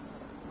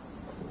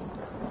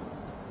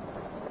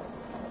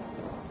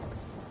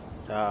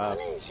 Do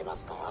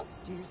yourself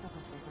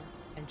a favor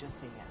and just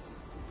say yes.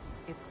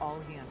 It's all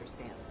he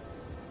understands.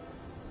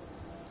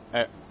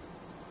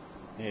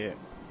 Yeah.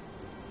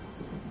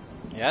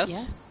 Yes?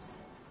 Yes.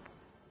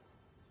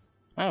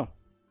 Oh.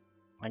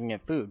 I can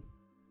get food.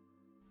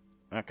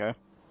 Okay.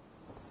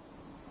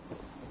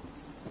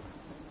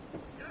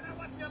 You know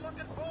what you're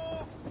looking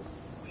for?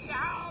 We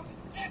have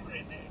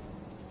everything.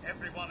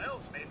 Everyone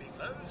else may be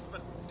closed,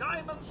 but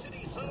Diamond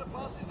City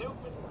Surplus is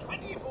open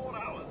 24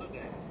 hours a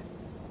day.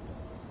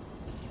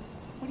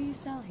 What do you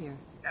sell here?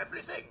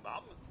 Everything,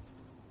 Mum.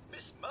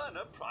 Miss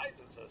Myrna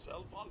prides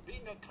herself on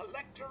being a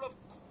collector of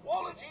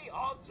quality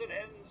odds and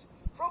ends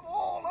from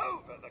all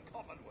over the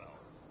Commonwealth.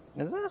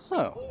 Is that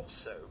so? We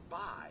also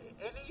buy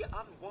any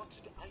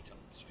unwanted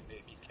items you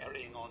may be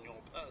carrying on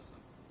your person.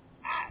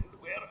 And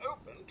we're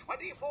open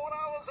 24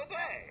 hours a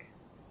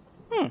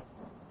day.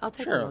 I'll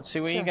take a Sure, look. let's see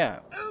what you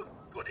got. Oh,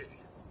 goody.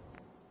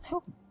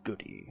 How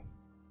goody.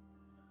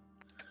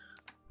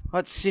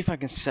 Let's see if I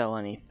can sell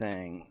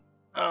anything.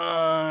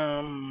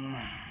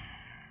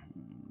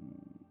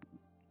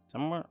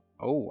 Somewhere.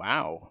 Oh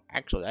wow.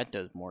 Actually, that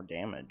does more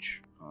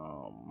damage.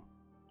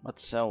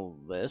 Let's sell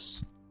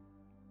this.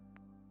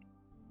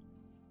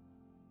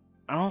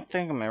 I don't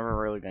think I'm ever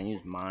really gonna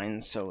use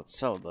mines, so let's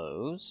sell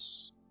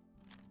those.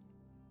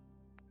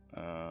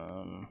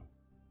 That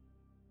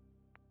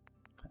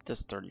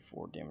does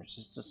 34 damage.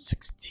 This does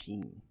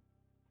 16.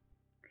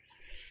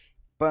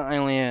 But I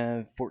only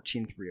have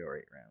 14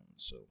 308 rounds,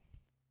 so.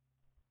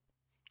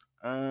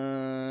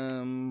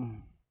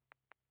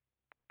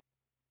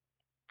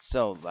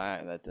 Sell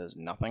that. That does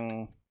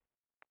nothing.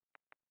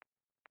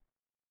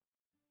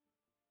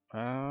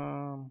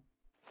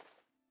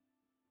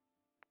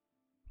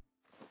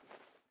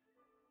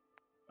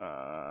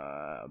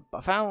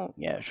 Buff out?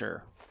 Yeah,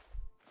 sure.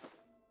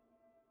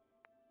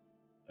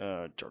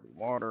 Dirty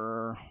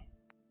water.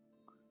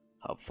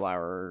 Hub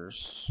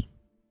flowers.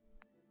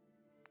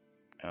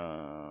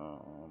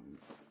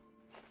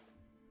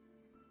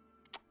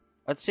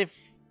 Let's see if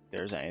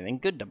there's anything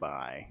good to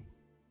buy.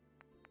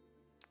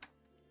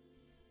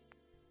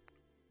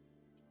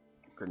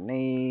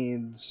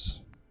 Grenades.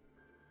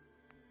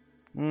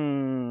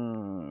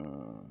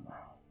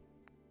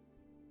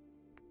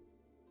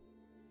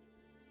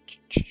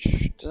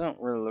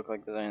 Doesn't really look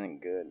like there's anything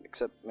good,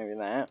 except maybe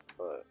that,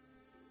 but...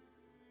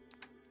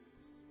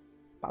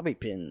 Bobby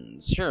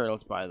pins. Sure,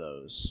 let's buy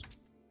those.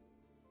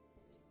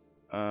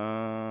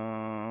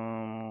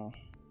 Oh,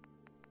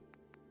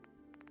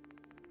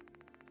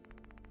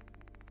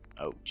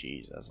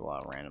 geez, that's a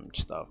lot of random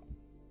stuff.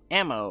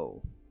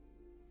 Ammo.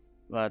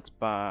 Let's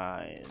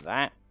buy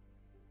that.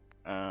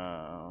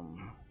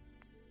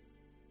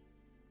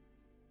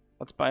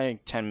 Let's buy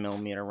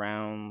 10mm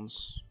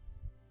rounds.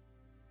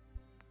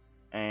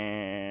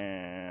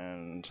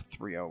 And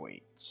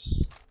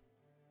 308s.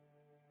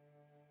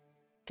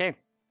 Okay.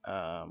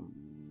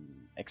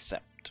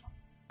 Accept.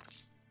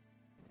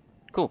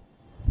 Cool.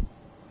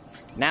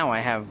 Now I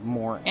have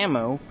more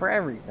ammo for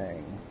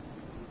everything.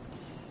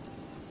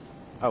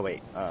 Oh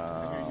wait,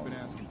 I hear you've been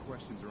asking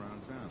questions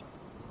around town.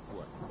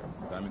 What?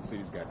 Diamond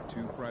City's got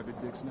 2 private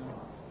dicks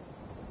now?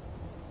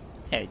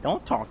 Hey,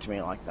 don't talk to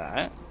me like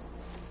that.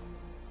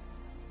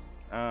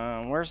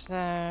 Where's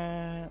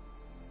that?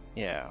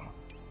 Yeah.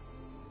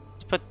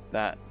 Let's put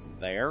that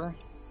there.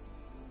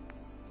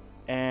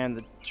 And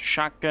the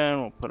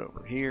shotgun we'll put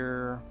over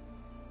here.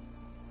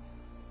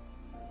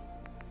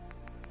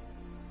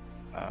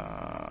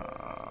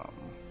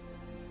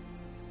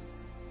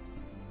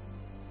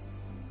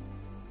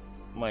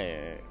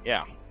 Wait,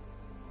 yeah.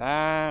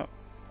 That.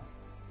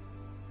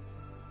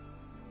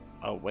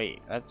 Oh,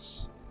 wait,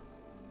 that's.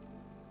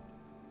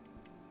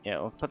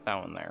 Yeah, we'll put that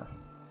one there.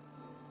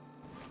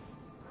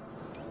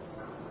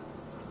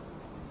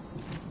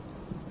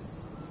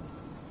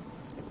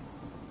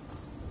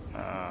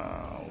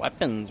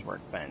 Weapons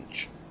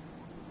workbench.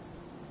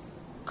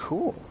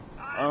 Cool.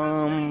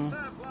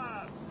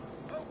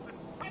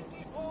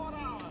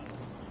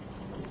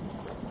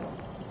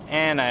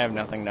 And I have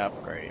nothing to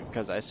upgrade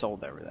because I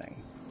sold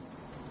everything.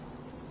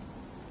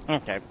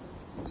 Okay.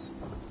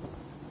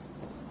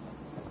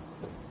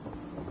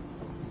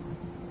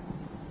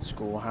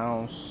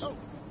 Schoolhouse. Oh,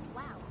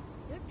 wow.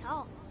 You're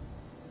tall.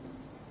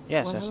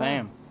 Yes, Well, yes, hello. I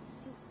am.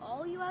 Do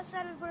all you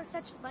outsiders wear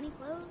such funny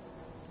clothes?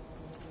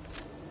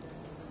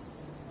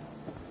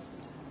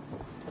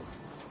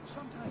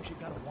 Sometimes you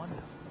gotta wonder,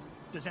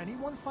 does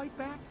anyone fight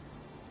back?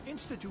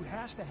 Institute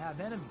has to have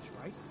enemies,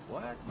 right?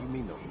 What? You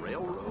mean the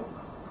railroad?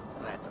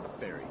 That's a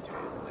fairy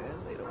tale,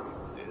 man. They don't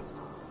exist.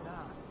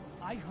 Nah,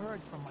 I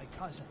heard from my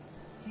cousin.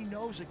 He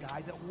knows a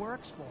guy that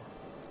works for him.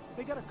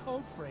 They got a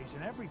code phrase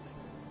and everything.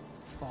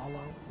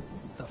 Follow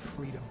the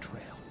Freedom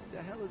Trail.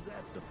 The hell is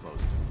that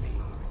supposed to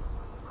mean?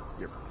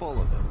 You're full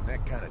of them.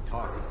 That kind of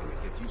talk is gonna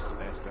get you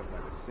snatched up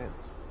by the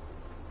synths.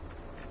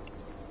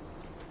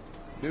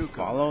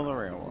 Follow the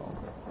railroad.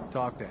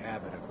 Talk to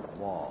Abbott at the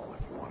wall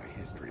if you want a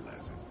history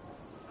lesson.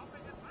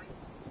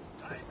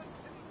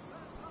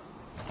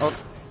 I'll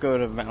go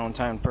to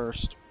Valentine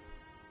first.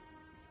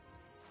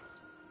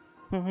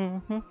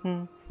 Told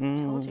you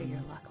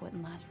your luck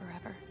wouldn't last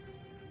forever.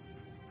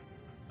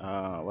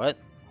 What?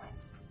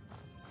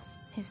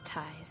 His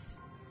ties.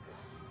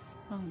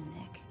 Oh,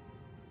 Nick.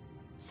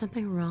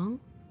 Something wrong?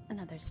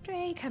 Another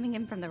stray coming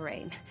in from the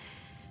rain.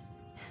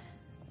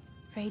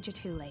 Afraid you're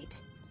too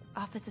late.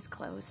 Office is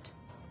closed.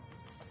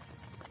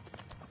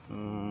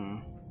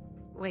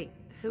 Wait,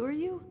 who are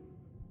you?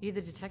 You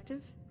the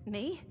detective?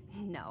 Me?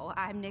 No,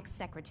 I'm Nick's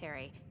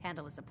secretary.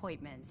 Handle his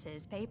appointments,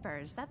 his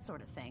papers, that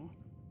sort of thing.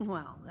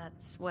 Well,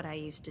 that's what I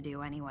used to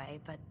do anyway,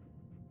 but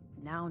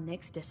now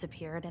Nick's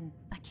disappeared and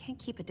I can't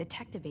keep a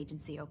detective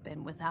agency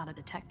open without a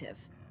detective.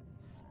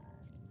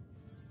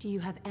 Do you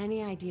have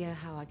any idea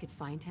how I could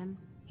find him?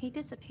 He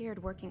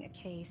disappeared working a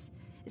case.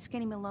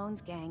 Skinny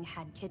Malone's gang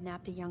had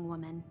kidnapped a young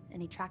woman,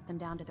 and he tracked them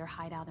down to their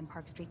hideout in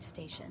Park Street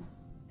Station.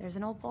 There's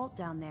an old vault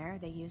down there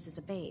they use as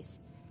a base.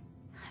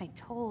 I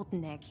told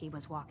Nick he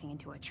was walking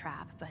into a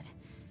trap, but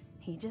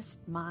he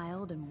just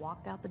smiled and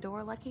walked out the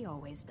door like he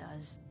always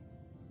does.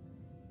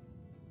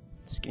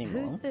 Skinny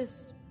Who's Malone?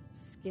 this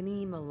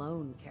Skinny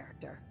Malone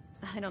character?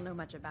 I don't know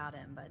much about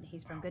him, but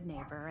he's from Good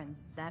Neighbor, and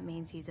that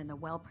means he's in the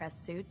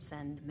well-pressed suits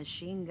and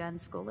machine gun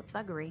school of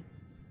thuggery.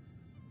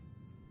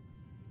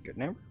 Good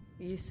Neighbor?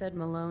 You said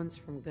Malone's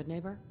from Good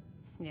Neighbor?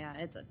 Yeah,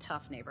 it's a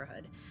tough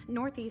neighborhood.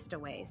 Northeast a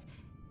ways.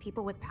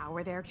 People with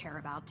power there care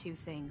about two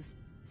things: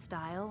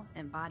 style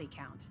and body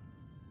count.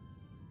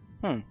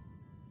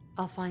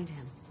 I'll find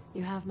him.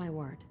 You have my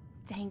word.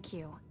 Thank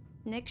you.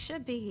 Nick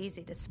should be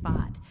easy to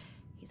spot.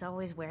 He's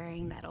always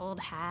wearing that old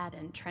hat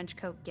and trench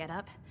coat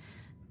getup.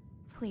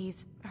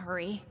 Please,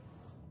 hurry.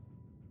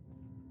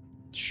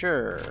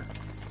 Sure.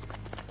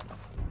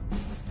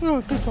 Oh,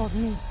 good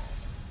talking.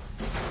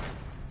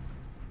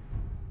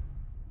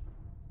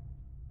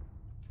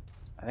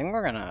 I think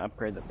we're gonna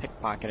upgrade the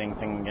pickpocketing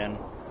thing again.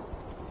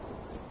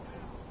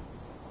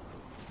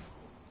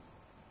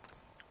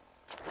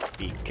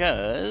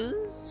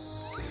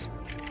 Because...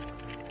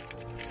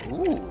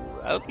 Ooh,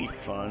 that would be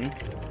fun.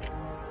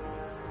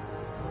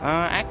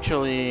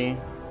 Actually...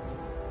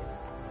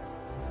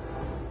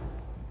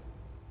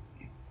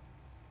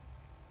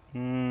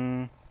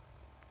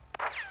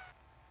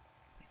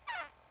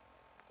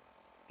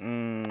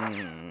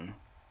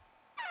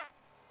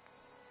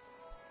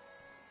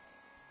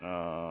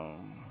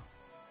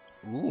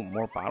 Ooh,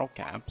 more bottle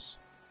caps.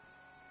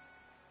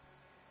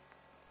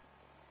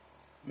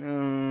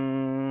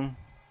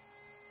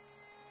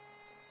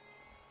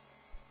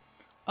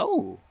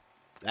 Oh,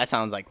 that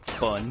sounds like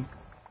fun.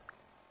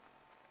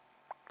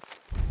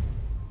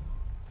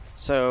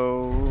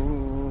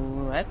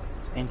 So,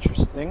 that's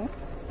interesting.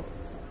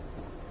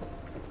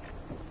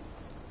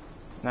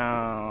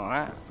 Now,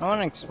 I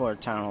want to explore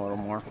town a little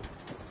more.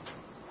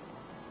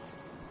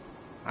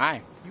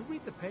 Hi. You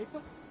read the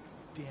paper?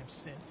 Damn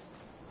synths.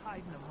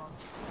 Hiding among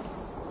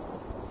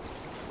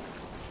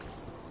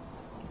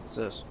What's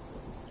this?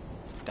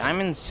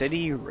 Diamond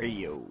City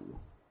Radio.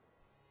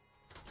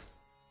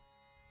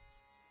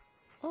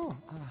 Oh,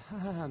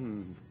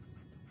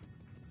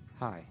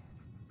 hi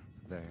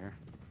there.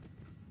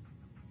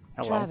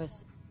 Hello.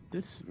 Travis.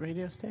 This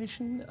radio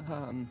station,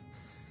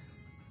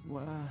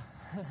 well,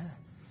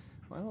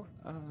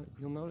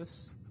 you'll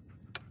notice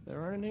there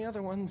aren't any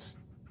other ones.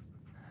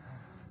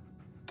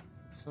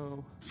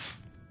 So,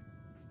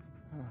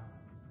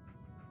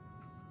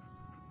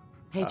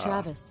 Hey,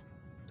 Travis.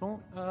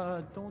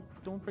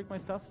 Don't break my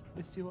stuff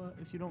if you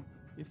don't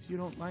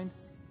mind.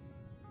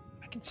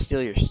 I can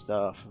steal your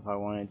stuff if I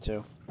wanted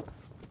to.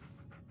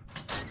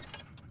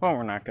 Well,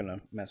 we're not gonna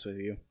mess with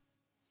you. You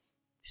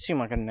seem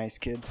like a nice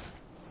kid.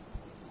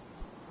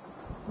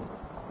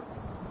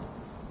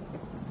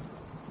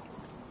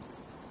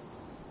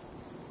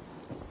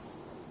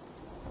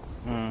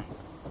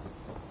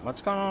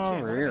 What's going on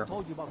over here? I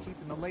told you about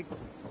keeping the lake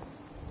clean.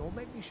 Don't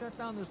make me shut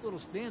down this little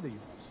stand of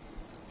yours.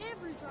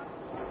 Every drop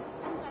of water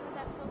that comes out of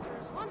that filter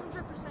is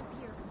 100%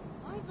 pure.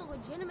 Why is a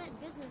legitimate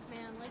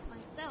businessman like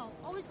myself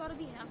always got to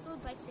be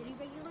hassled by city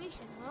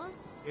regulation, huh?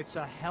 It's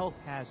a health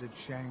hazard,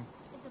 Shang.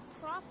 It's a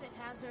profit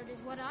hazard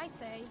is what I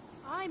say.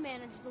 I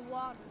manage the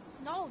water,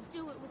 and I'll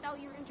do it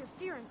without your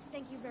interference,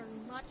 thank you very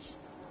much.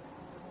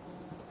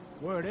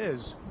 Word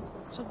is,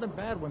 something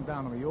bad went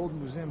down in the old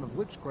Museum of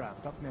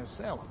Witchcraft up near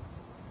Salem.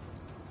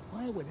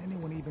 Why would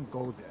anyone even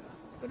go there?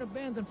 Been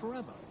abandoned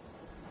forever.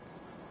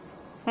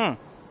 Hey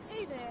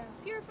there,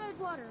 purified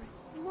water.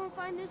 You won't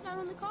find this out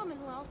in the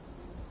Commonwealth.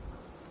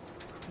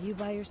 You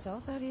by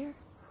yourself out here?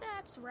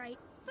 That's right.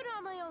 Been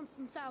on my own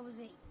since I was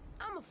 8.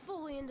 I'm a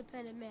fully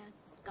independent man.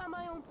 Got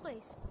my own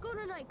place. Go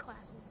to night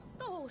classes.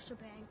 The whole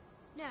shebang.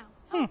 Now,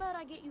 how about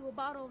I get you a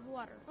bottle of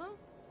water, huh?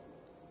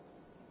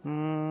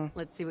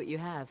 Let's see what you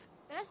have.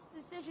 Best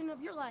decision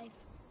of your life.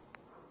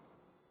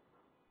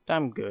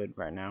 I'm good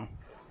right now.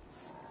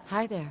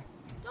 Hi there.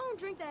 Don't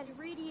drink that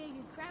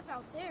irradiated crap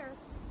out there.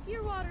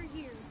 Pure water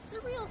here.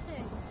 The real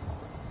thing.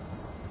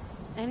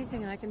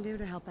 Anything I can do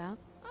to help out?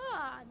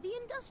 Ah, the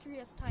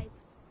industrious type.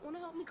 Want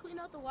to help me clean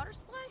out the water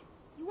supply?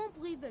 You won't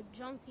believe the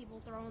junk people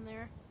throw in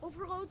there.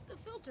 Overloads the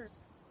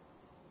filters.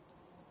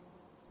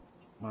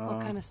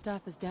 What kind of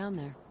stuff is down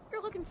there?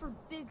 You're looking for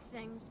big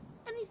things.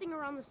 Anything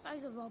around the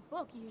size of a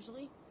book,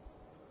 usually.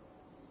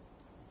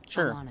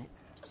 Sure. I'm on it.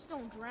 Just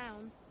don't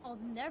drown. I'll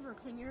never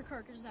clean your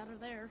carcass out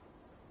of there.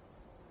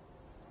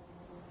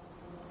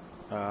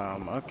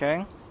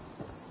 Okay.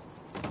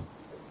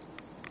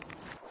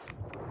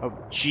 Oh,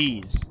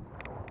 jeez.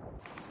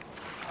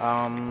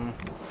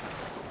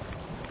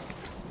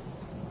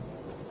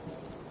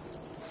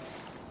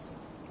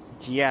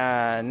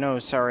 Yeah, no,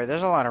 sorry,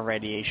 there's a lot of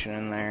radiation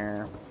in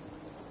there.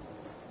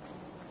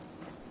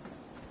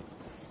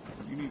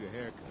 You need a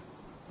haircut.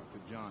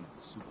 Dr. John at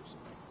the super site.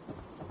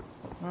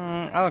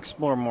 I'll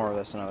explore more of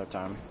this another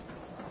time.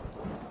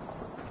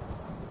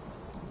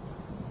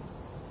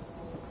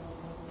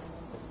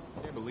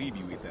 Can't believe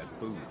you eat that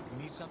food. You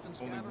need something,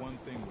 Only Scatter? one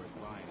thing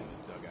worth buying in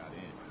the dugout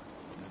inn,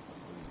 and that's the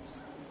booze.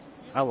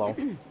 Hello.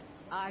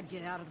 I'd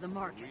get out of the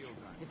market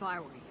if I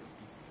were you.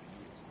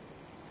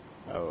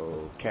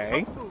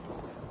 Okay.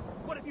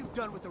 What have you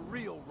done with the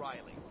real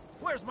Riley?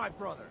 Where's my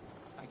brother?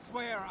 I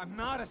swear I'm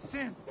not a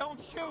synth. Don't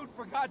shoot,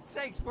 for God's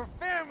sakes. We're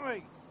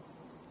family.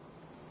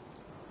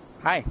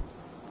 Hi.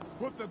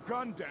 Put the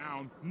gun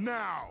down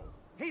now.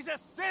 He's a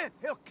synth.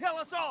 He'll kill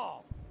us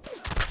all.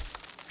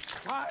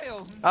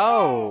 Kyle.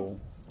 Oh.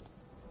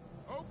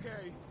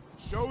 Okay,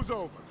 show's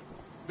over.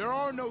 There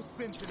are no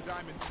synths in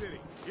Diamond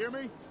City. Hear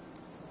me?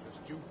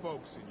 Just you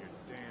folks and your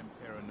damn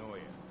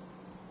paranoia.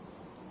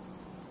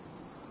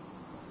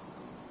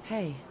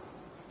 Hey.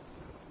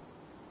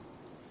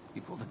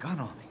 You pulled a gun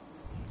on me.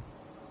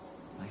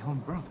 My own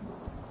brother.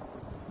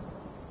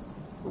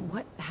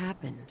 What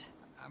happened?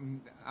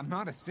 I'm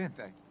not a synth.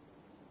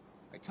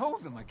 I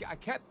told him. I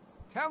kept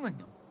telling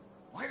him.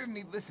 Why didn't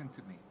he listen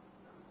to me?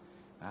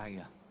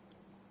 I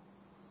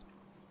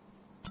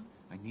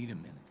need a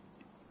minute.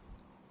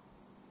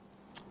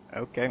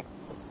 Okay.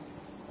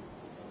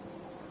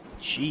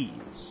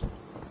 Jeez.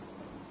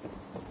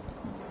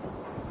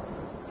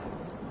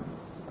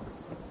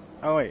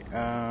 Oh wait,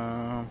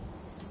 let's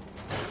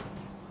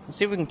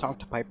see if we can talk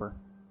to Piper.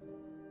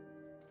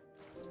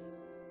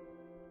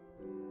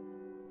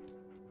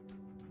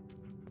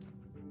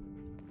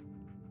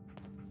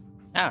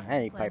 Ah,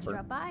 hey, Glad you Piper.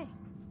 dropped by.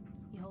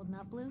 You holding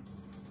up, Blue?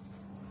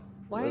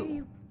 Why are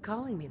you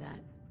calling me that?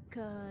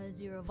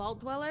 'Cause you're a vault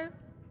dweller?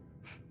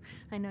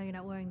 I know you're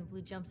not wearing the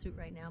blue jumpsuit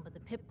right now, but the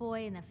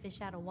Pip-Boy and the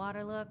fish out of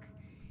water look,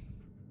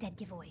 dead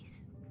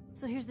giveaways.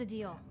 So here's the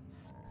deal.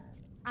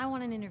 I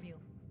want an interview.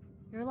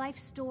 Your life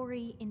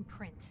story in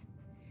print.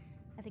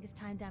 I think it's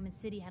time Diamond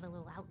City had a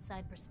little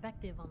outside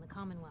perspective on the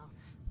Commonwealth.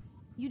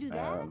 You do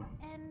that,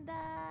 and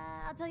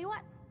I'll tell you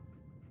what.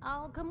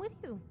 I'll come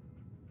with you.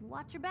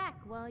 Watch your back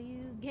while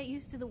you get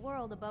used to the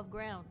world above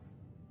ground.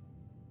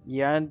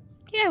 Yeah,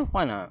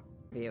 why not?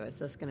 View is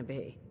this gonna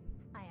be?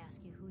 I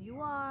ask you who you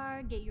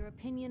are, get your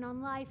opinion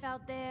on life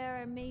out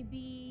there, and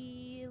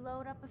maybe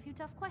load up a few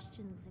tough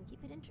questions and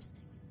keep it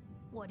interesting.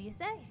 What do you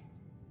say?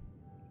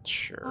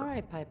 Sure. All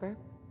right, Piper.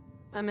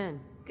 I'm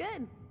in.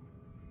 Good.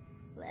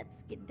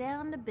 Let's get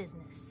down to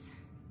business.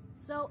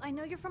 So, I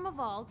know you're from a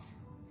vault.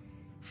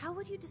 How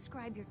would you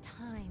describe your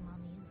time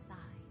on the inside?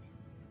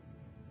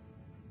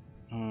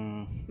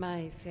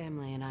 My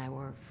family and I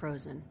were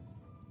frozen.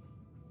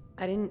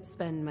 I didn't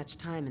spend much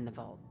time in the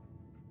vault.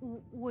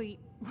 Wait,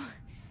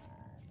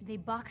 they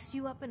boxed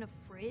you up in a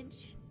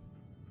fridge?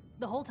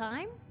 The whole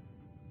time?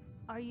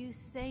 Are you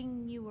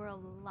saying you were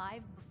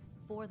alive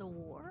before the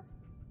war?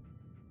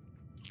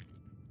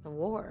 The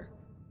war?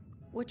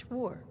 Which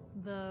war?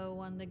 The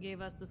one that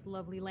gave us this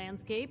lovely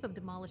landscape of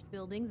demolished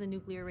buildings and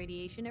nuclear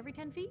radiation every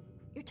 10 feet?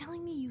 You're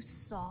telling me you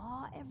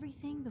saw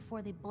everything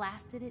before they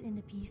blasted it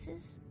into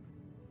pieces?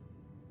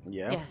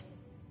 Yeah.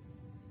 Yes.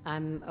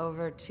 I'm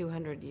over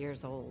 200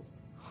 years old.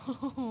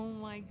 Oh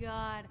my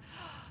god.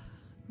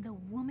 The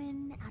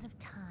woman out of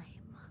time.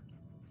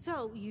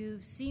 So,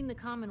 you've seen the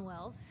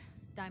Commonwealth,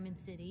 Diamond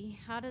City.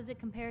 How does it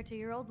compare to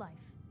your old life?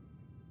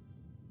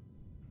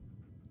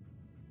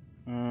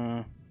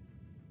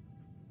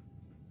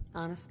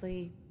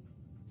 Honestly,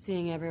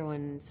 seeing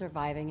everyone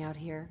surviving out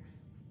here,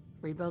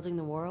 rebuilding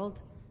the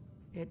world,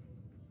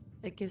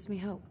 it gives me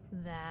hope.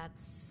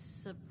 That's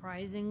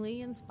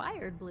surprisingly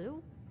inspired,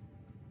 Blue.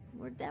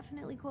 We're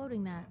definitely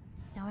quoting that.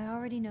 Now, I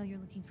already know you're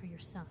looking for your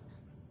son,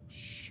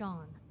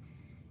 Sean.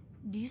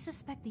 Do you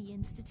suspect the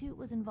Institute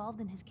was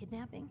involved in his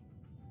kidnapping?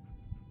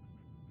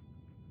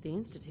 The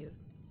Institute?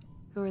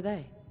 Who are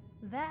they?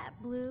 That,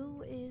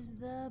 Blue, is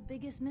the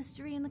biggest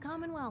mystery in the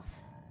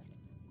Commonwealth.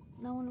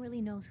 No one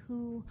really knows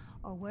who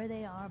or where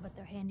they are, but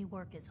their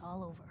handiwork is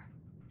all over.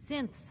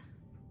 Synths.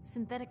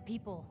 Synthetic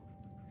people.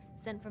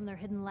 Sent from their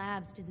hidden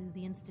labs to do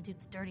the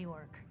Institute's dirty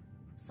work.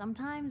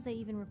 Sometimes they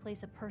even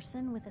replace a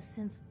person with a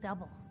synth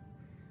double.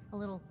 A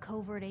little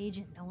covert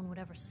agent no one would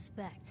ever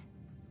suspect.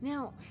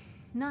 Now,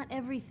 not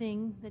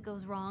everything that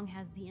goes wrong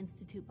has the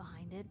Institute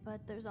behind it, but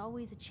there's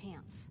always a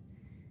chance.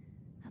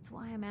 That's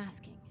why I'm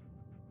asking.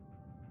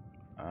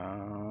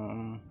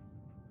 I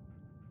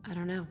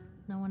don't know.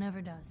 No one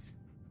ever does.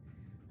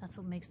 That's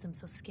what makes them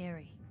so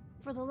scary.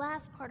 For the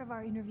last part of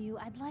our interview,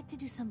 I'd like to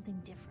do something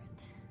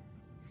different.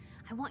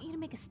 I want you to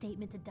make a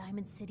statement to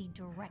Diamond City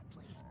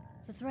directly.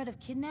 The threat of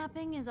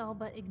kidnapping is all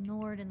but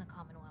ignored in the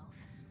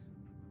Commonwealth.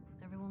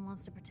 Everyone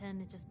wants to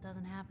pretend it just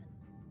doesn't happen.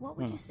 What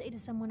would you say to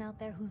someone out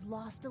there who's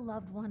lost a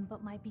loved one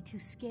but might be too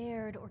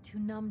scared or too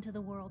numb to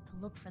the world to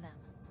look for them?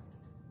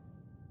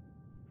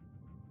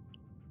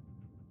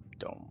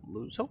 Don't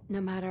lose hope.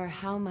 No matter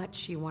how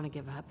much you want to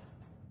give up,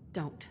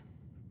 don't.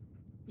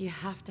 You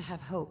have to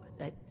have hope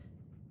that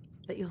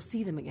you'll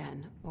see them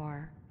again,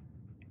 or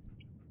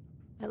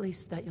at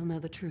least that you'll know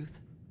the truth.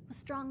 A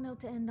strong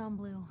note to end on,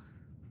 Blue.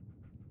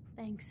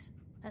 Thanks.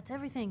 That's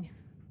everything.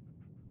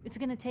 It's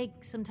gonna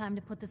take some time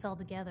to put this all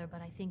together,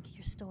 but I think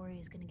your story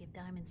is gonna give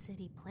Diamond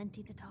City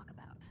plenty to talk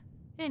about.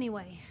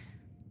 Anyway,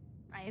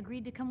 I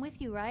agreed to come with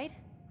you, right?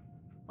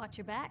 Watch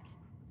your back?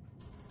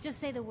 Just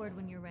say the word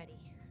when you're ready.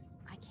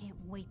 I can't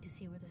wait to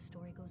see where the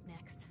story goes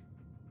next.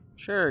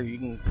 Sure, you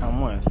can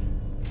come with.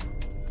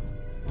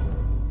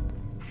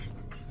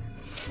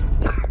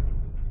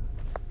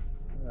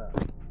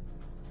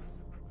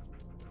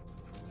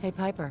 Hey,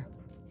 Piper.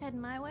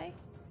 Heading my way?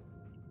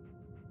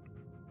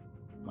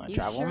 You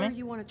sure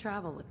you want to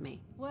travel with me?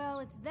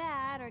 Well, it's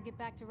that, or get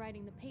back to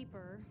writing the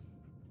paper.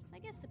 I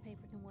guess the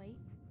paper can wait.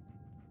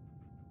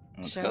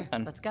 Sure,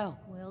 let's go.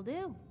 Will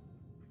do.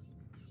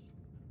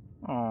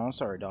 Oh,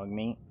 sorry, dog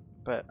meat,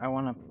 but I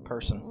want a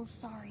person. Oh,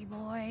 sorry,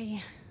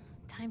 boy.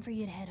 Time for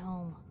you to head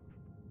home.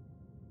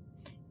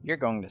 You're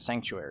going to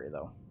Sanctuary,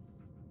 though.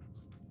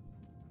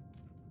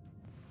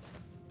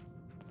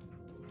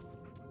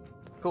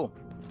 Cool.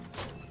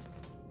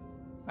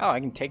 Oh, I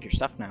can take your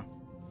stuff now.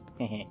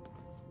 Hehe.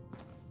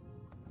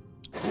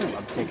 Ooh,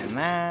 I'm taking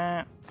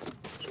that.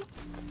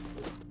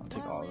 I'll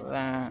take all of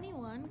that.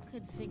 Anyone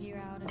could figure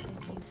out a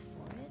good use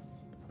for it.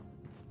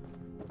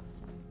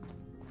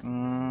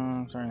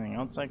 Is there anything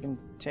else I can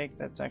take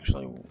that's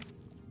actually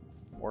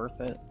worth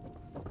it?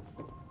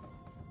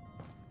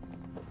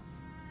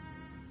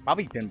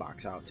 Bobby pin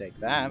box, I'll take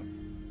that.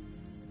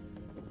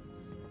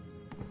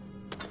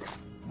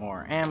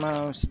 More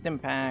ammo, stim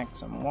pack,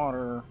 some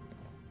water.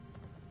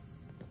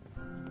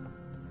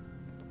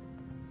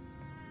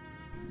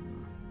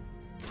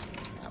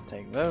 I'll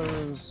take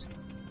those.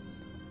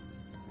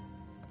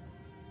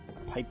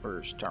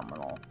 Piper's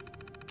terminal.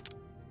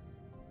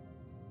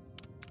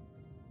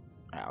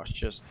 Oh, it's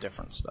just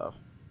different stuff.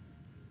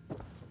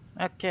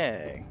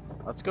 Okay,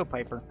 let's go,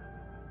 Piper.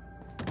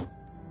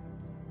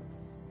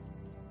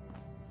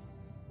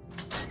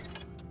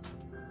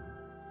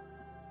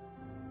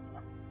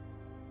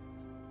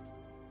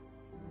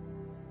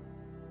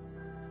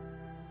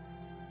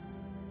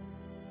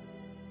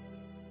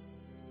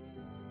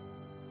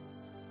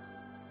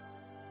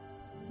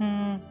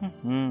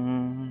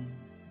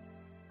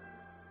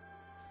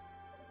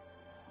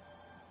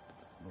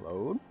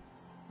 Load.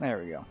 There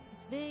we go.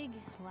 It's big,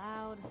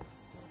 loud, full of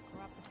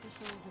corrupt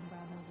officials and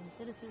brown-nosing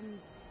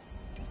citizens,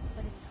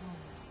 but it's home.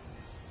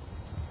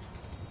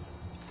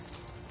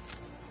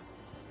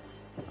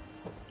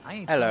 I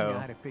ain't Hello. telling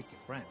you how to pick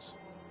your friends,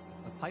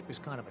 but Piper's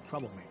kind of a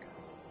troublemaker.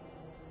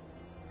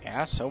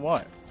 Yeah, so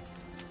what?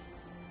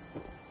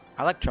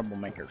 I like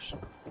troublemakers.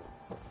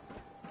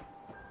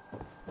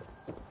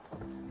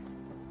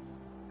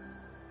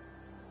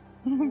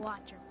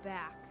 Watch your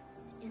back.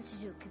 The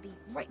Institute could be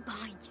right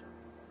behind you.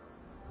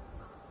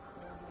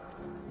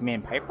 You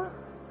mean Piper?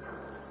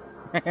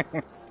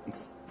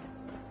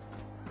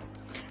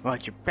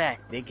 Watch your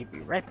back, they could be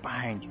right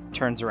behind you.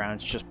 Turns around,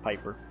 it's just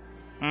Piper.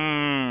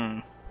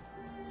 Are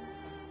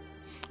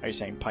you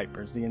saying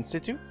Piper's the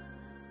Institute?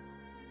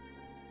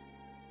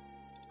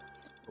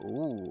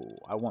 Ooh,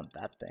 I want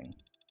that thing.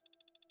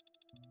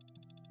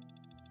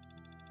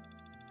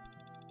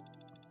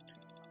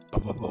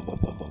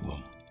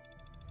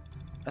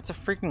 That's a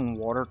freaking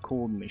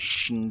water-cooled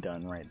machine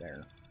gun right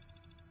there.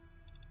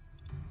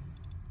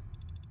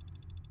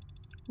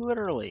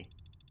 Literally.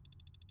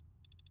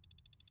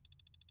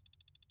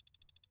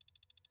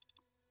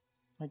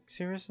 Like,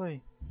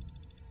 seriously.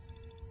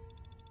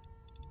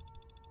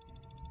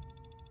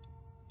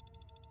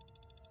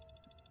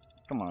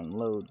 Come on,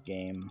 load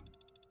game.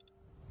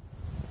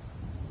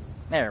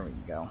 There we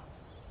go.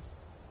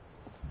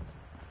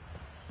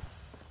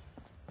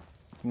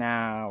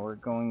 Now we're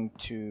going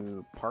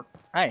to park.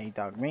 Hey,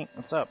 dog meat,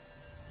 what's up?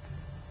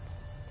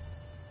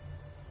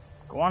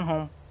 Go on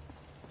home.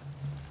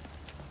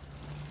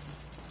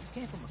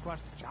 You came from across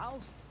the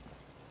Charles?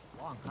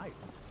 Long hike.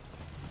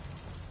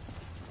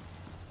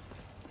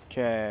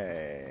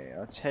 Okay,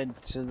 let's head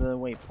to the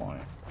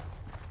waypoint.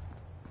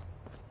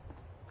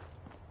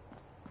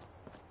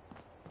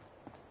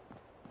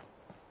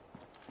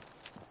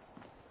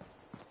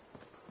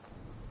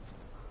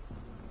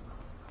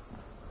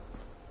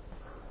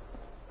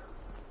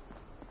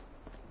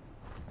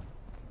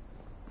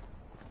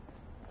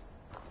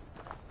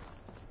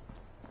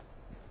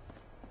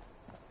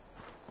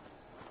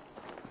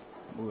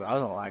 Ooh, that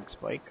was a lag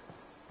spike.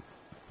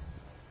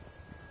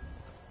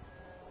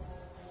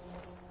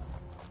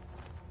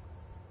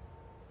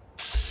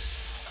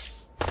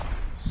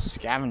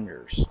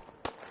 Scavengers.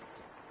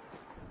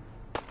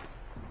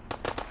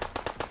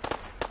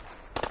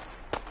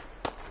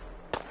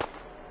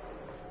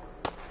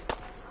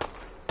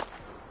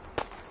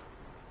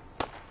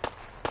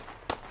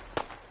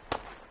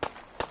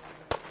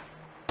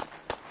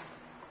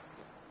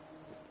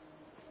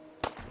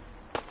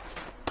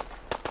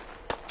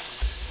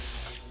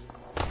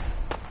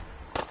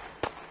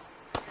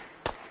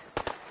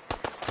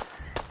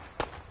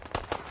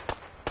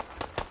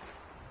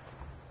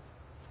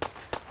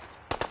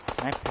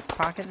 Can I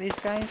pickpocket these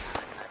guys?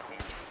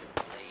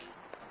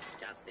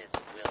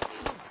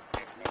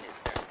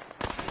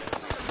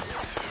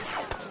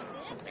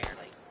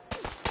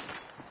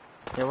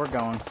 Yeah, we're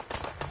going.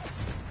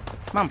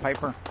 Come on,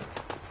 Piper.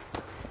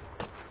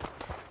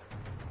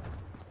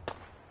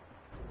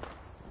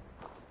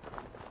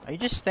 Are you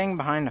just staying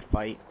behind to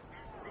fight?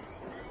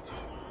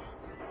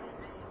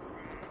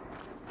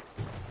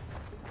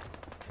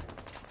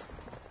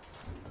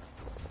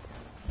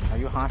 Are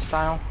you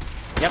hostile?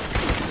 Yep.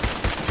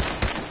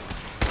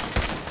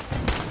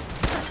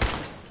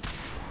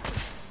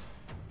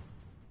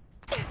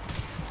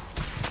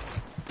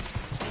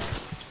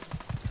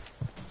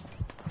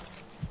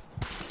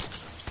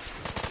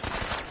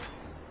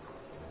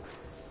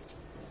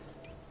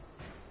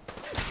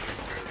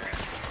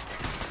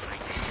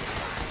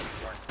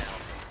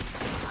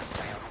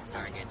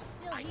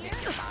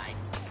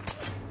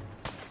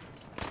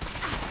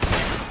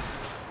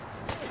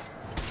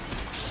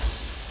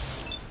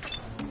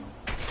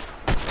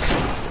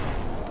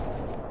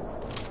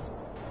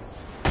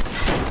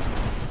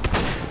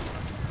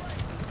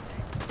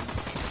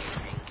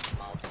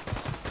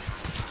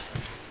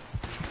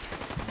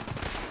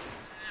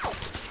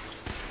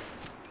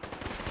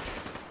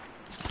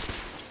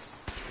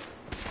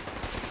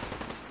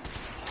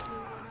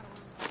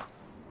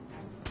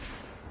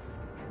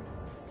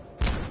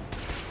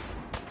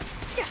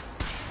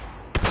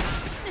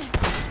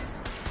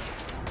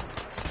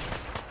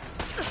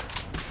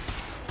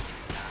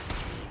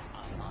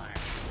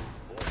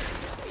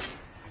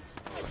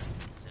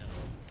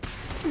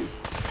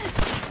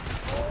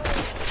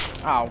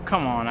 Oh,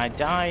 come on, I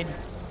died.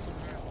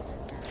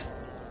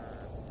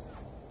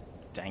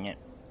 Dang it.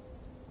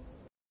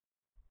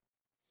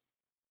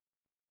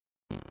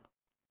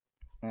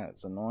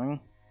 That's annoying.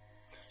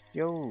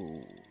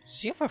 Yo, does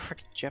he have a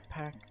freaking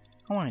jetpack?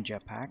 I want a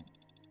jetpack.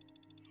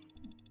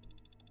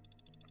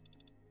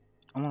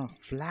 I want to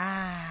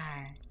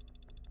fly.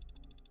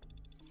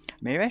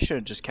 Maybe I should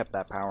have just kept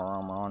that power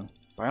armor on.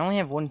 But I only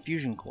have one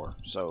fusion core,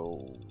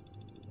 so...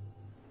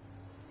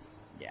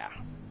 yeah.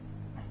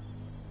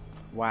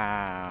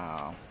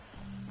 Wow.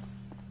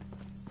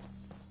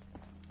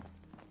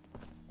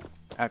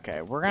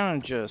 Okay, we're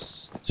gonna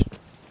just...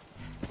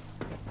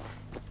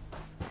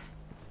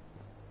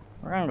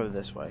 we're gonna go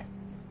this way.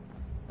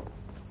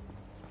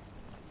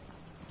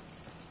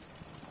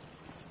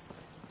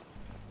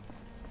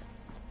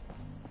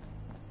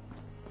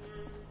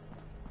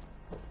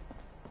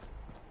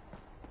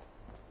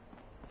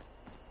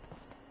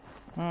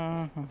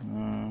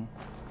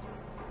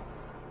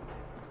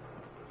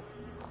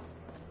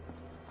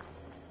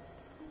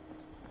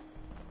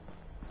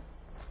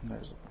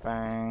 There's a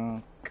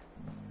bank.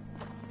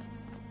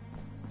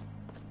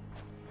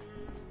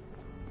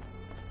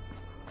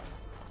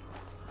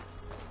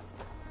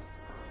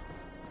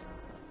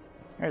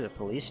 There's a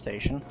police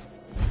station.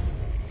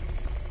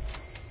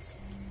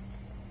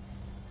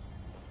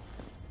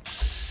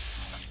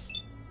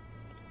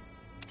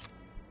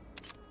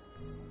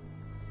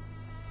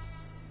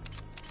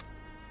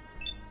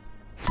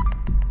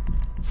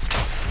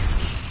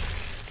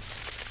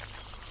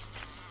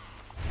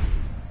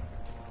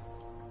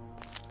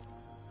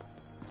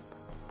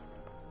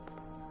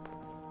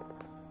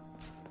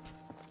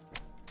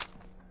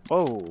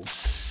 Whoa.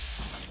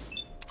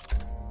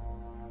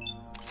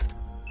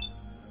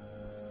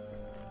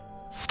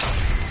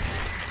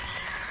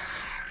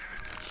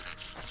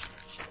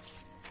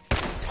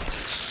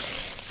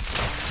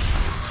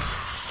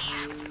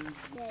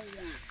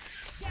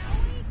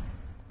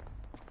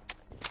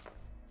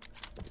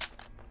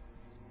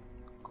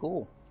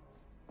 Cool.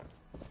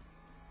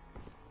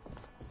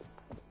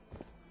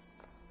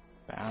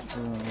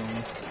 Bathroom.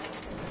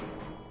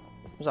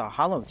 There's a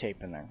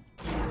holotape in there.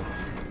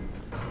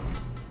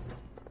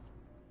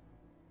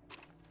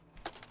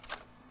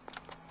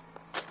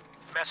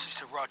 Message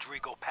to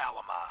Rodrigo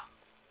Palomar.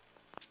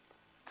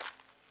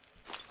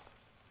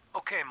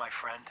 Okay, my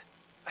friend.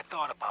 I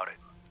thought about it,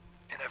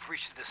 and I've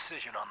reached a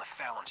decision on the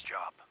Fallon's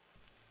job.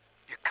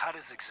 Your cut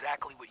is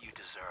exactly what you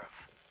deserve.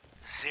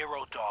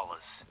 $0.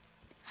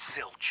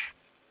 Zilch.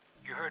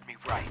 You heard me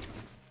right.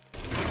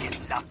 You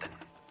get nothing.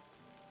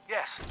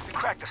 Yes, we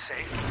cracked the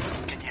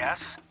safe, and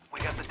yes, we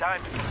got the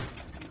diamond.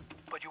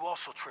 But you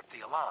also tripped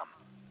the alarm.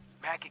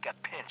 Mackie got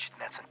pinched,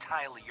 and that's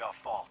entirely your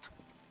fault.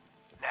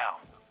 Now,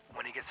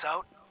 when he gets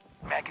out,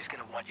 Mackie's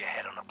gonna want your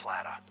head on a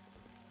platter.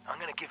 I'm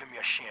gonna give him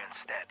your share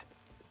instead.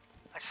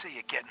 I see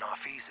you're getting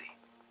off easy.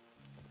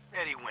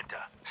 Eddie Winter,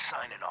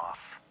 signing off.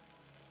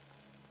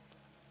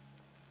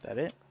 That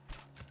it?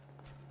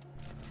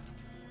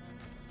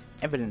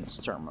 Evidence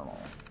terminal.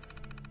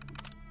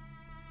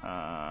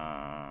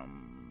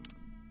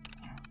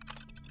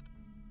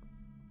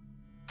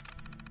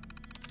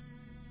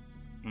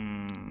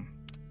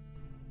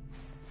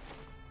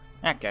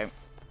 Okay.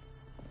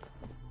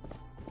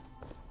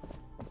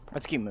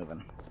 Let's keep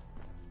moving.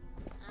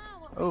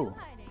 Oh.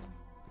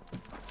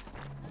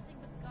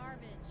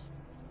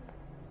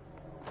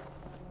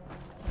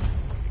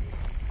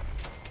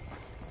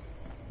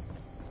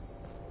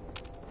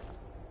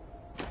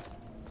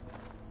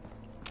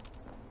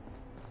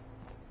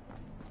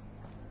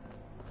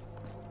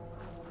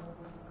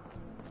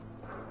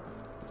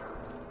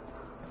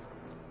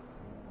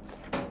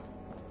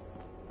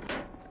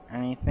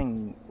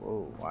 Anything?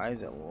 Whoa, why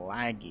is it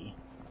laggy?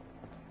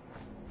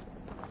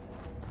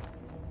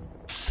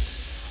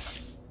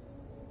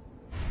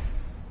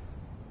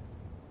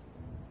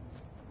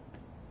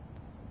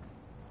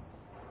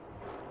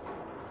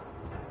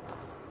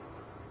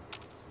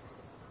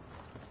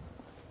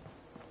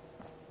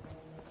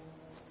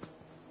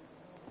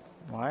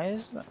 Why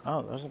is that?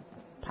 Oh, there's a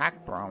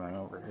pack Brahmin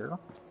over here.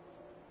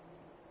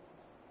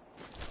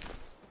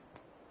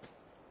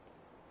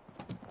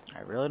 I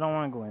really don't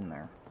want to go in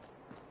there.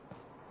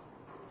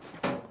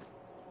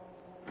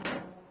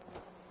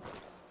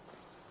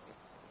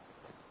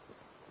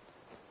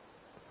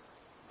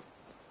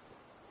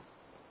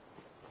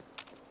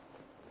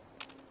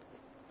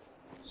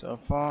 So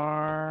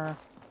far,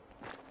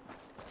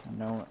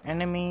 no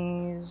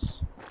enemies.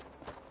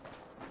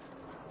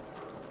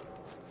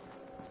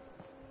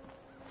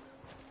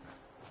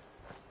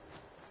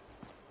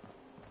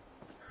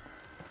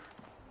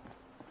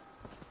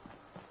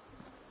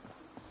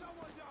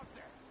 Someone's out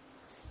there.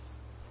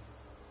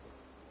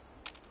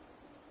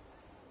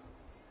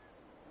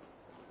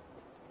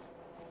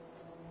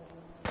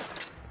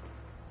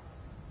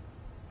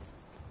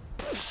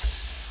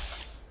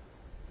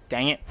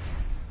 Dang it.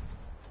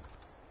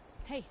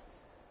 Hey,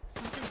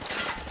 something.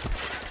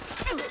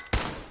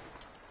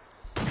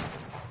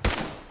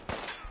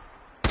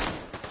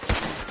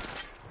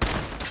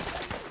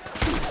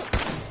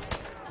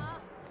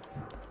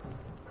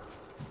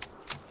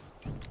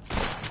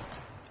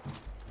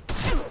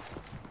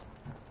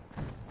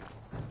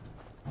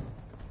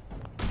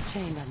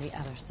 Chained on the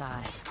other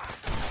side.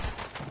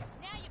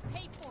 Now you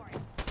pay for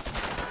it.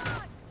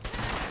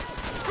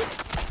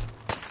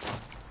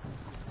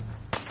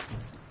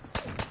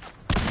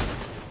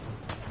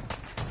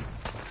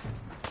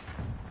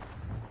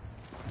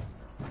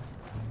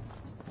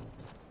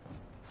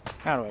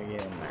 How do I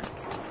get in there?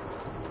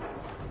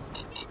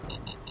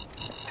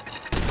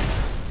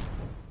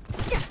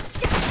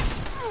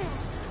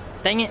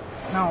 Dang it!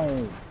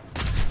 No!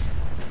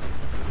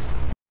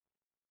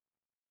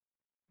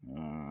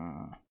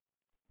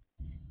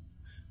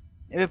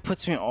 If it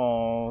puts me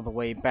all the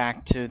way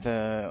back to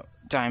the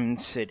Diamond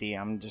City,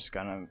 I'm just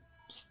gonna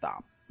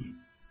stop.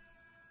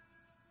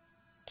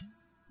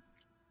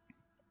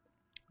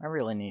 I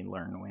really need to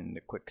learn when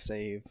to quick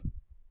save.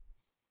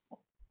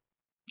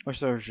 Wish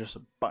there was just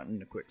a button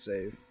to quick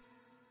save.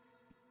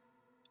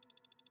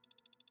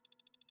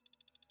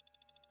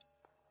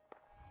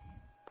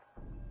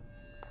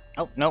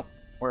 Oh, nope.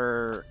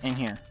 We're in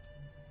here.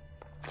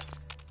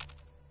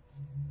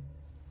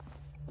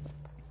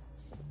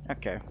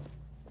 Okay.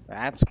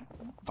 That's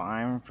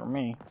fine for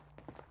me.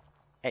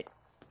 Hey,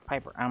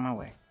 Piper, out of my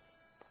way.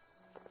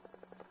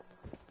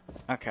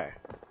 Okay.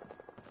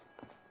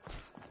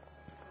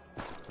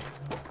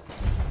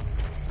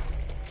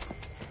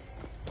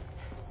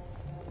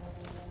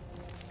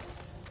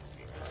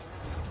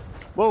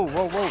 Whoa,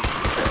 whoa, whoa.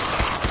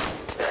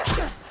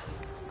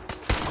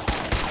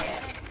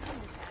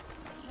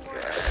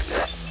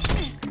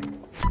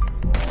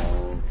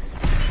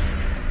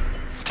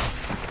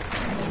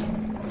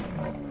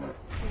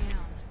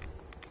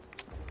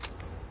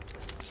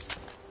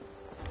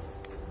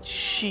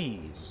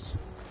 Jeez.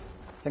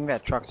 I think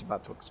that truck's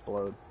about to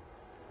explode.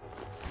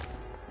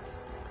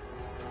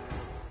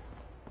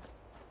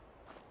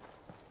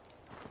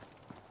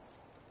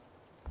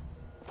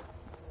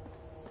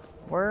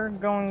 We're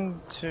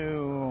going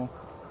to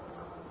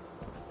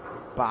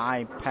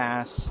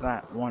bypass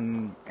that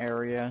one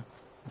area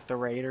with the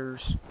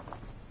raiders.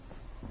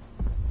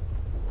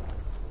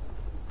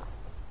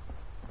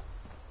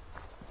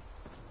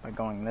 By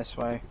going this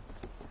way.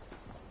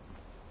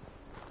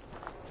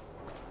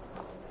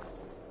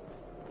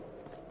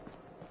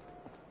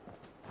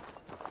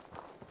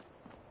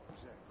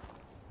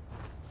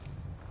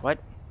 What?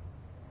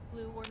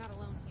 Blue, we're not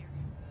alone here.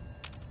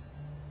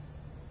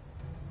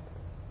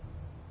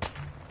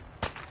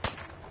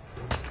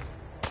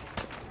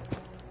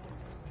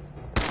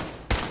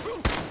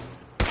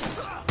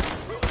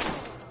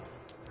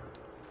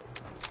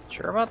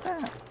 Sure about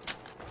that?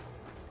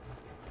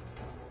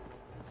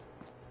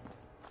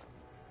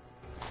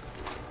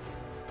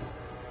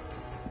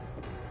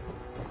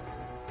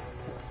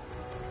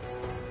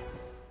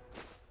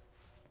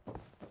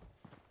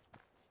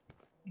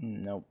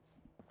 Nope.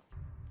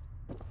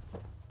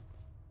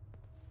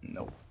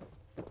 Nope.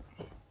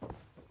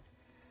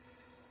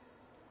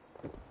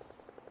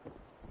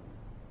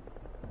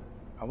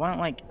 I want,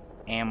 like,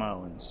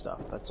 ammo and stuff.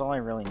 That's all I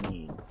really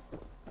need.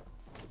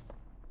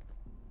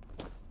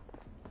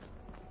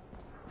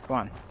 Come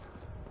on.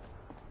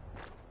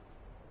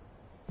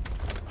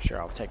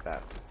 Sure, I'll take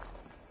that.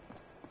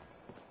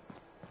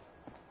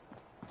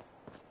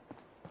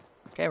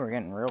 Okay, we're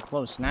getting real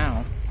close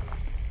now.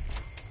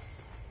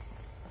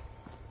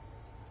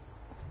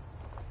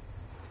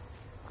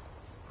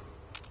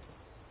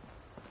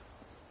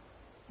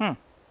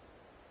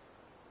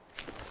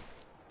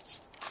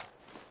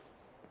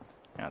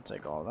 I'll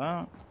take all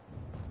that.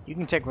 You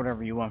can take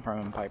whatever you want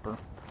from him, Piper.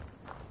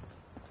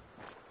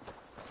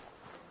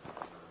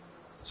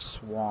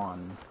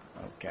 Swan.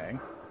 Okay.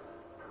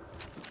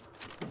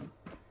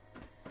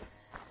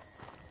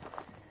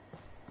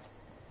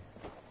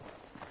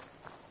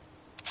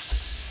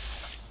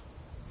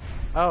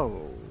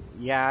 Oh,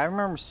 yeah, I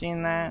remember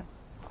seeing that.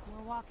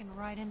 We're walking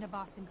right into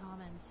Boston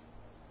Commons.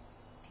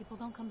 People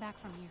don't come back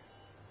from here.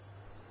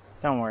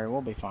 Don't worry,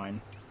 we'll be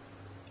fine.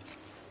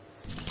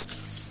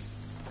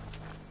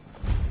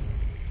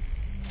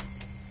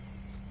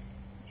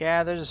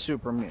 Yeah, there's a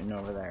super mutant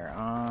over there.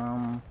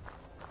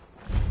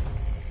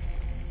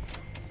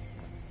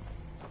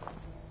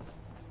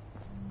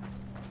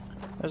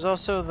 There's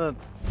also the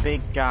big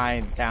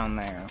guy down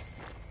there.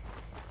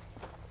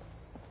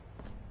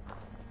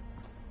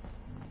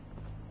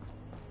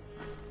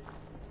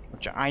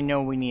 Which I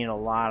know we need a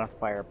lot of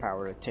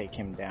firepower to take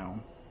him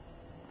down.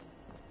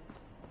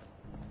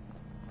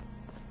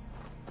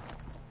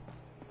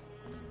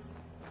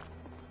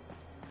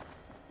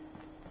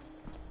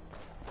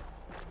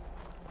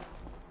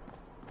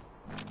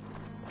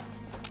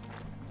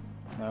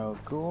 No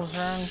ghouls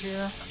around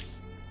here.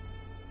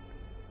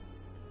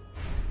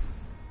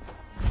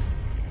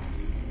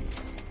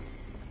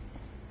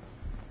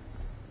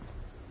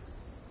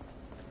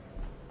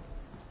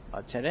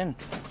 Let's head in.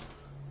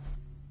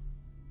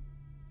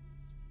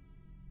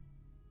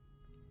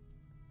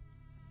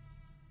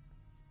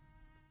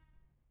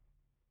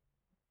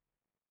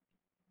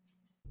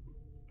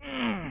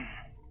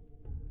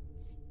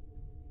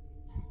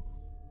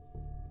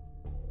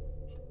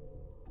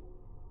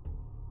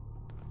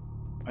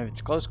 If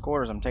it's close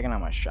quarters, I'm taking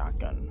out my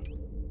shotgun.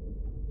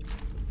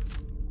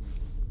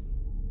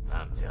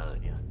 I'm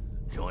telling you,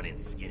 joining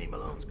Skinny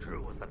Malone's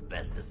crew was the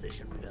best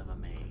decision we've ever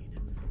made.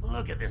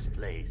 Look at this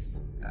place.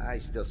 I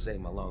still say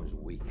Malone's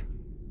weak.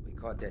 We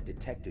caught that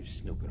detective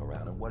snooping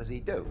around, and what does he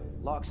do?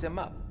 Locks him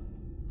up.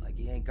 Like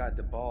he ain't got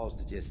the balls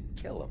to just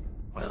kill him.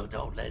 Well,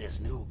 don't let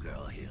his new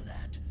girl hear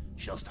that.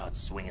 She'll start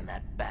swinging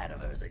that bat of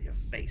hers at your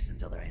face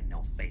until there ain't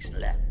no face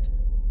left.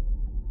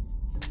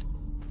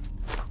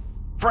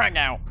 Frag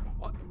out!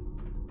 What?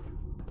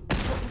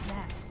 What was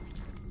that?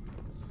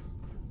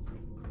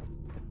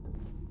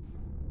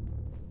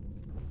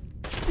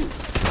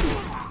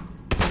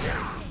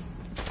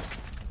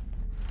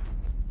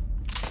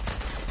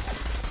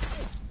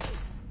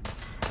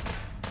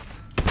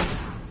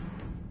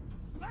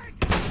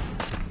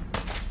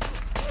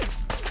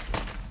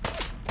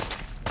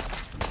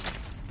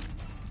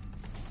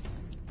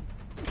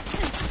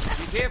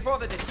 Be careful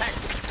of the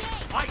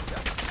detective. Isa!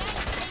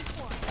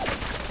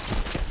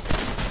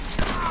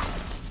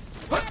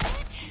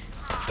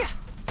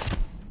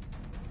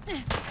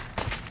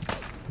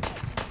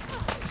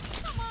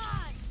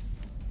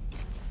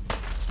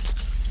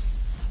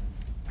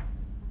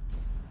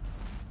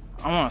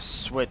 I want to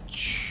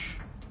switch.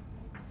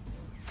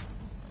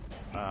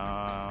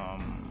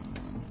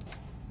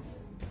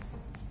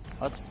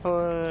 Let's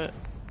put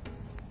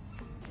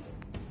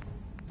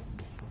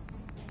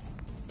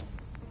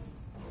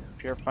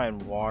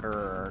purified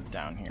water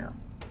down here.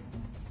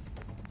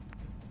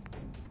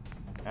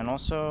 And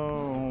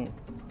also,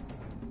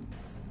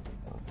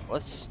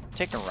 let's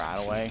take a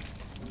rat away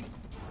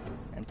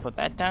and put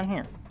that down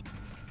here.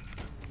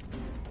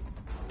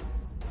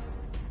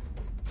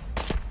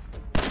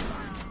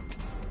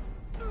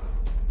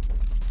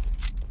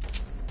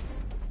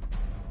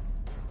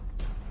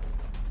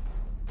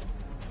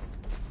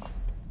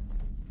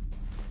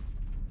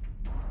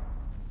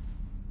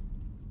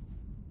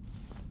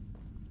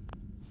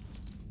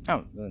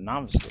 Oh, the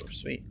novice door,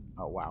 sweet.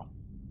 Oh, wow.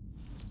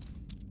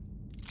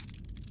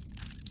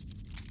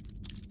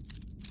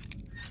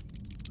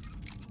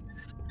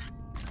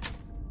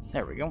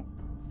 There we go.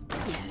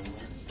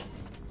 Yes.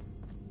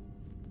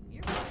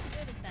 You're pretty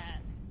good at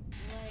that.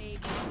 Like,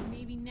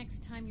 maybe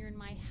next time you're in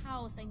my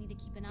house, I need to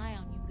keep an eye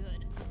on you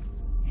good.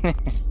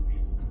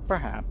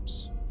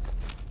 Perhaps.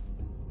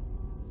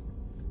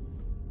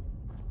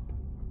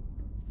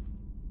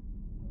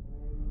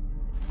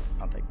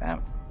 I'll take that.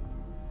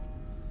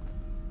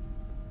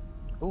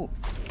 Ooh.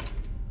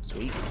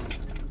 Sweet.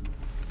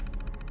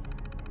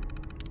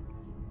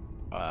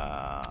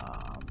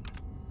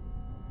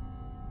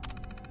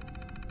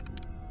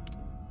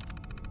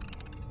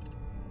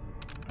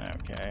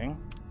 Okay.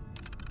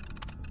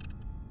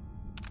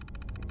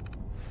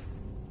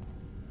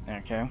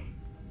 Okay.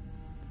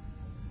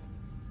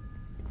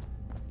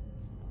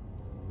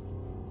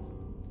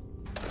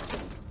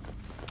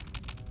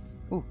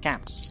 Ooh,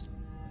 caps.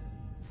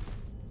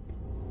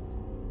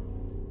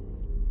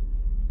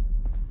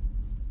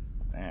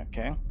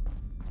 Okay.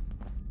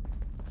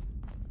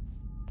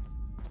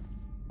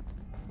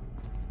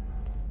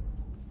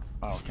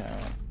 Okay.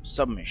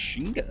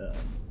 Submachine gun.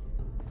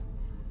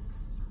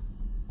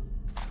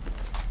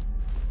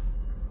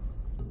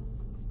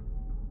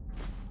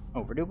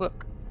 Overdue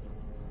book.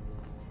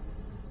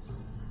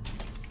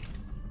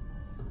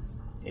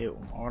 Ew,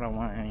 why would I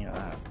want any of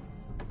that?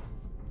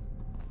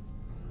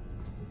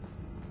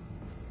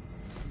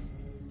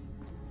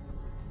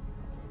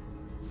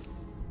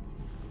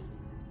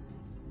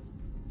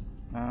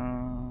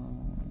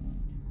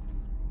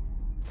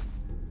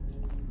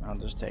 I'll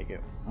just take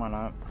it. Why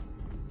not?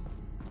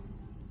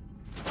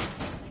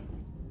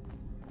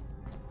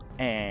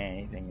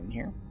 Anything in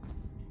here?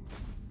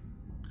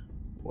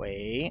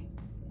 Wait.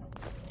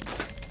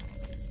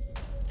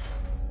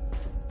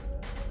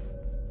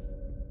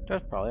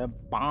 There's probably a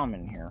bomb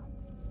in here.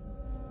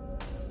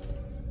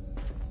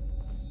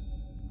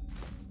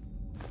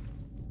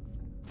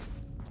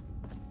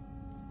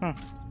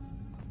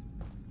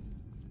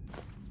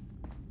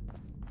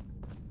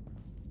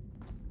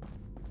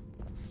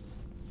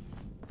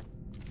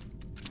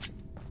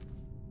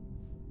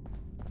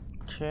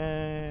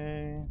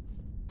 Okay.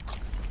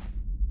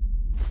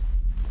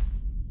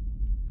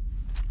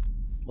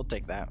 We'll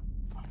take that.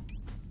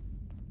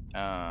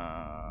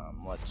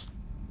 Let's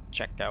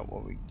check out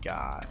what we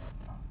got.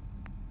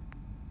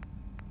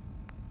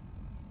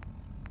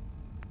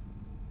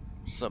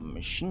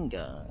 Submachine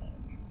gun.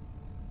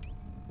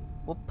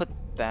 We'll put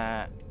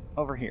that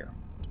over here.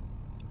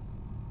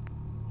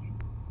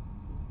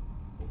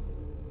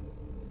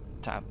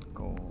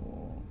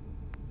 Tactical.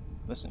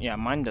 Listen, yeah,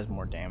 mine does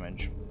more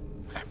damage,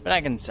 but I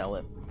can sell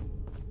it.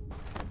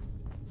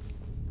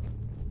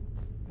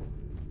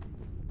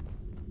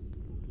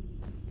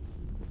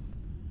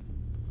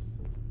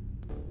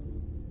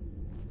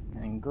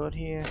 Anything good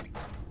here?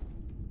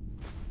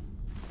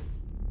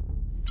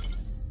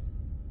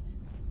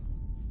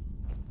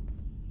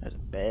 There's a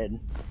bed.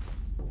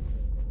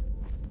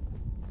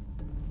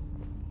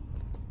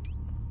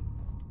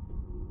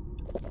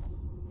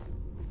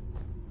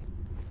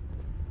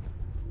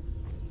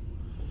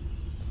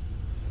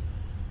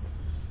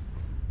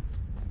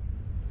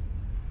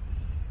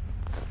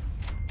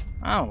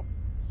 Oh.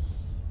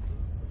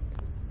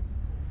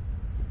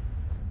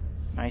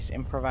 Nice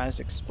improvised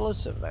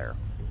explosive there.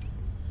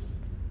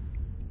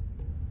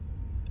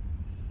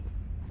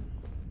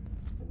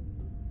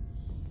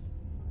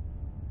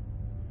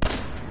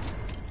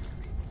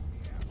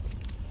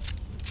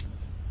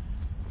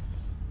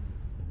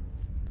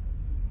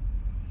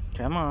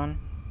 Come on.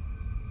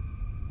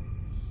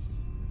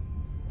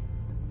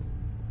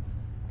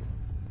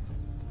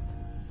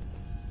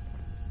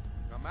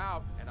 Come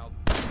out and I'll...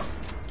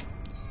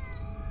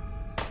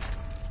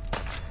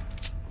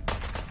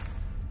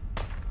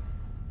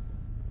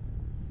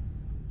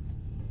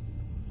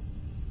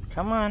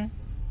 Come on.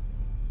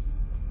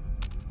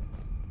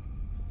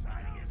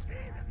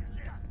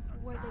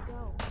 Where'd they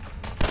go?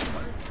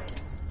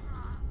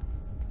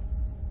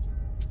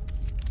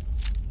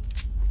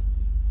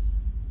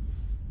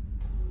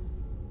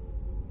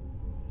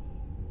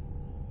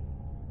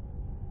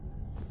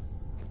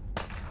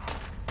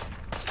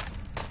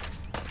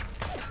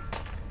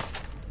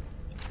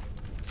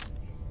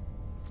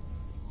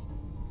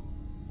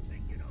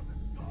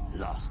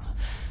 Lost him.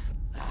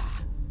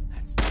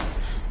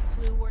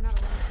 Two, we're not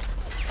alone.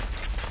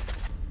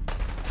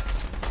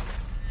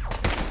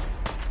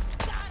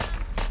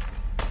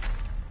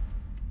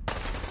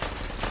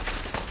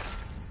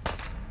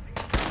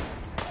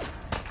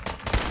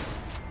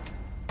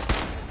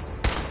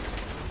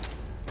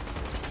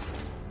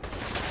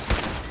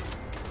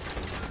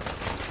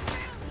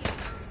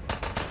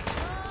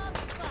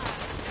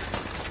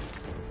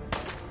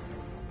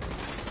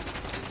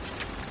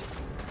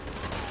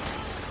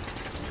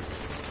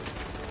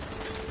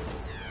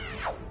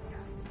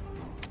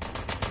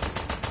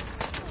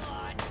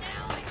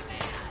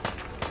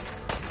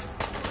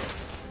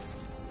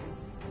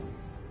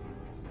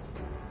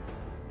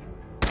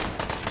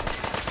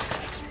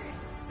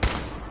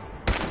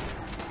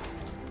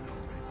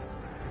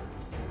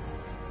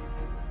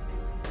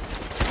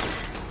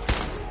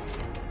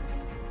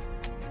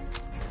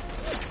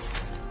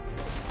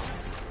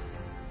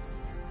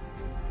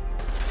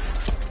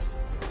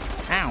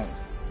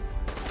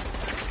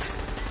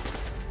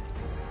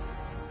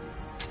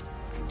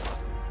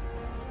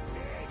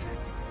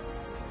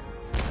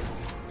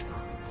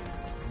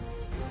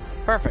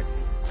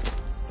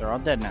 they're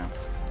all dead now.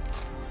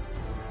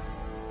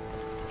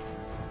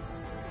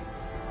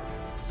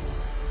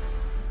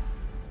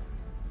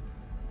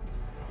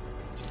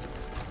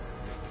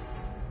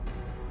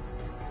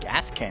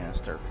 Gas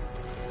canister.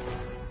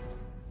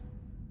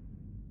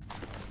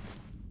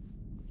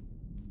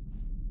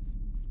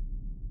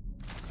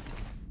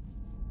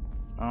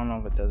 I don't know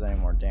if it does any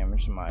more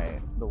damage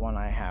to the one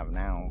I have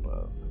now,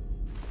 but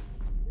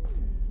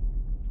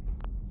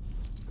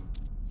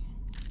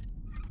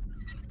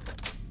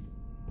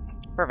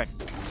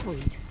perfect.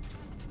 Sweet.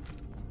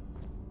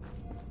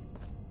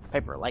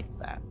 Piper liked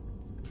that.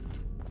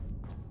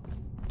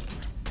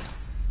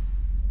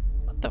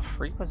 What the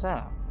freak was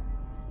that?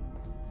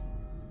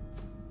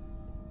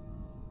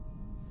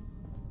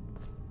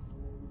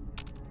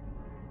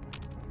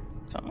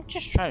 Someone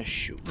just try to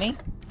shoot me?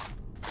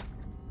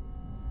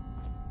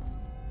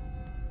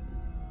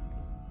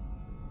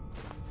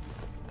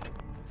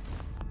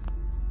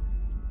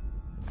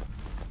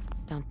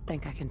 Don't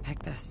think I can pick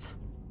this.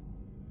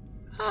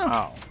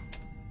 Oh.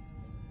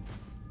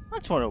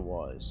 That's what it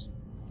was.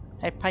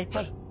 Hey,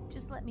 Piper. Hey,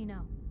 just let me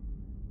know.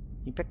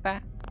 You picked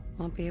that?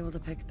 Won't be able to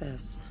pick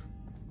this.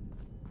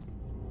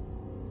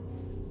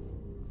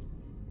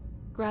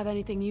 Grab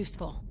anything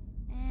useful.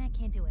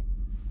 Can't do it.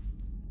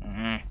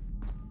 Mm-hmm.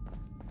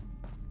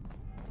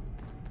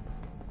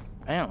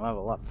 I didn't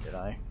level up, did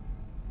I?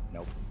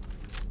 Nope.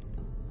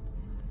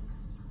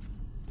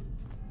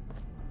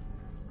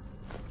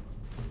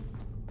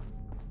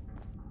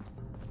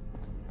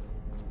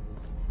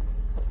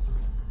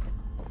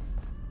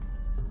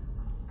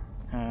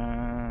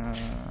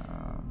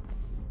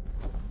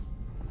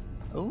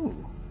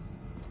 Ooh.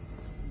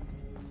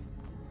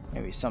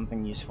 Maybe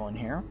something useful in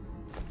here.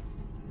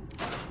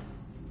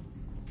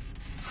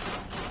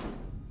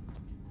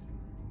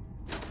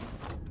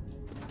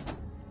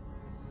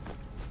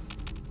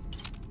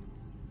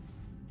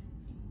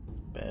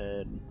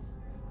 Bed.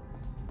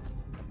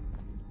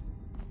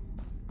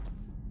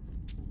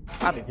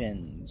 Bobby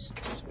pins.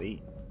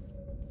 Sweet.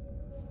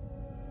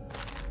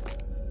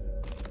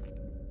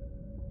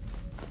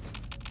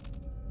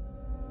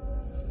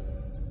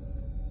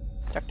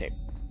 Duct tape.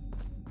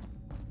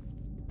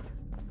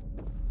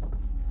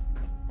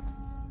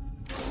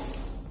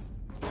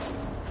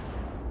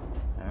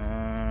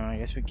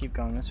 I guess we keep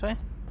going this way.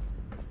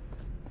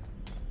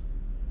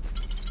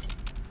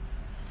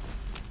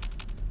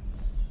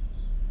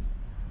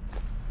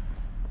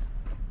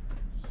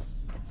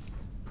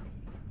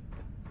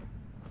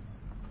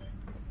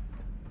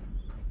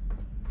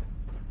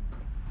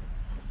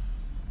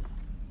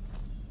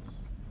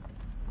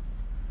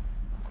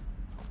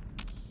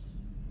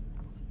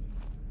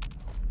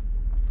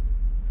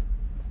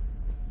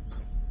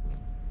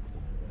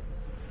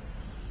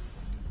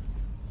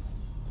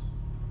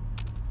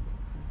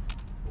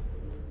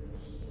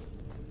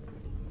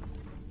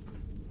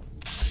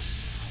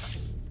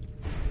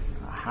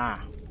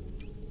 Aha.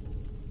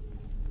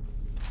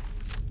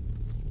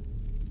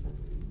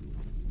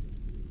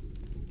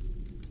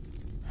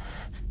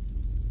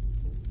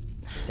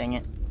 Dang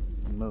it.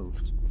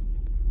 Moved.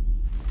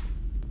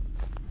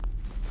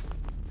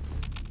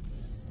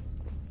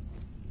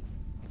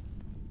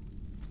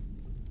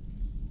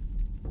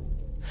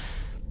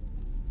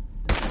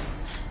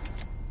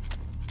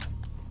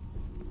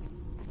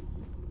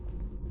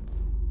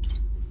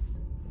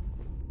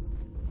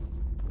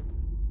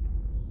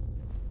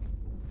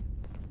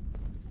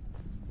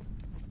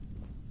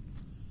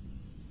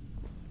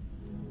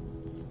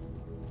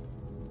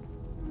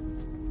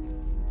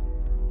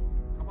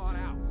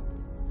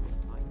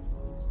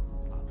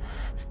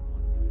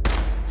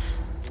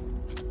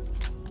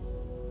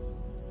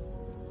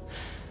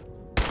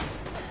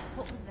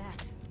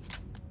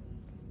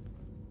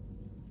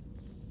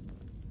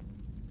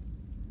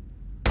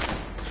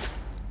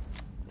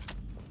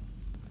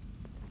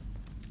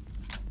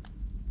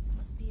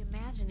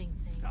 Imagining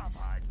things. Stop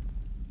hiding.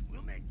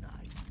 We'll make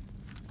nice.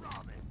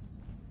 Promise.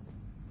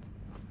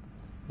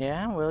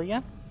 Yeah, will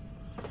ya?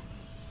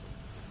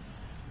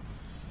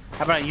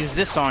 How about I use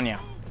this on ya?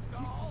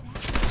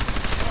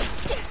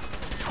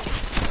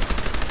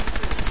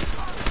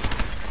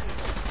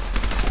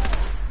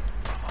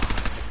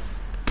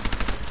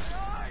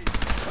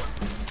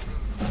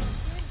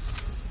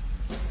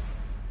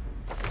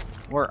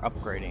 We're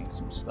upgrading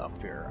some stuff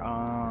here.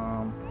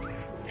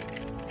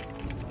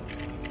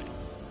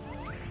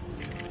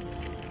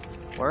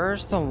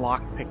 Where's the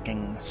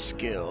lockpicking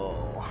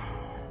skill?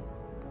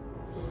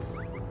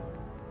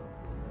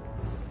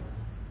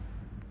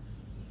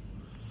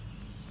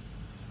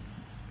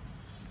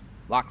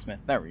 Locksmith,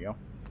 there we go.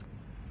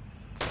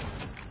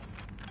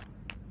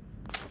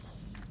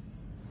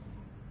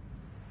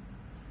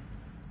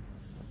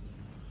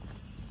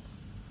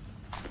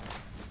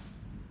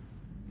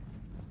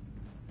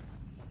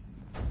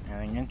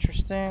 Anything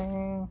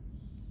interesting?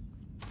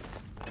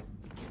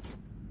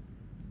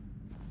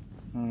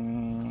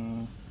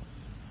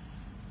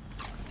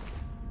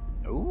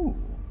 Ooh.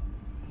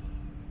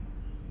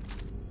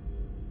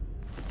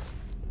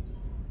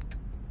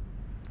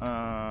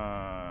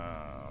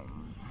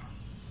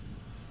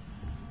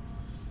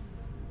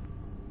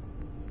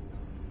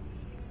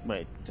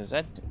 Wait, does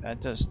that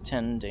does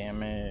 10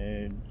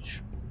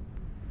 damage?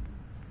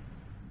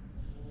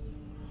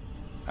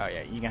 Oh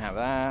yeah, you can have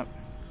that.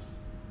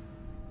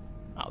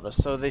 Oh,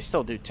 so they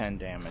still do 10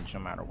 damage no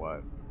matter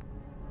what.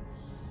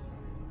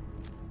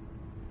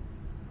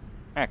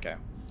 Okay.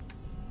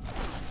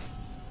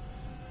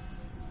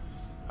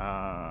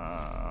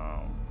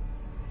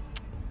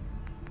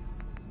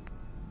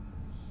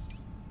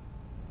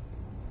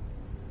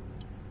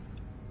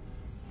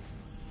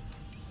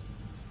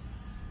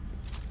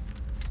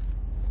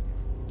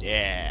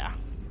 Yeah.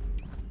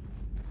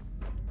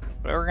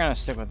 But we're gonna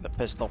stick with the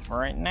pistol for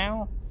right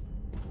now.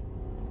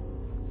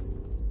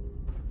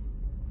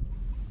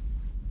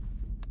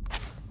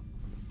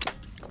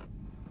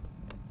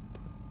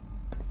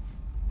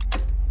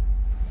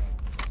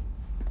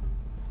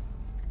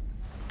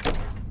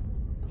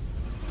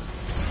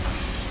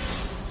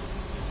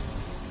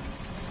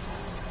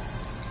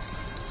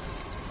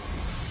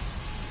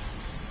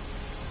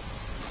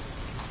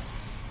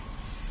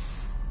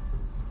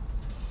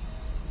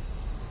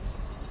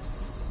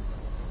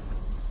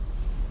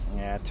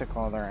 Yeah, I took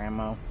all their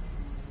ammo.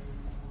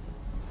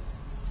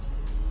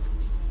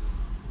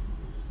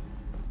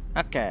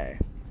 Okay.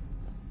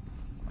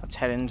 Let's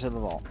head into the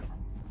vault.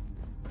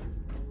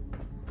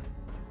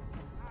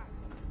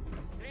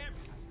 Damn,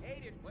 I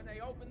hate it when they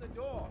open the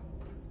door.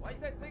 Why is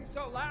that thing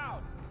so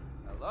loud?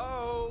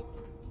 Hello?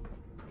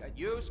 That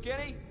you,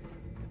 Skinny?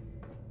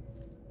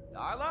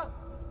 Darla?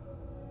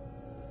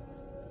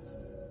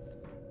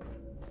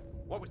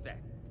 What was that?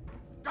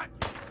 Got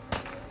you!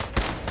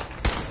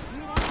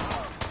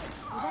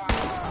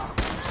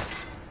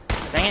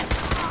 Dang it!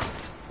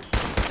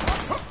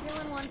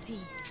 Still in one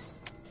piece.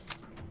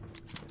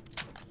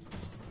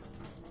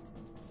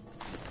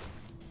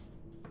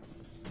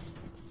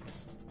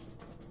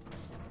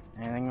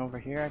 Anything over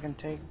here I can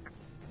take?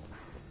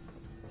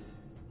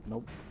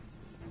 Nope.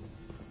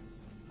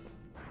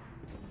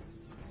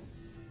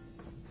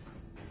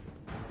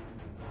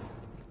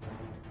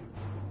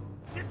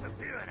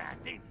 Disappearing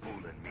act ain't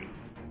fooling me.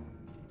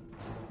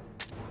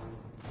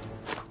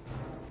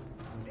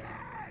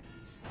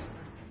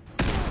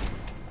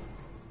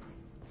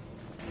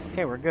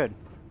 Okay, we're good.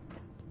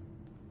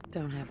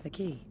 Don't have the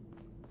key.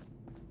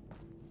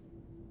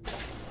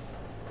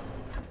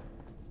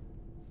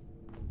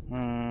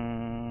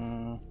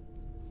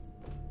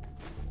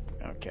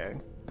 Okay.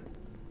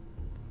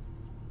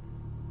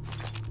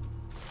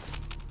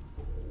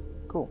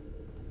 Cool.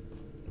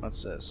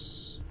 What's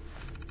this?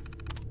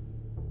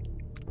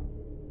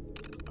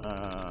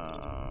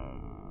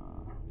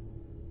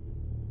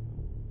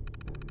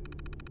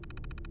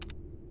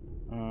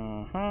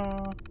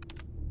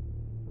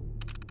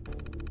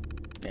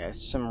 Yeah,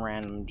 it's some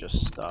random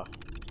just stuff.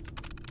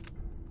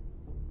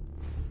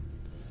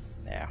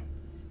 Yeah.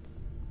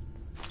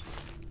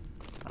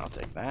 I'll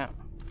take that.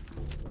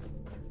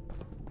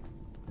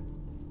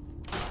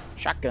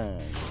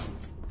 Shotgun.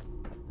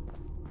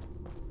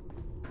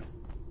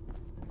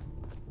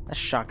 That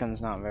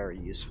shotgun's not very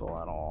useful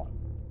at all.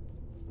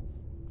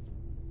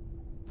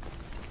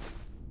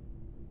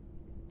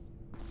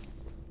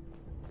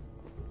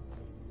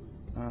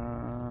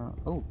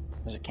 Oh,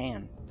 there's a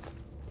can.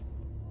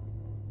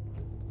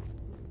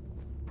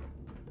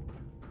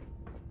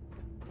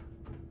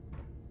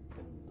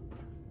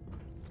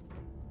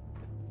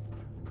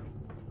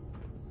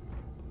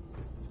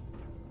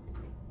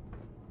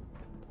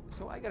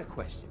 So I got a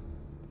question.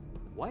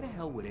 Why the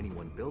hell would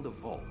anyone build a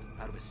vault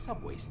out of a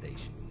subway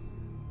station?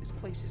 This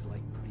place is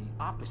like the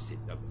opposite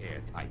of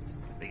airtight.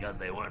 Because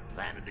they weren't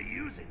planning to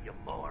use it, you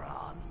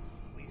moron.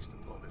 We used to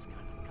pull this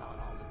kind of con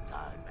all the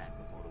time back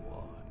before the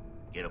war.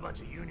 Get a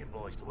bunch of union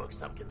boys to work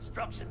some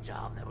construction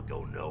job that would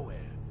go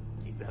nowhere.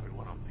 Keep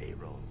everyone on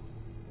payroll.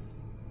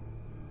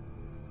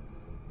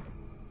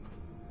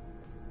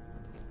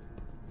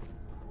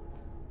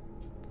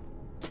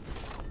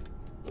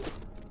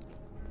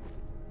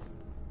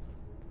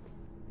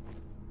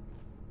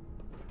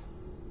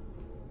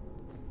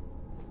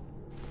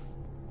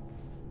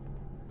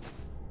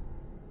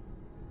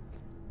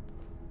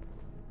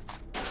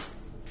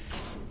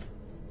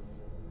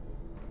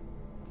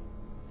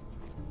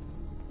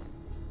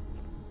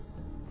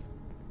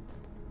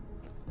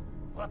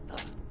 What the?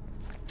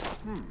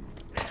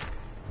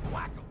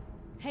 Whack 'em.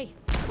 Hey.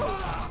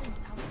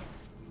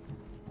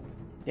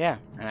 Yeah,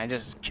 and I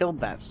just killed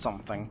that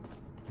something.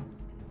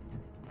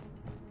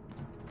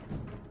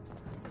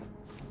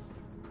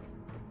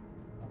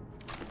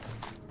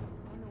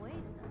 On the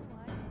waist,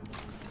 otherwise.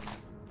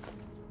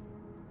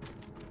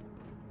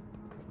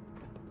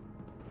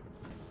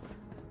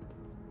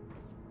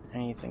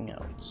 Anything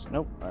else?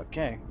 Nope.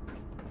 Okay.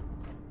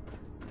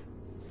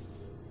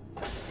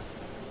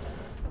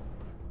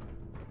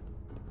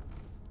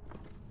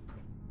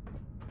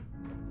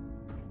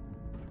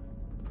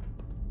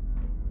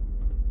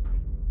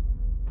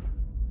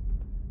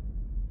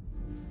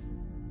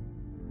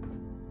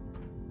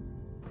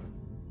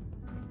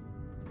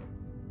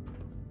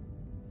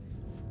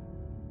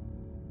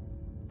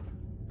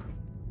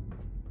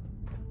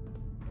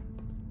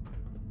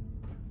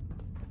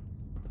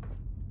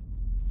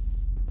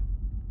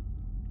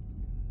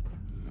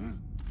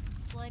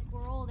 like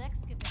we're old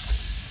excavators.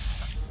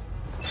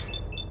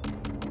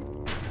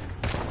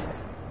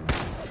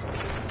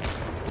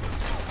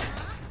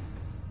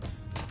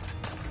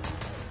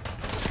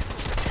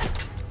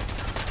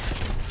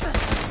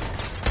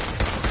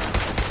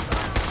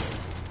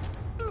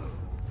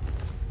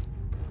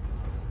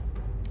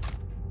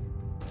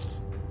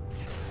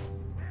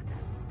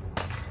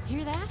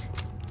 Hear that?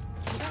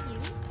 Is that you?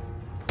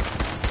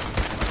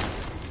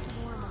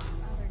 More of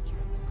other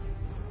journalists.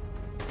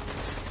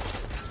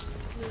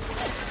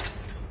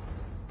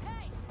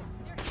 Hey!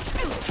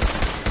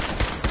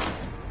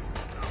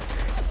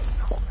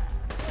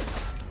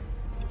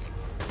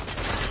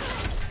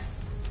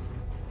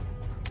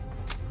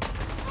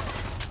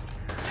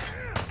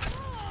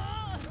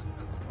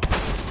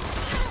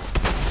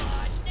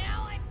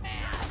 Now I'm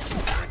mad!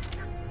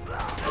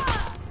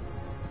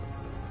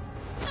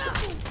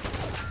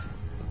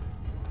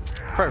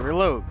 Right,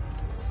 reload.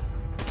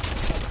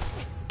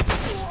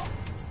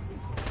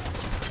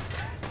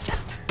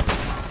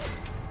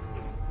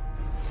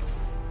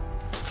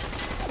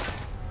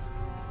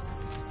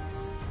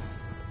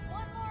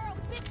 One more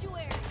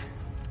obituary!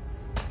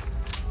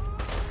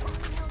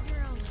 Hold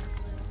your own, Lou.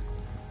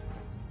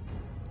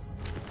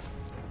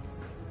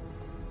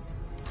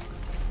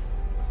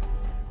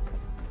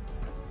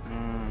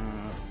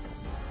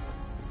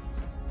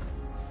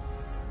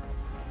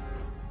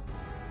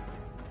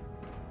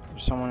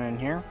 There's someone in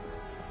here.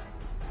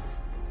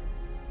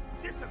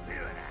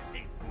 Disappearing act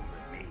ain't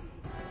fooling me.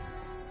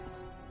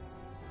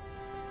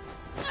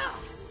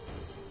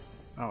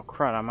 Oh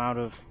crud, I'm out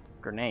of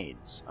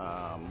grenades.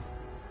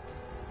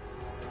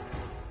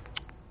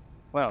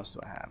 What else do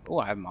I have? Oh,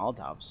 I have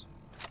Molotovs.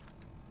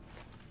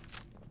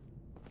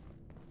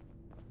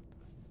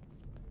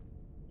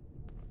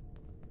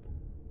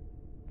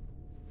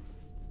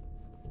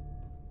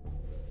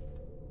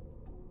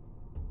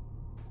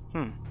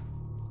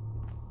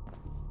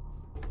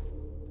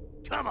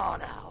 Come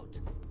on out.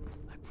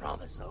 I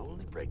promise I'll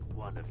only break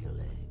one of your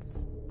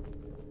legs.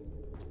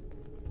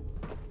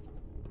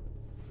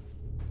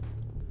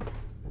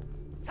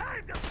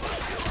 Time to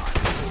put you on!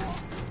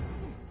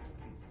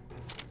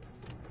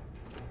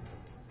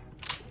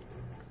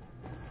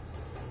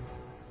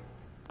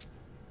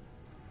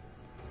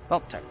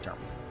 Vault tech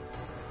terminal.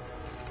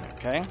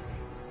 Okay.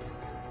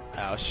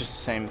 Oh, it's just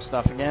the same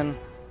stuff again.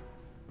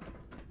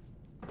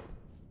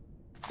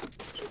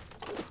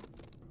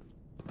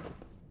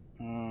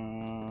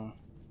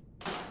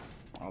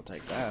 I'll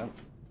take that.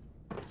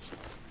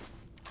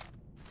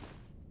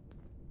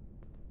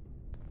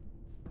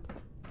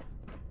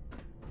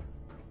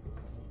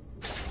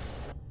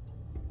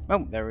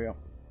 Oh, there we go.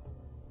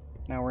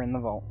 Now we're in the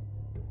vault.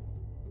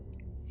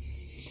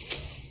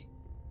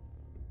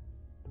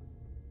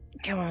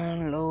 Come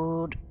on,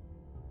 load.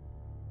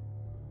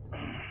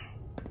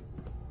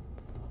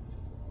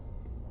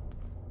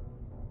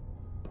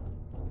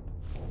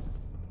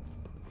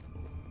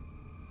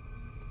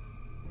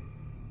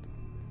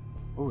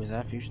 Oh, is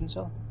that a fusion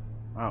cell?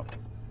 Oh.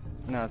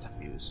 No, it's a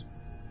fuse.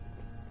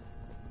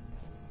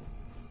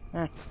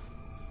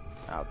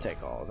 I'll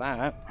take all of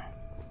that.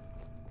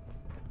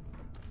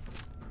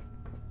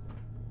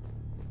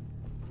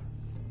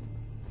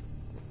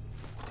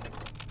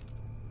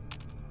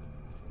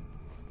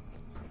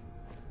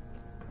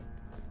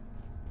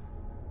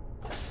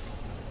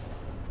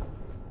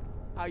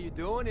 How you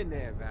doing in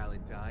there,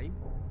 Valentine?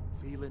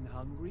 Feeling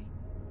hungry?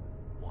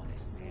 Want a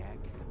snack?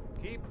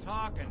 Keep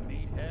talking,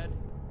 meathead.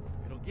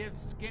 It'll give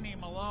Skinny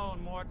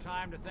Malone more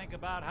time to think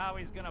about how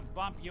he's gonna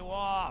bump you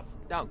off.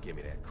 Don't give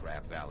me that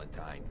crap,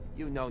 Valentine.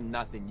 You know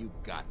nothing, you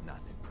got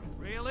nothing.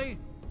 Really?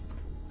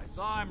 I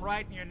saw him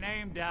writing your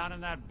name down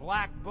in that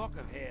black book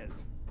of his.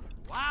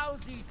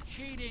 Lousy,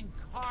 cheating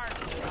card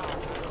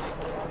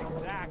job,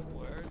 exact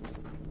words.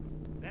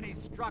 Then he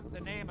struck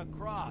the name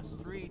across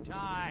 3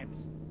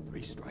 times.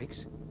 3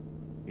 strikes?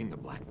 In the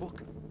black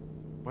book?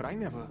 But I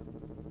never...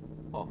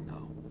 Oh,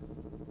 no.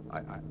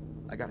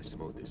 I gotta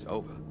smooth this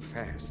over,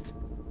 fast.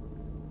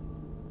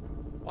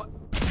 What?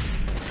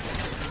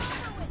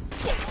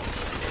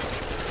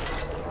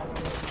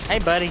 Hey,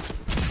 buddy.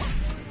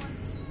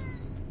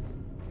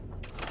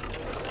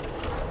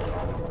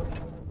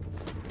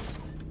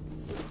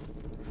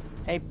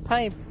 Hey,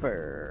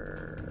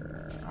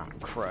 Piper. Ah,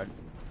 crud.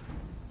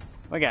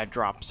 We gotta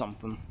drop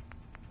something.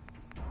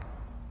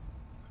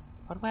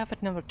 Why do I have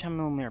another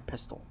 10mm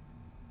pistol?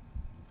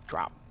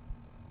 Drop.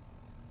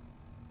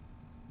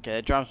 Okay,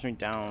 it drops me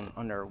down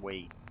under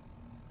weight.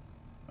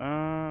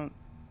 I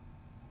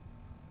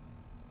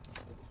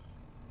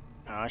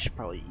should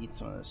probably eat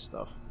some of this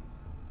stuff.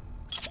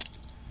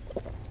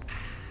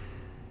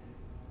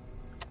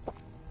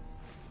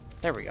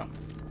 There we go.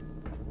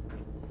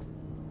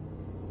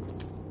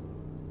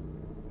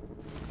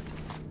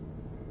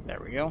 There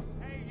we go.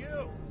 Hey,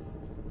 you!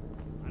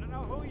 I don't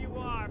know who you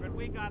are, but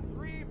we got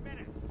 3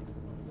 minutes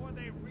before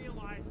they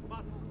realize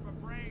muscles for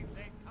brains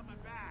ain't coming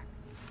back.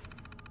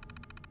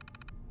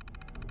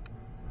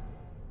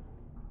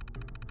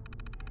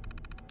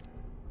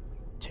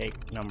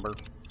 Take number.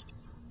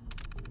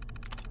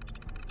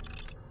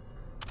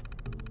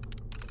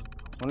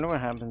 Wonder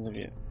what happens if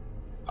you...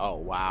 Oh,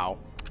 wow.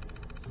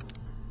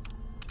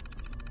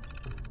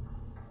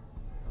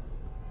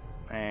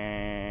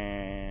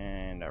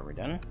 And are we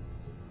done?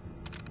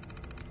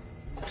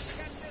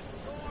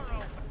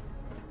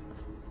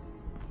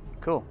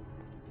 Cool.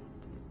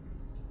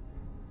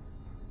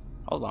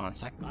 Hold on a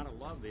second. Gotta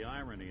love the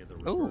irony of the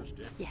Ooh. reverse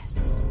dip.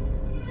 Yes.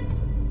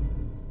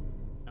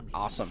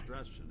 Awesome.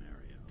 Stress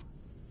scenario.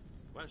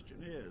 Question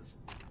is,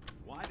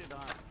 why did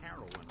our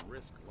heroine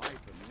risk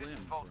life and limb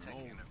for an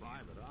old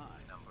private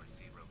eye? Number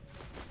 0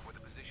 for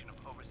the position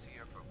of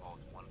overseer for Vault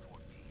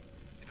 114.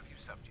 Interview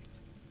subject,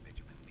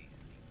 Benjamin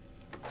Beasley.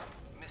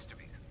 Mr.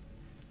 Beasley,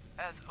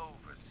 as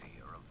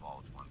overseer of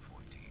Vault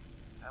 114,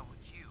 how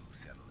would you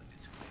settle a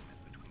disagreement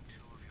between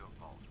two of your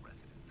Vault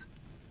residents?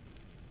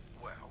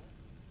 Well,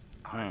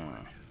 I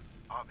would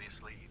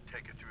obviously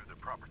take it through the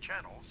proper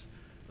channels.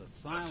 The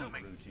silent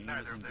assuming routine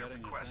neither of isn't their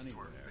getting us requests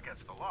were anywhere.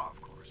 against the law,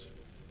 of course.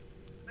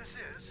 This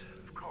is,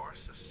 of course,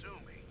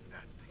 assuming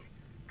that the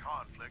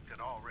conflict had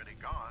already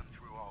gone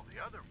through all the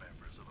other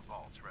members of the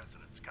Vault's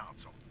Residence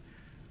Council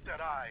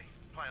that I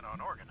plan on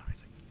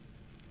organizing.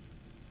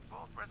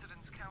 Vault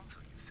Residence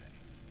Council, you say?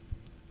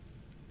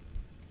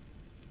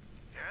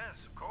 Yes,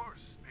 of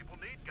course.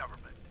 People need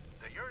government.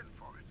 They yearn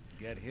for it.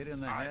 Get hit in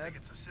the I head?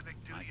 think it's a civic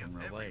I duty can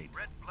of every relate.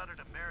 red-blooded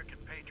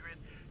American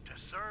patriot to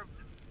serve.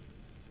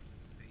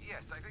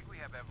 Yes, I think we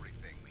have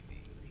everything we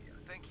need here.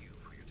 Thank you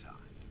for your time.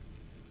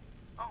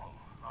 Oh,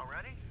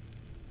 already?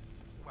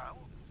 Well,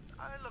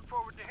 I look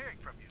forward to hearing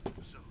from you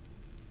soon.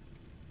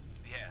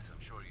 Yes,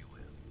 I'm sure you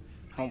will.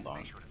 Hold Please on.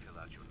 make sure to fill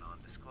out your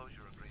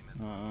non-disclosure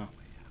agreement.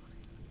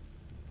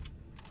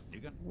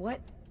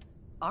 What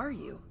are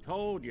you?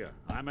 Told you,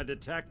 I'm a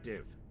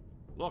detective.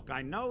 Look,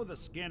 I know the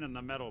skin and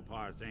the metal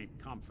parts ain't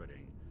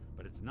comforting,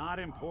 but it's not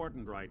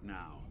important right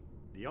now.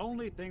 The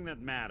only thing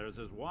that matters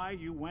is why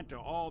you went to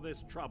all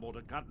this trouble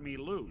to cut me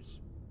loose.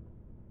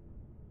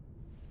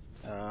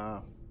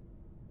 My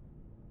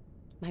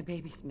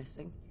baby's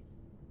missing.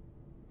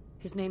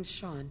 His name's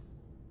Sean.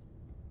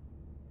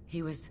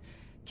 He was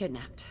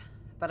kidnapped,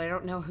 but I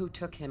don't know who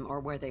took him or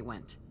where they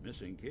went.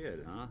 Missing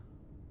kid, huh?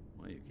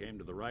 Well, you came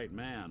to the right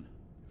man,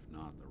 if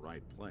not the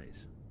right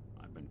place.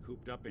 I've been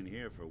cooped up in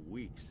here for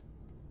weeks.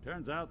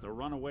 Turns out the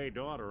runaway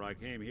daughter I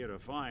came here to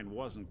find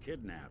wasn't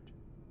kidnapped.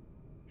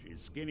 She's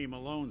Skinny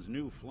Malone's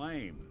new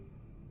flame.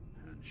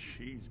 And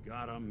she's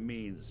got a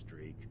mean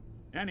streak.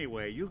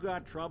 Anyway, you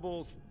got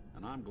troubles,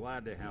 and I'm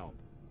glad to help.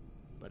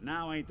 But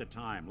now ain't the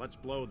time. Let's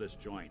blow this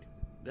joint.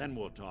 Then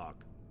we'll talk.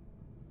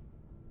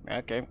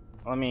 Okay,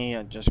 let me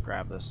just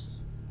grab this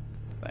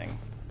thing.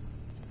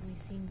 It's really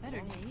seen better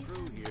days.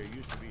 Crew here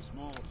used to be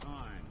small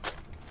time.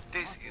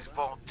 This is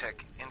Vault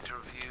Tech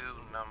interview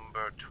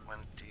number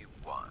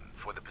 21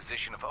 for the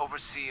position of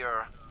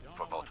overseer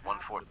for Vault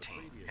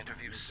 114.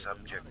 Interview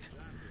subject,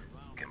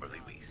 Kimberly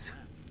Weiss.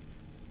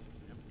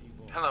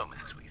 Hello,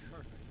 Mrs. Weiss.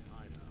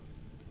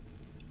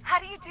 How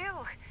do you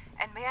do?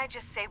 And may I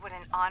just say what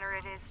an honor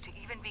it is to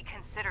even be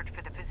considered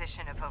for the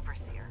position of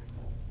overseer.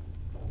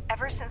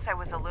 Ever since I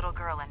was a little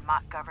girl in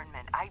mock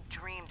government, I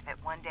dreamed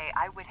that one day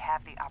I would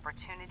have the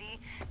opportunity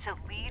to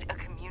lead a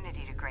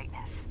community to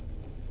greatness.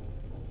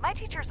 My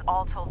teachers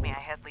all told me I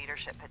had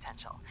leadership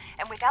potential,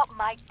 and without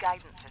my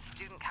guidance as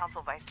student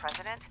council vice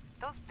president,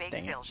 those bake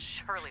Dang it. sales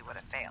surely would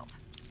have failed.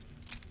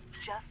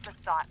 Just the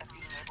thought of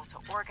being able to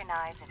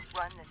organize and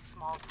run this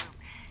small group,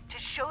 to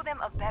show them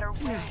a better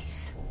way.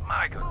 Nice.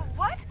 My goodness.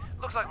 What?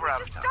 Looks like we're We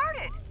out of just time.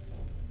 started.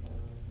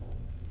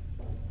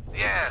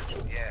 Yes,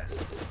 yes.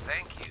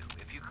 Thank you.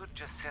 If you could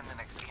just send the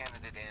next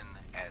candidate in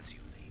as you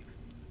leave.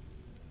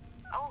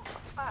 Oh,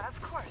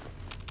 of course.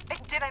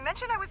 Did I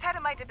mention I was head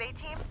of my debate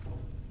team?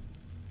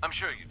 I'm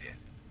sure you did.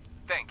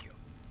 Thank you.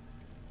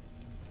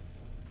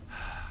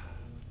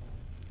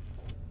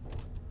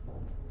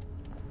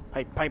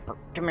 Hey, Piper,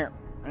 come here.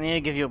 I need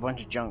to give you a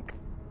bunch of junk.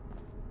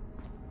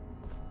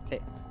 Hey,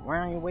 why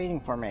aren't you waiting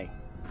for me?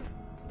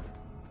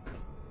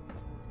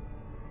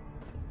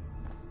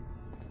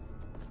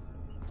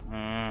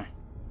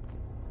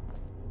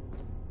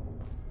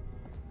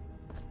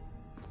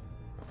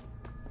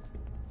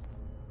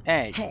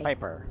 Hey,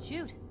 Piper.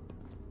 Shoot.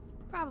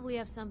 Probably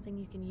have something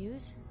you can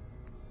use.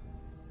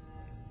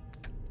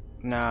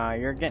 Nah,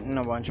 you're getting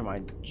a bunch of my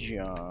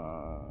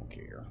junk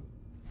here.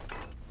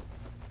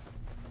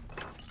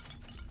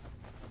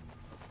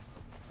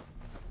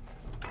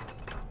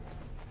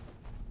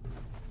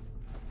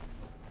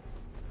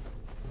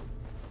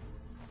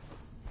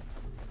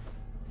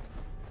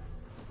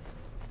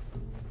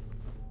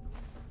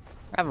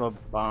 I have a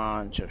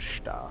bunch of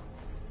stuff.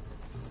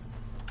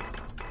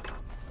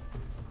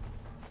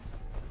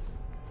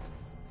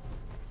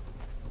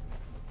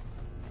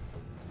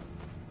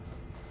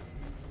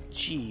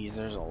 Jeez,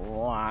 there's a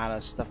lot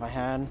of stuff I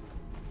had.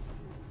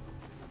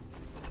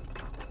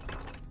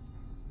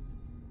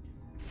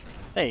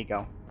 There you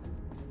go.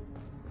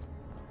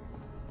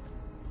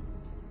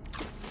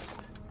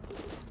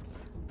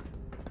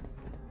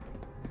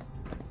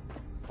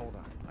 Hold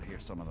on, I hear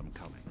some of them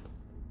coming.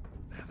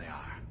 There they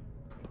are.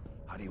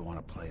 How do you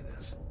want to play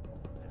this?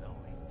 There's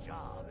only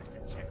job is to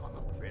check on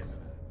the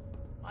prisoner.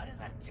 Why does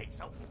that take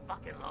so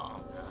fucking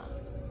long, huh?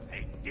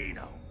 Hey,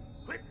 Dino,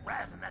 quit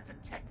razzing that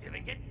detective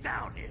and get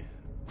down here.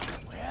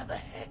 Where the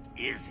heck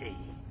is he?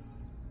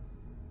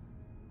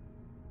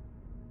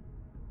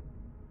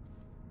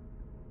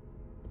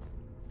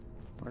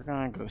 We're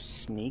gonna go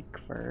sneak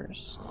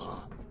first.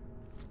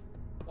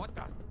 What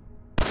the?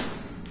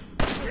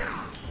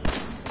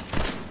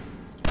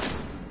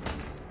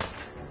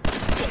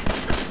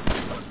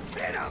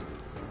 Hit him!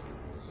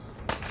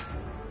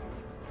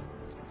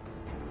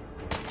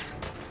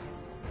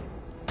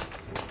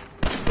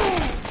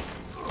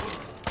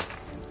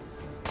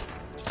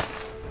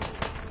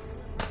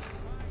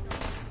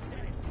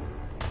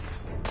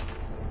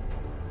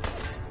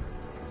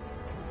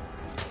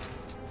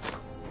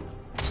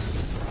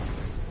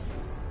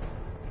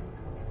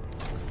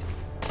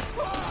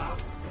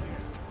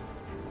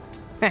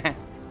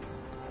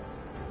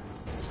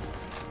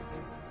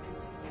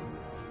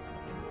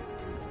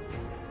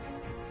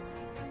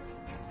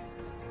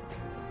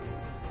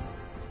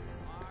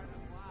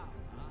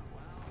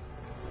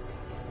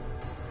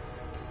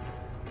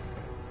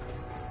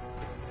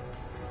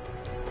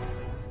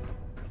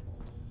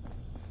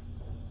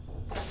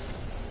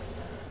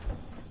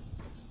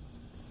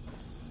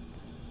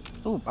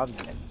 Ooh,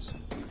 pumpkins.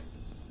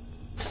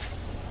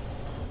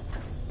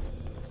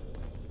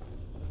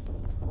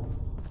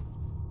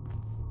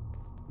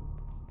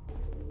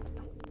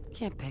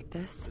 Can't pick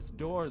this. This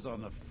door's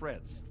on the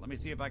fritz. Let me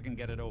see if I can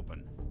get it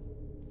open.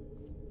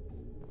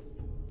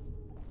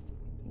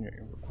 It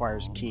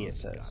requires key, it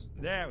says.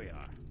 There we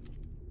are.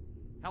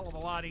 Hell of a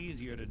lot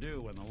easier to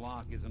do when the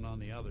lock isn't on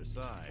the other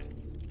side.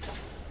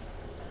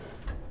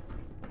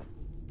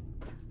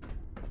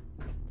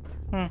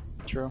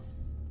 True.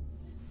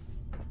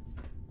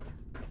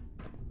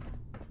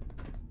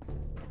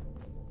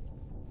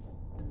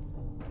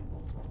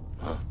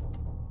 Huh?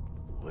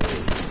 Wait a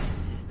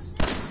minute.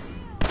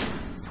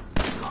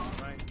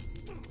 Right.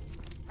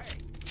 Hey.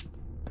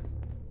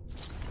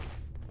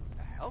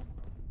 The hell?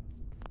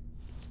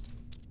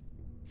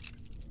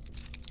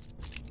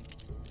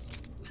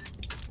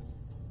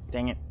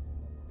 Dang it.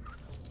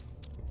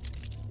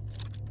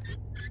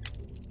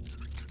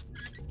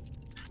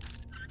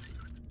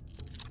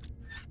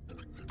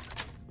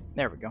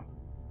 There we go.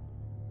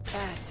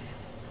 That's it.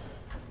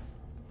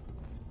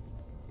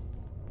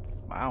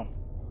 Wow.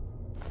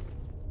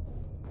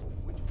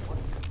 Which one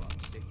of you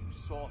said you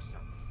saw something?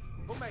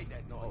 Who made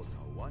that noise?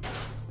 Oh, no one.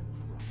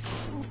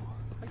 Ooh,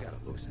 I gotta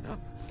loosen up.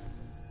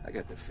 I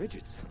got the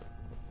fidgets.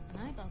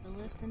 I thought the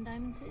lifts in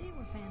Diamond City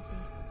were fancy.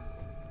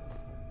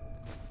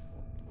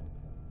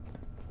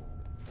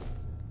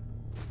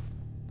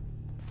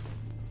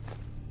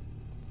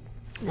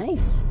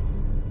 Nice.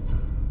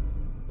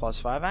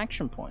 +5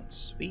 action points.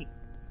 Sweet.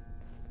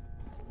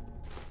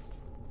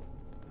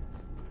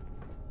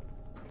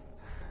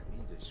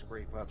 Need to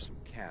scrape up some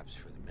caps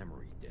for the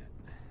memory debt.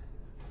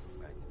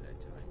 Back to that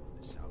time on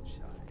the south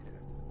side after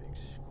the big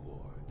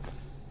score.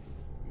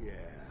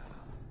 Yeah.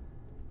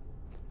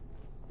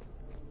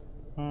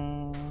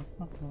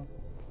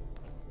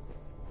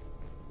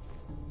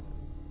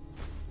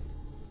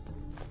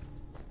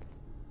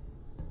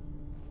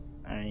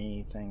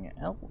 Anything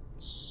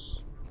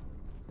else?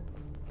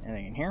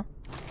 Anything in here?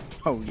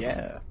 Oh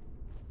yeah.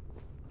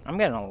 I'm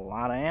getting a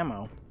lot of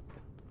ammo.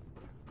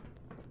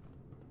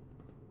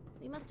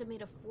 They must have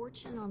made a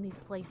fortune on these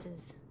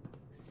places.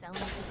 Selling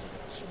people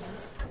a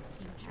chance for the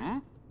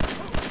future.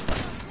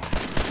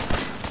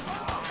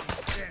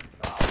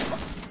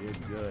 Did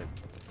good.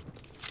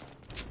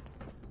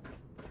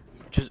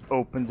 Just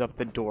opens up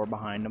the door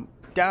behind him.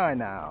 Die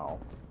now.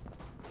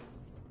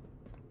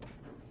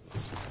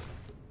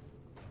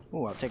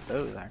 Ooh, I'll take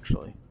those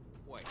actually.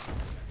 Wait, what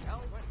the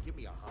hell? Trying to give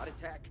me a heart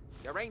attack?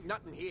 There ain't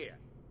nothing here.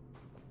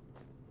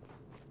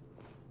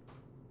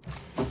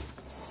 Way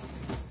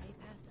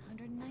past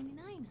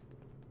 199.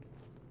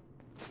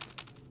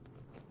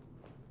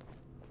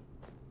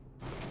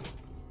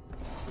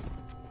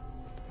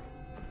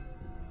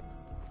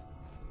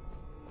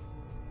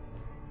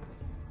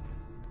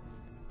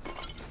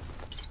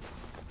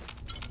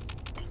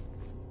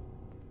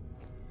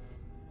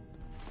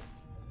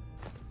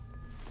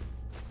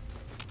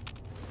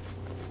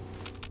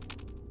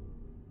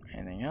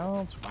 Anything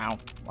else? Wow,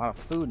 a lot of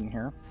food in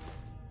here.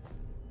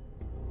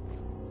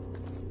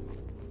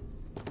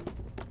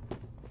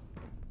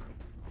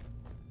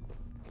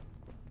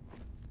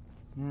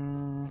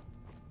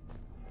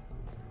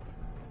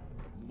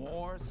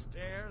 More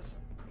stairs?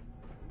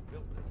 Who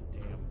built this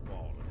damn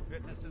vault? A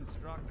fitness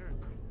instructor?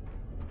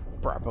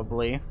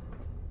 Probably.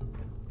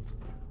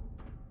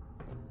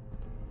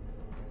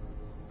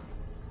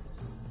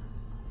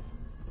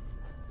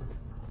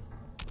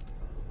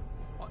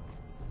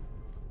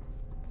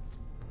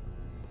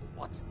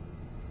 What?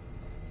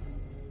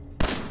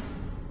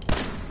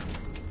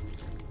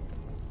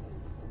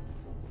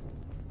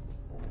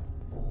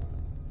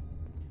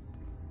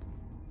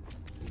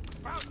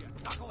 Found you,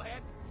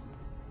 knucklehead.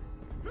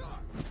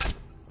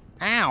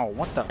 Ow,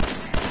 what the?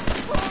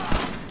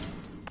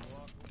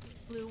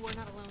 Blue, we're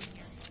not alone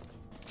here.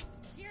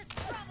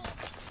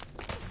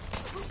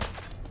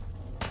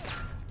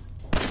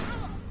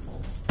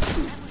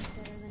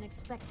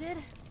 expected.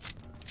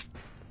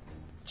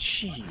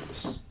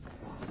 Jeez.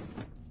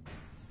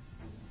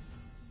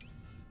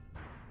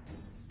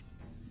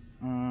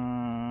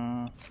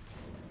 I'll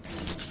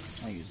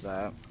use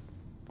that.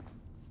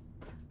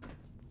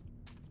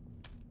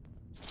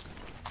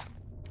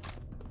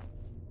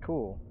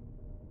 Cool.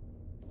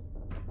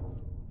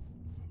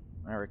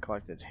 I already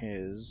collected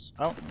his.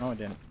 Oh, no I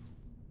didn't.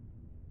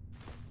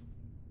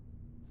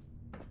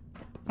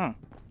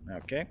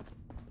 Okay.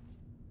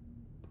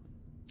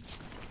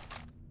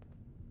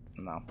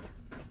 No.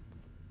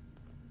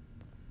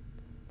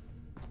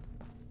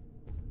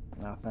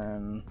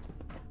 Nothing.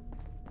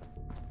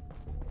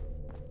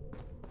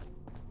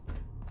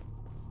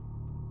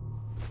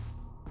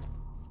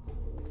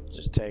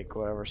 Just take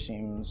whatever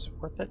seems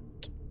worth it.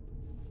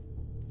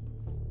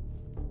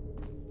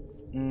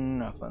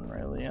 Nothing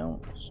really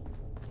else.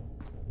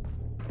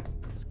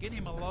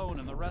 Skinny Malone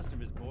and the rest of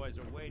his boys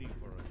are waiting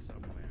for us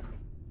somewhere.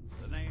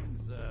 The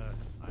name's,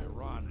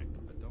 ironic,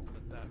 but don't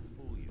let that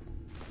fool you.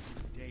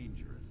 It's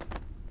dangerous.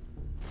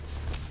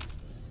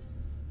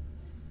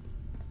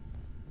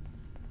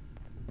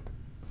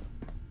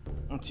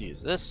 Let's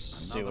use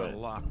this. Another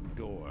locked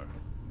door.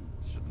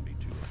 Shouldn't be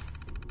too late.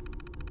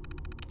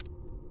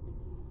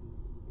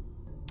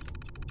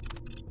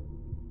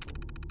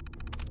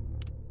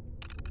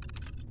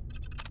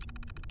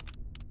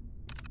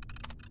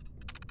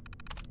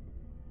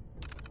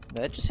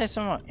 Did I just say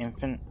something about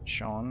infant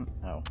Sean?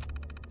 Oh.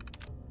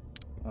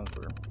 That was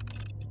weird.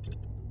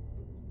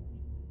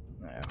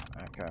 Yeah,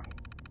 okay.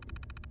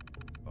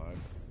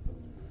 Fine.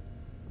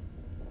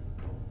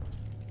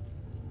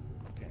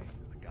 Okay,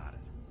 I got it.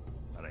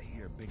 But I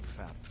hear big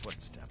fat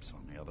footsteps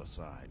on the other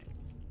side.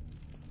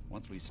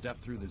 Once we step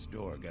through this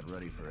door, get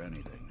ready for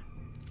anything.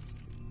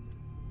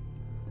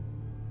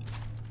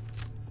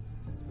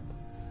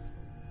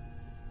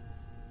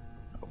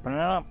 Open it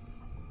up.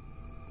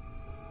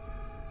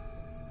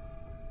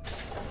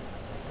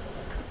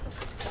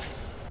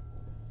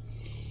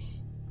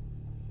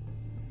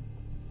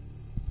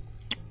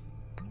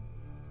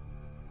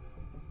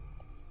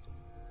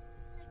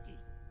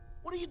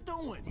 What are you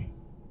doing?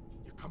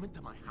 You come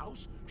into my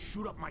house,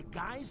 shoot up my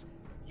guys?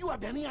 You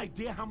have any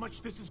idea how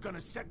much this is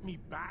gonna set me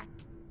back?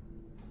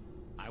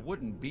 I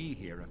wouldn't be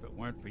here if it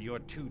weren't for your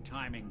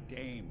two-timing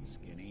dame,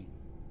 Skinny.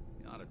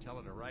 You ought to tell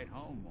her to write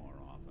home more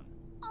often.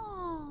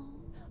 Oh,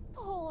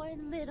 poor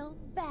little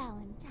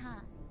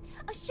Valentine.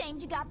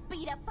 Ashamed you got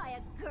beat up by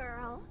a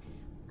girl.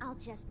 I'll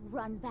just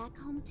run back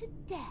home to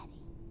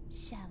Daddy,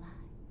 shall I?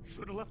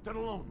 Should've left it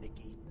alone,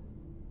 Nikki.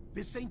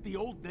 This ain't the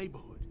old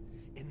neighborhood.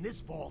 In this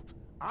vault,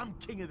 I'm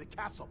king of the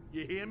castle,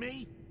 you hear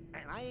me?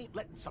 And I ain't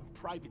letting some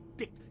private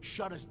dick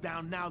shut us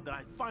down now that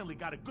I finally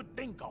got a good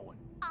thing going.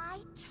 I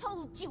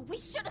told you we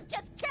should have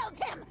just killed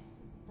him!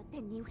 But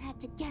then you had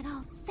to get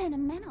all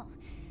sentimental.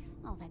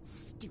 All that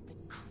stupid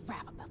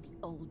crap about the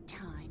old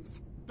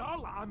times.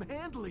 Darla, I'm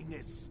handling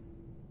this.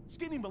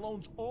 Skinny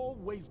Malone's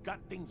always got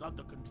things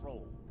under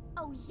control.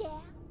 Oh yeah?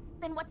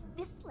 Then what's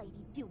this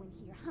lady doing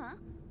here, huh?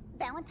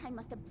 Valentine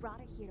must have brought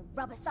her here to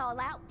rub us all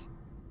out.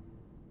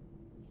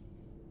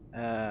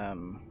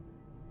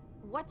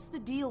 What's the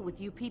deal with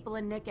you people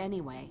and Nick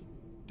anyway?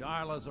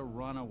 Darla's a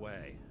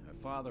runaway. Her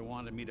father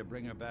wanted me to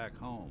bring her back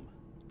home.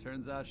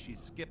 Turns out she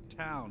skipped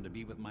town to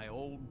be with my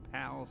old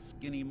pal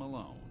Skinny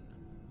Malone,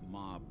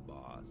 mob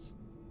boss.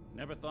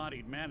 Never thought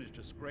he'd manage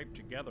to scrape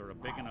together a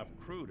big enough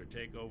crew to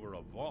take over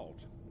a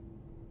vault.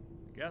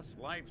 Guess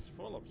life's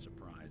full of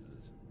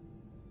surprises.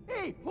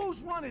 Hey,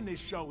 who's running this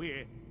show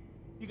here?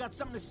 You got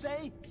something to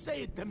say?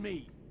 Say it to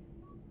me.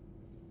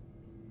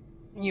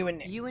 You and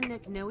Nick. You and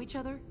Nick know each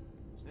other?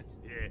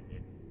 Yeah.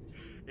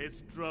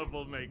 This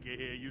troublemaker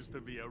here used to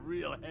be a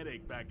real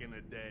headache back in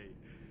the day.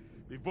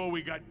 Before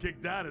we got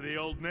kicked out of the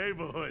old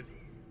neighborhood.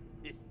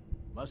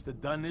 Must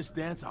have done this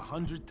dance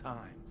 100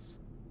 times.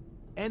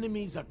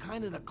 Enemies are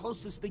kind of the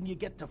closest thing you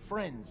get to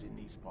friends in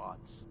these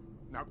parts.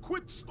 Now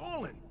quit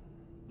stalling.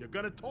 You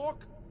gonna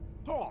talk?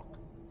 Talk.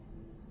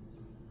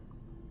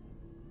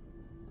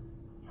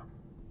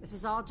 This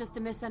is all just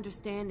a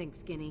misunderstanding,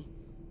 Skinny.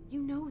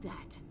 You know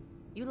that.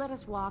 You let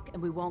us walk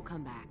and we won't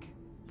come back.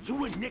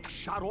 You and Nick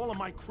shot all of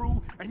my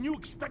crew, and you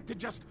expect to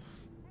just...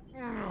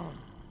 All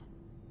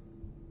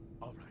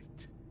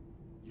right.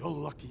 You're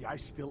lucky I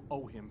still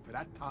owe him for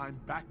that time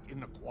back in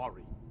the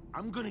quarry.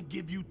 I'm gonna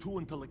give you two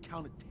until the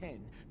count of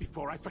 10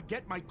 before I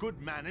forget my good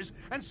manners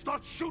and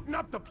start shooting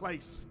up the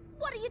place.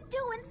 What are you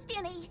doing,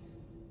 Skinny?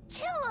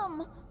 Kill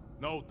him!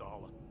 No,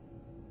 Darla.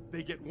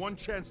 They get one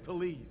chance to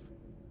leave.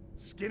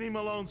 Skinny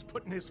Malone's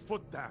putting his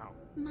foot down.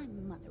 My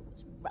mother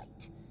was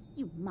right.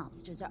 You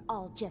mobsters are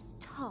all just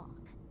talk.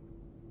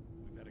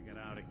 We better get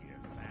out of here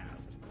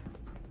fast.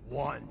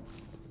 One.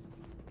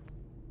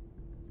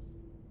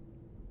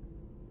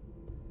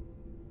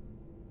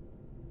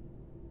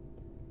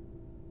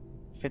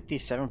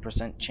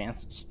 %57%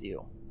 chance to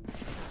steal.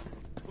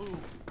 2,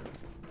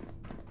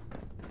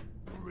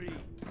 3,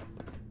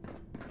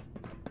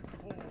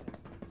 4.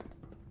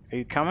 Are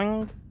you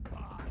coming,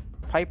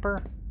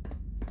 Piper?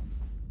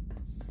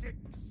 6,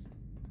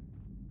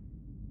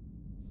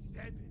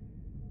 7,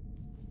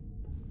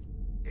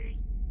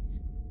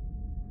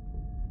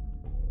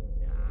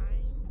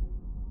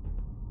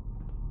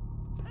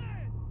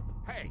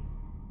 Hey!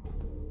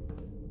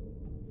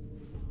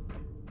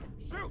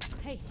 Shoot!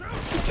 Hey!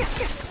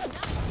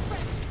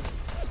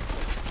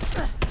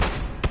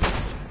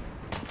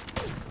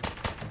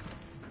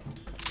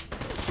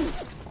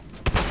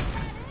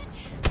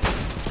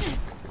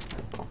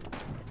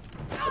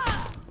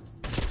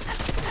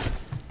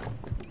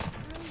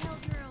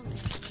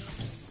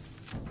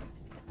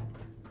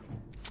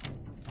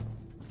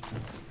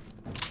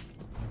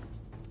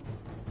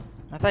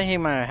 I thought he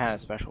might have had a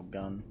special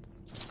gun.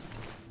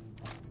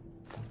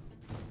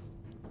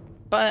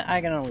 But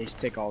I can at least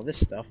take all this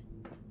stuff.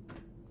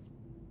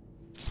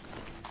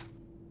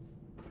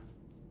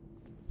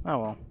 Oh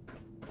well.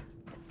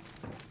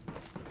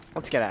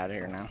 Let's get out of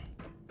here now.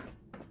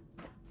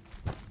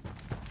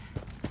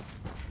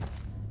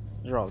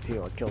 These are all the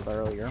people I killed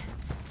earlier.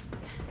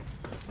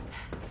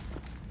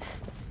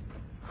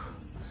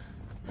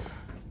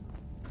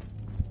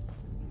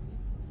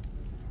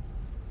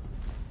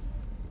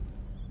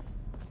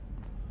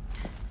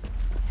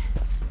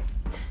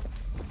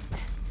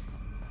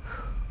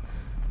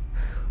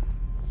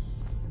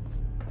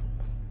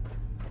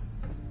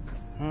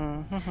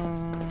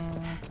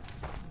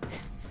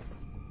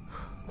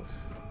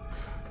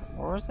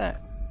 Where was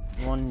that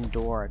one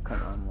door I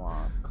couldn't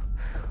unlock?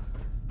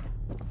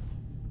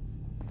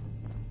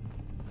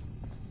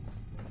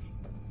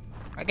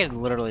 I could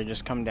literally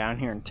just come down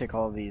here and take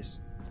all of these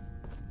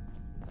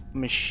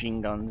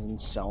machine guns and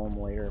sell them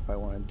later if I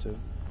wanted to.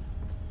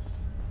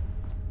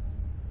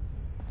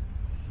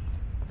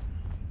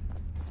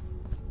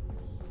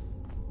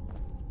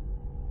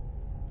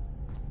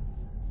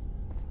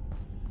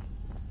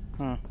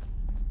 Hmm.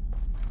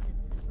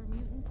 Did super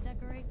mutants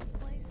decorate this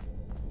place?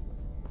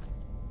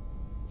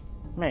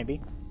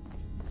 Maybe.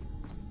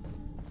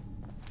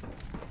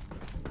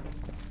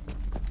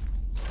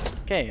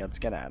 Okay, let's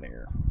get out of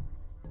here.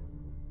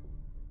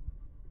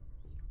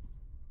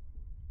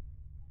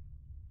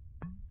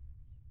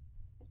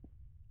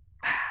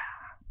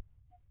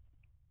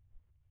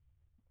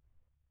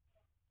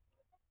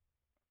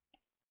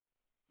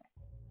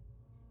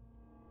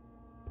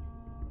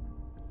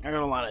 I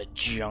got a lot of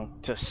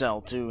junk to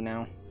sell too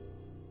now.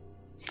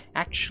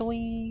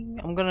 Actually,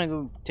 I'm gonna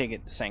go take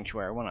it to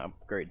Sanctuary. I want to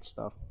upgrade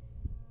stuff.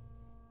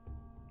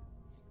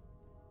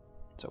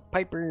 So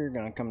Piper, you're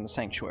gonna come to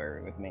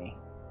Sanctuary with me.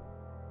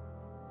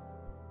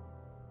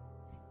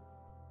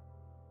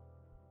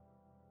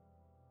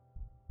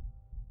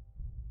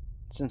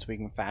 Since we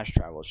can fast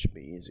travel, it should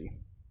be easy.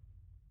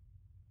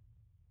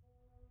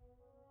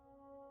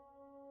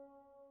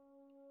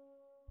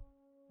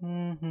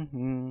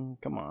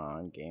 Come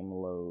on, game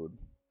load.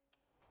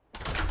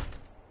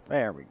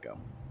 There we go.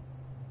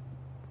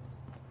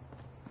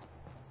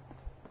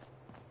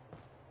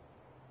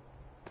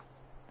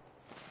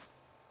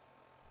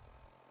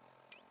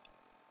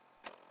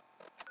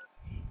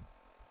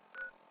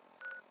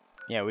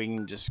 Yeah, we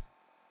can just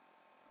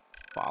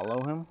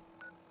follow him.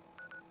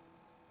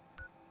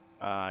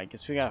 I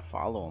guess we gotta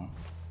follow him.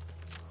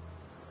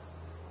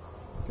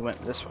 He went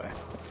this way.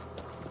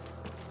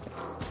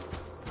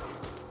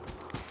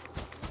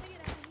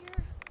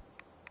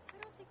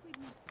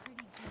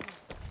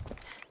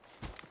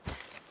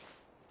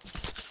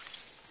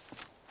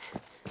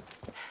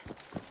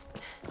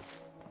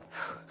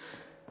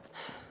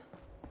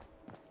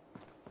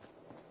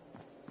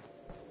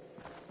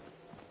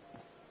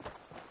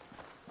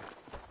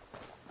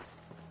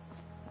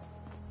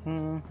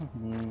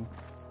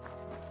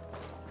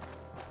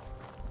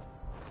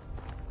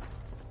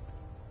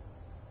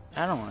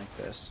 I don't like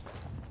this.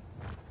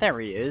 There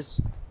he is.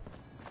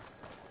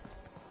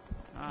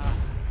 Ah,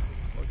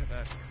 look at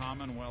that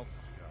Commonwealth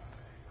sky.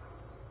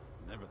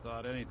 Never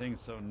thought anything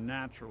so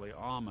naturally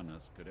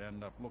ominous could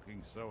end up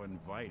looking so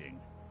inviting.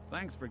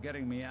 Thanks for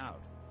getting me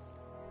out.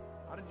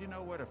 How did you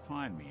know where to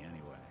find me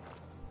anyway?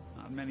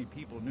 Not many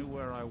people knew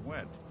where I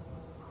went.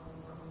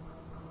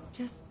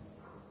 Just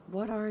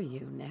what are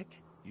you,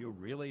 Nick? You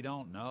really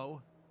don't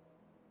know?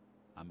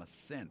 I'm a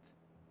synth.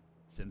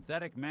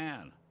 Synthetic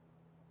man.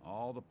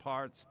 All the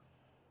parts,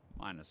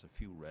 minus a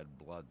few red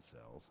blood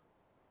cells.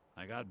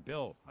 I got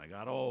built, I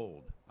got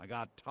old, I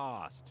got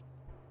tossed.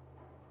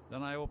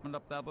 Then I opened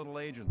up that little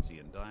agency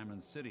in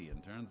Diamond City,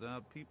 and turns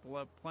out people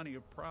have plenty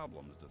of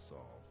problems to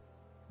solve.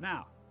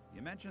 Now,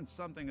 you mentioned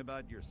something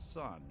about your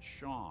son,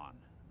 Sean,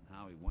 and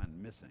how he went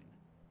missing.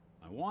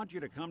 I want you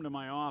to come to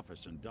my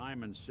office in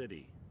Diamond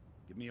City.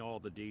 Give me all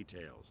the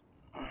details.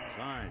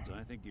 Besides,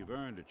 I think you've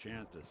earned a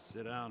chance to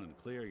sit down and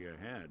clear your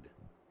head.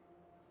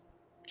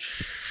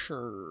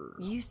 Sure.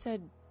 You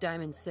said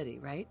Diamond City,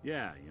 right?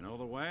 Yeah, you know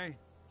the way?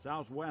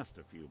 Southwest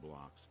a few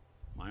blocks.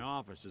 My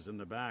office is in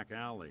the back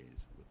alleys,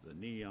 with the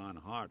neon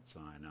heart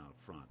sign out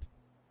front.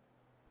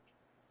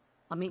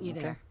 I'll meet you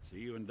there. See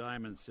you in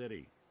Diamond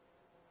City.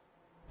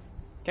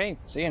 Okay,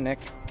 see you, Nick.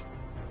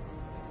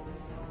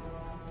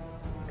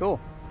 Cool.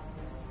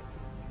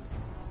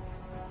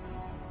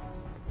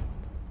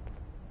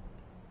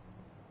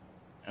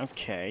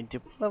 Okay,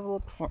 did we level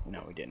up before?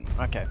 No, we didn't.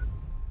 Okay.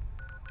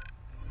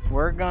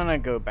 We're gonna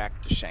go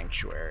back to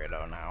Sanctuary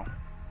though now.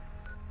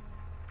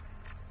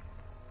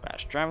 Fast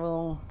Fast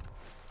travel.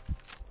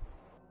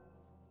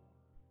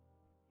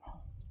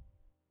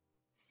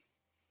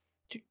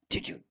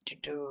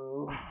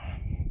 Do.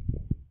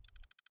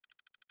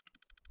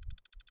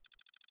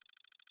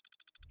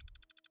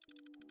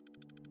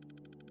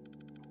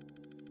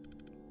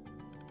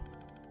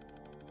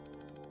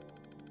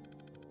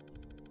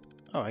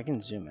 Oh, I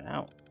can zoom it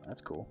out.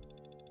 That's cool.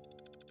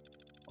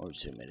 Or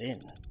zoom it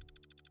in.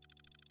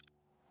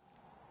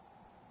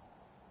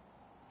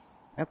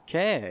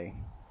 Okay.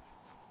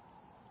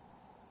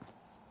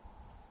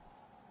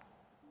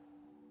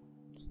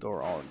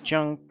 Store all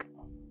junk.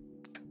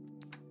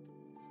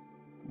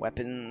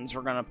 Weapons.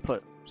 We're gonna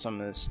put some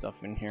of this stuff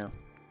in here.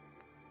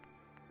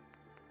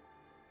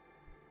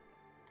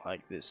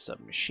 Like this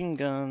submachine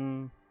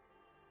gun.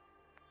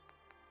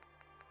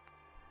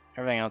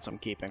 Everything else I'm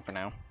keeping for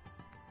now.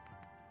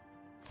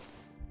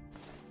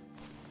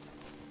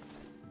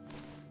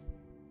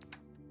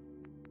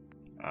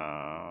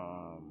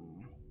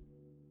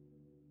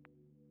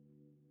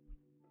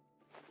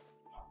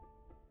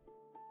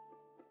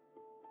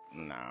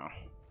 No.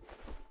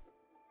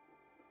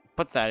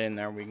 Put that in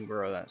there, we can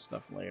grow that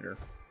stuff later.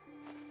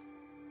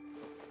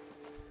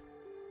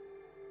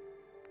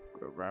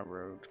 Grow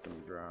railroads,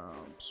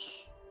 drops.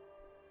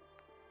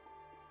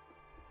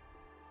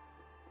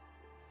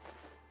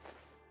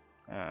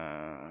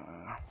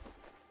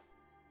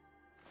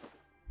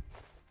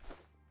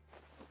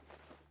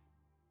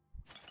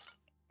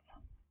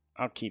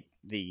 I'll keep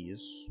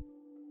these.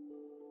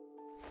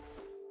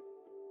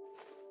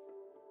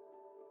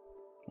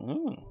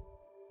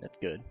 That's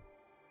good.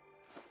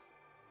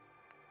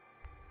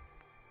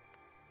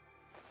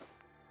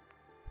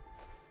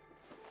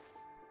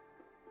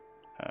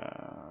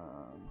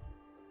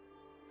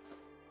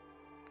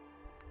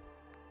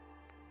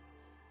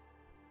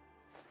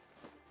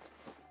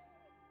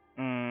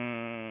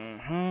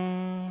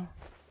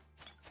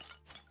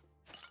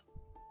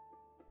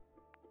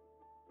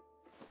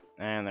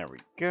 And there we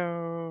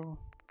go.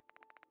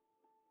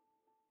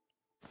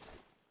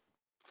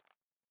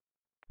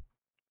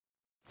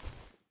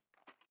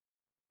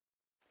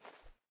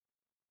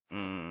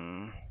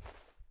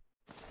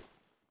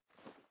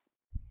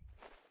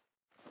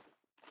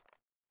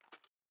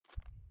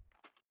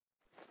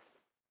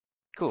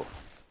 Cool.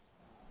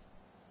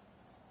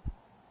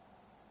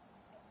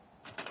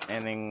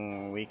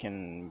 Anything we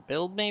can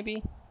build,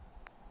 maybe?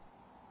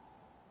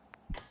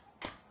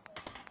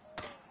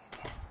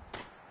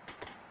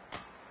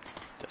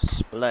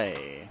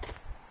 Display.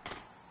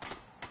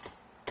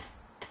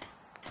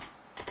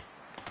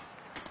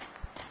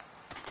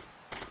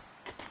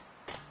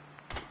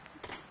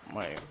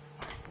 Wait.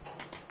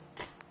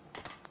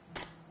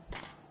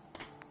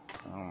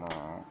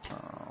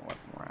 What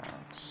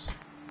racks?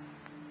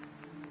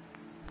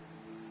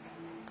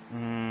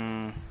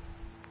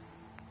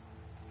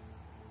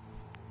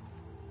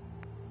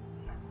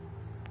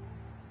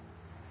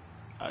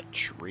 A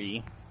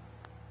tree.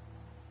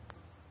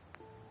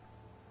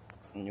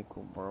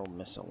 Nuclear world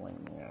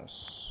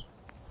miscellaneous.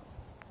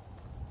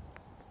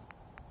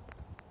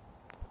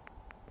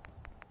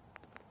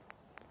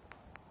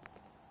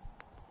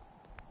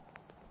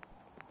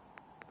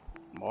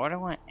 Why do I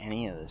want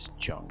any of this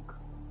junk?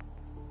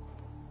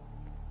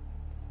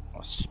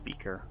 A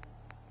speaker.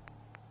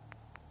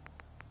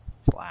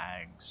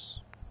 Flags.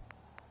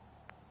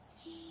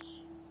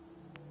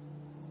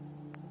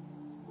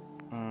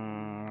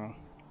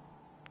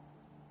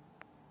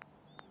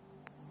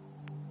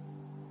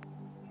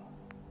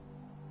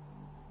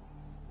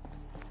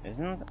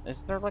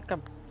 Is there like a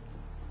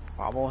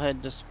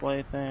bobblehead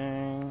display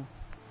thing?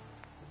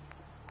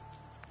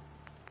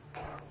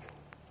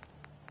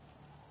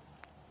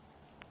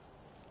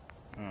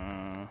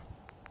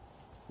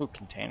 Ooh,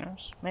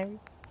 containers, maybe?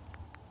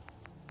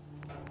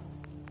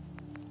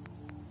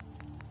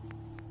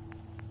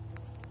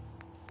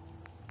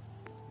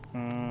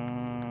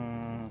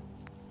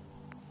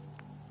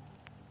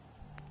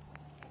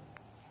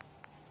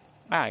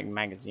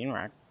 Magazine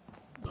rack.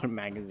 Put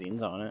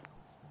magazines on it.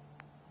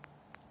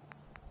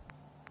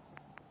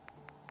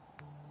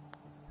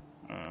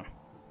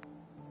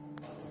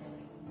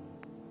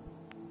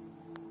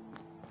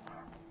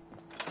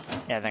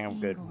 Yeah, I think I'm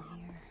good.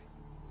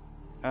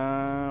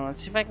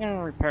 Let's see if I can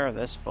repair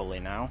this fully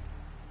now.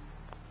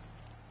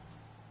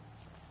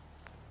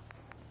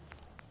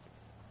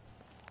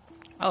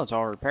 Oh, it's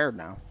all repaired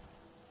now.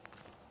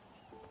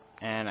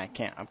 And I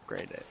can't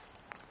upgrade it.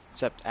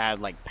 Except add,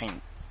 like,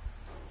 paint.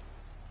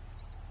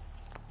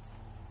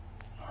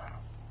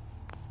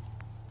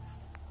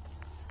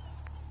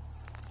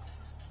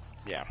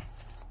 Yeah.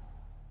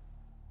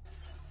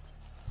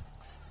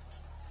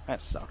 That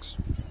sucks.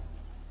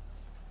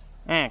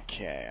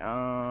 Okay,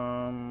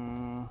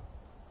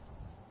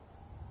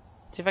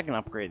 see if I can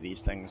upgrade these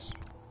things.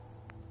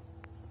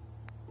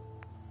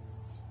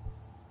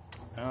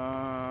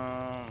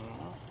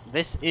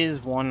 This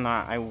is one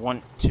that I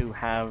want to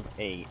have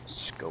a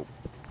scope.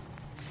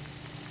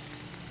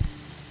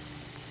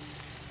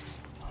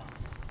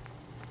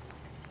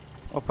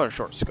 I'll put a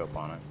short scope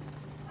on it.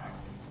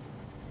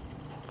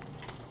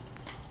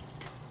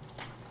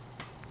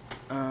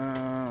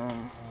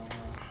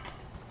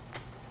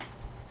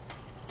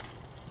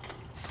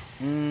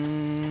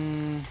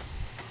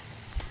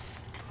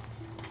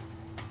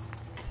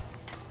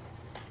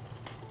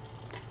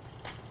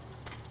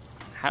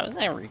 How does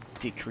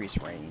that decrease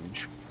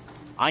range?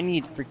 I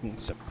need freaking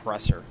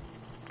suppressor.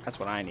 That's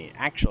what I need.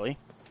 Actually.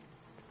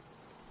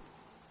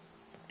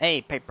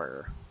 Hey,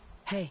 paper.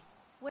 Hey.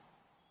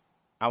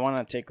 I want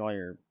to take all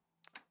your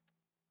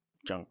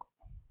junk.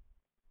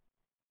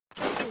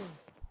 Ooh,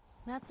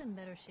 that's in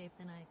better shape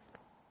than I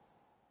expected.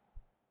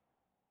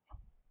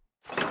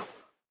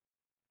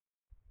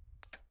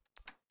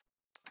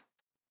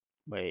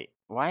 Wait,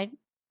 why?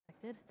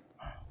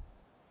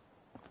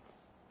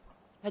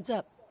 Heads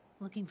up.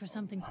 Looking for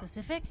something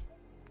specific?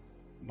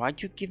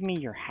 Why'd you give me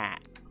your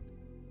hat?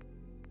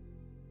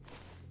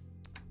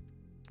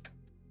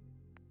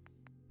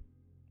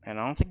 And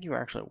I don't think you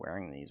were actually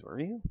wearing these, were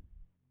you?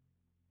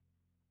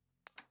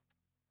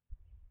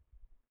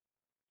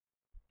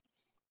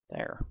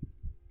 There.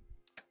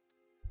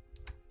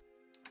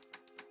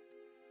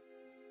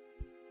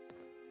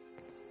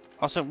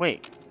 Also,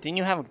 wait, didn't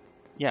you have a...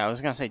 Yeah, I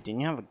was gonna say, didn't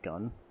you have a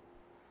gun?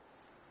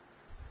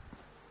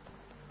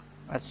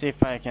 Let's see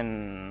if I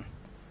can...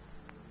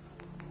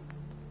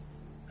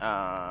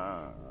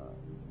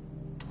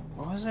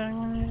 What was that I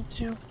wanted to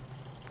do?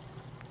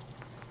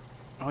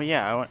 Oh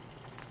yeah, I want...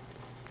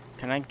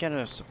 Can I get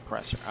a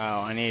suppressor?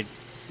 Oh, I need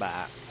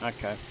that.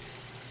 Okay.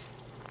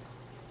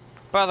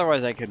 But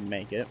otherwise I could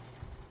make it.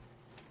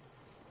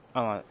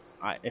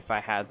 If I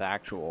had the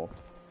actual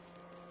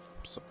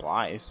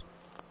supplies.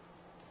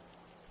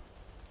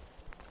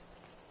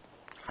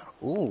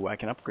 Ooh, I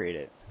can upgrade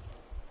it.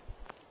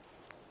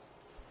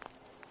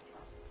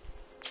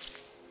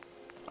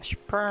 I should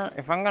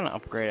if I'm gonna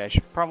upgrade it, I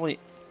should probably...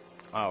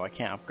 Oh, I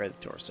can't upgrade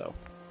the torso.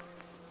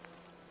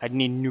 I'd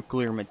need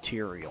nuclear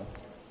material.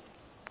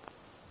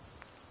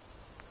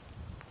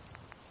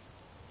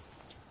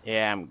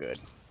 Yeah, I'm good.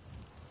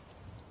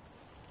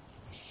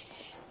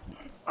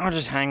 I'll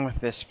just hang with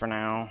this for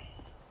now.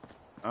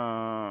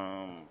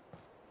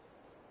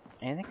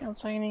 Anything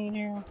else I need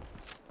here?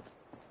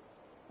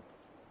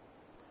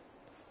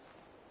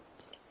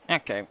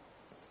 Okay.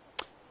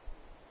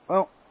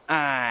 Well,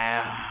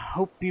 I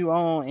hope you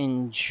all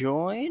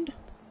enjoyed.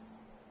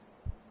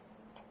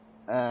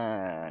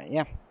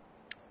 Yeah.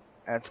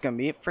 That's gonna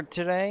be it for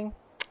today.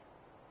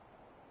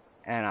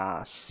 And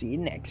I'll see you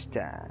next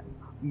time.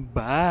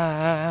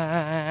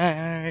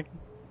 Bye.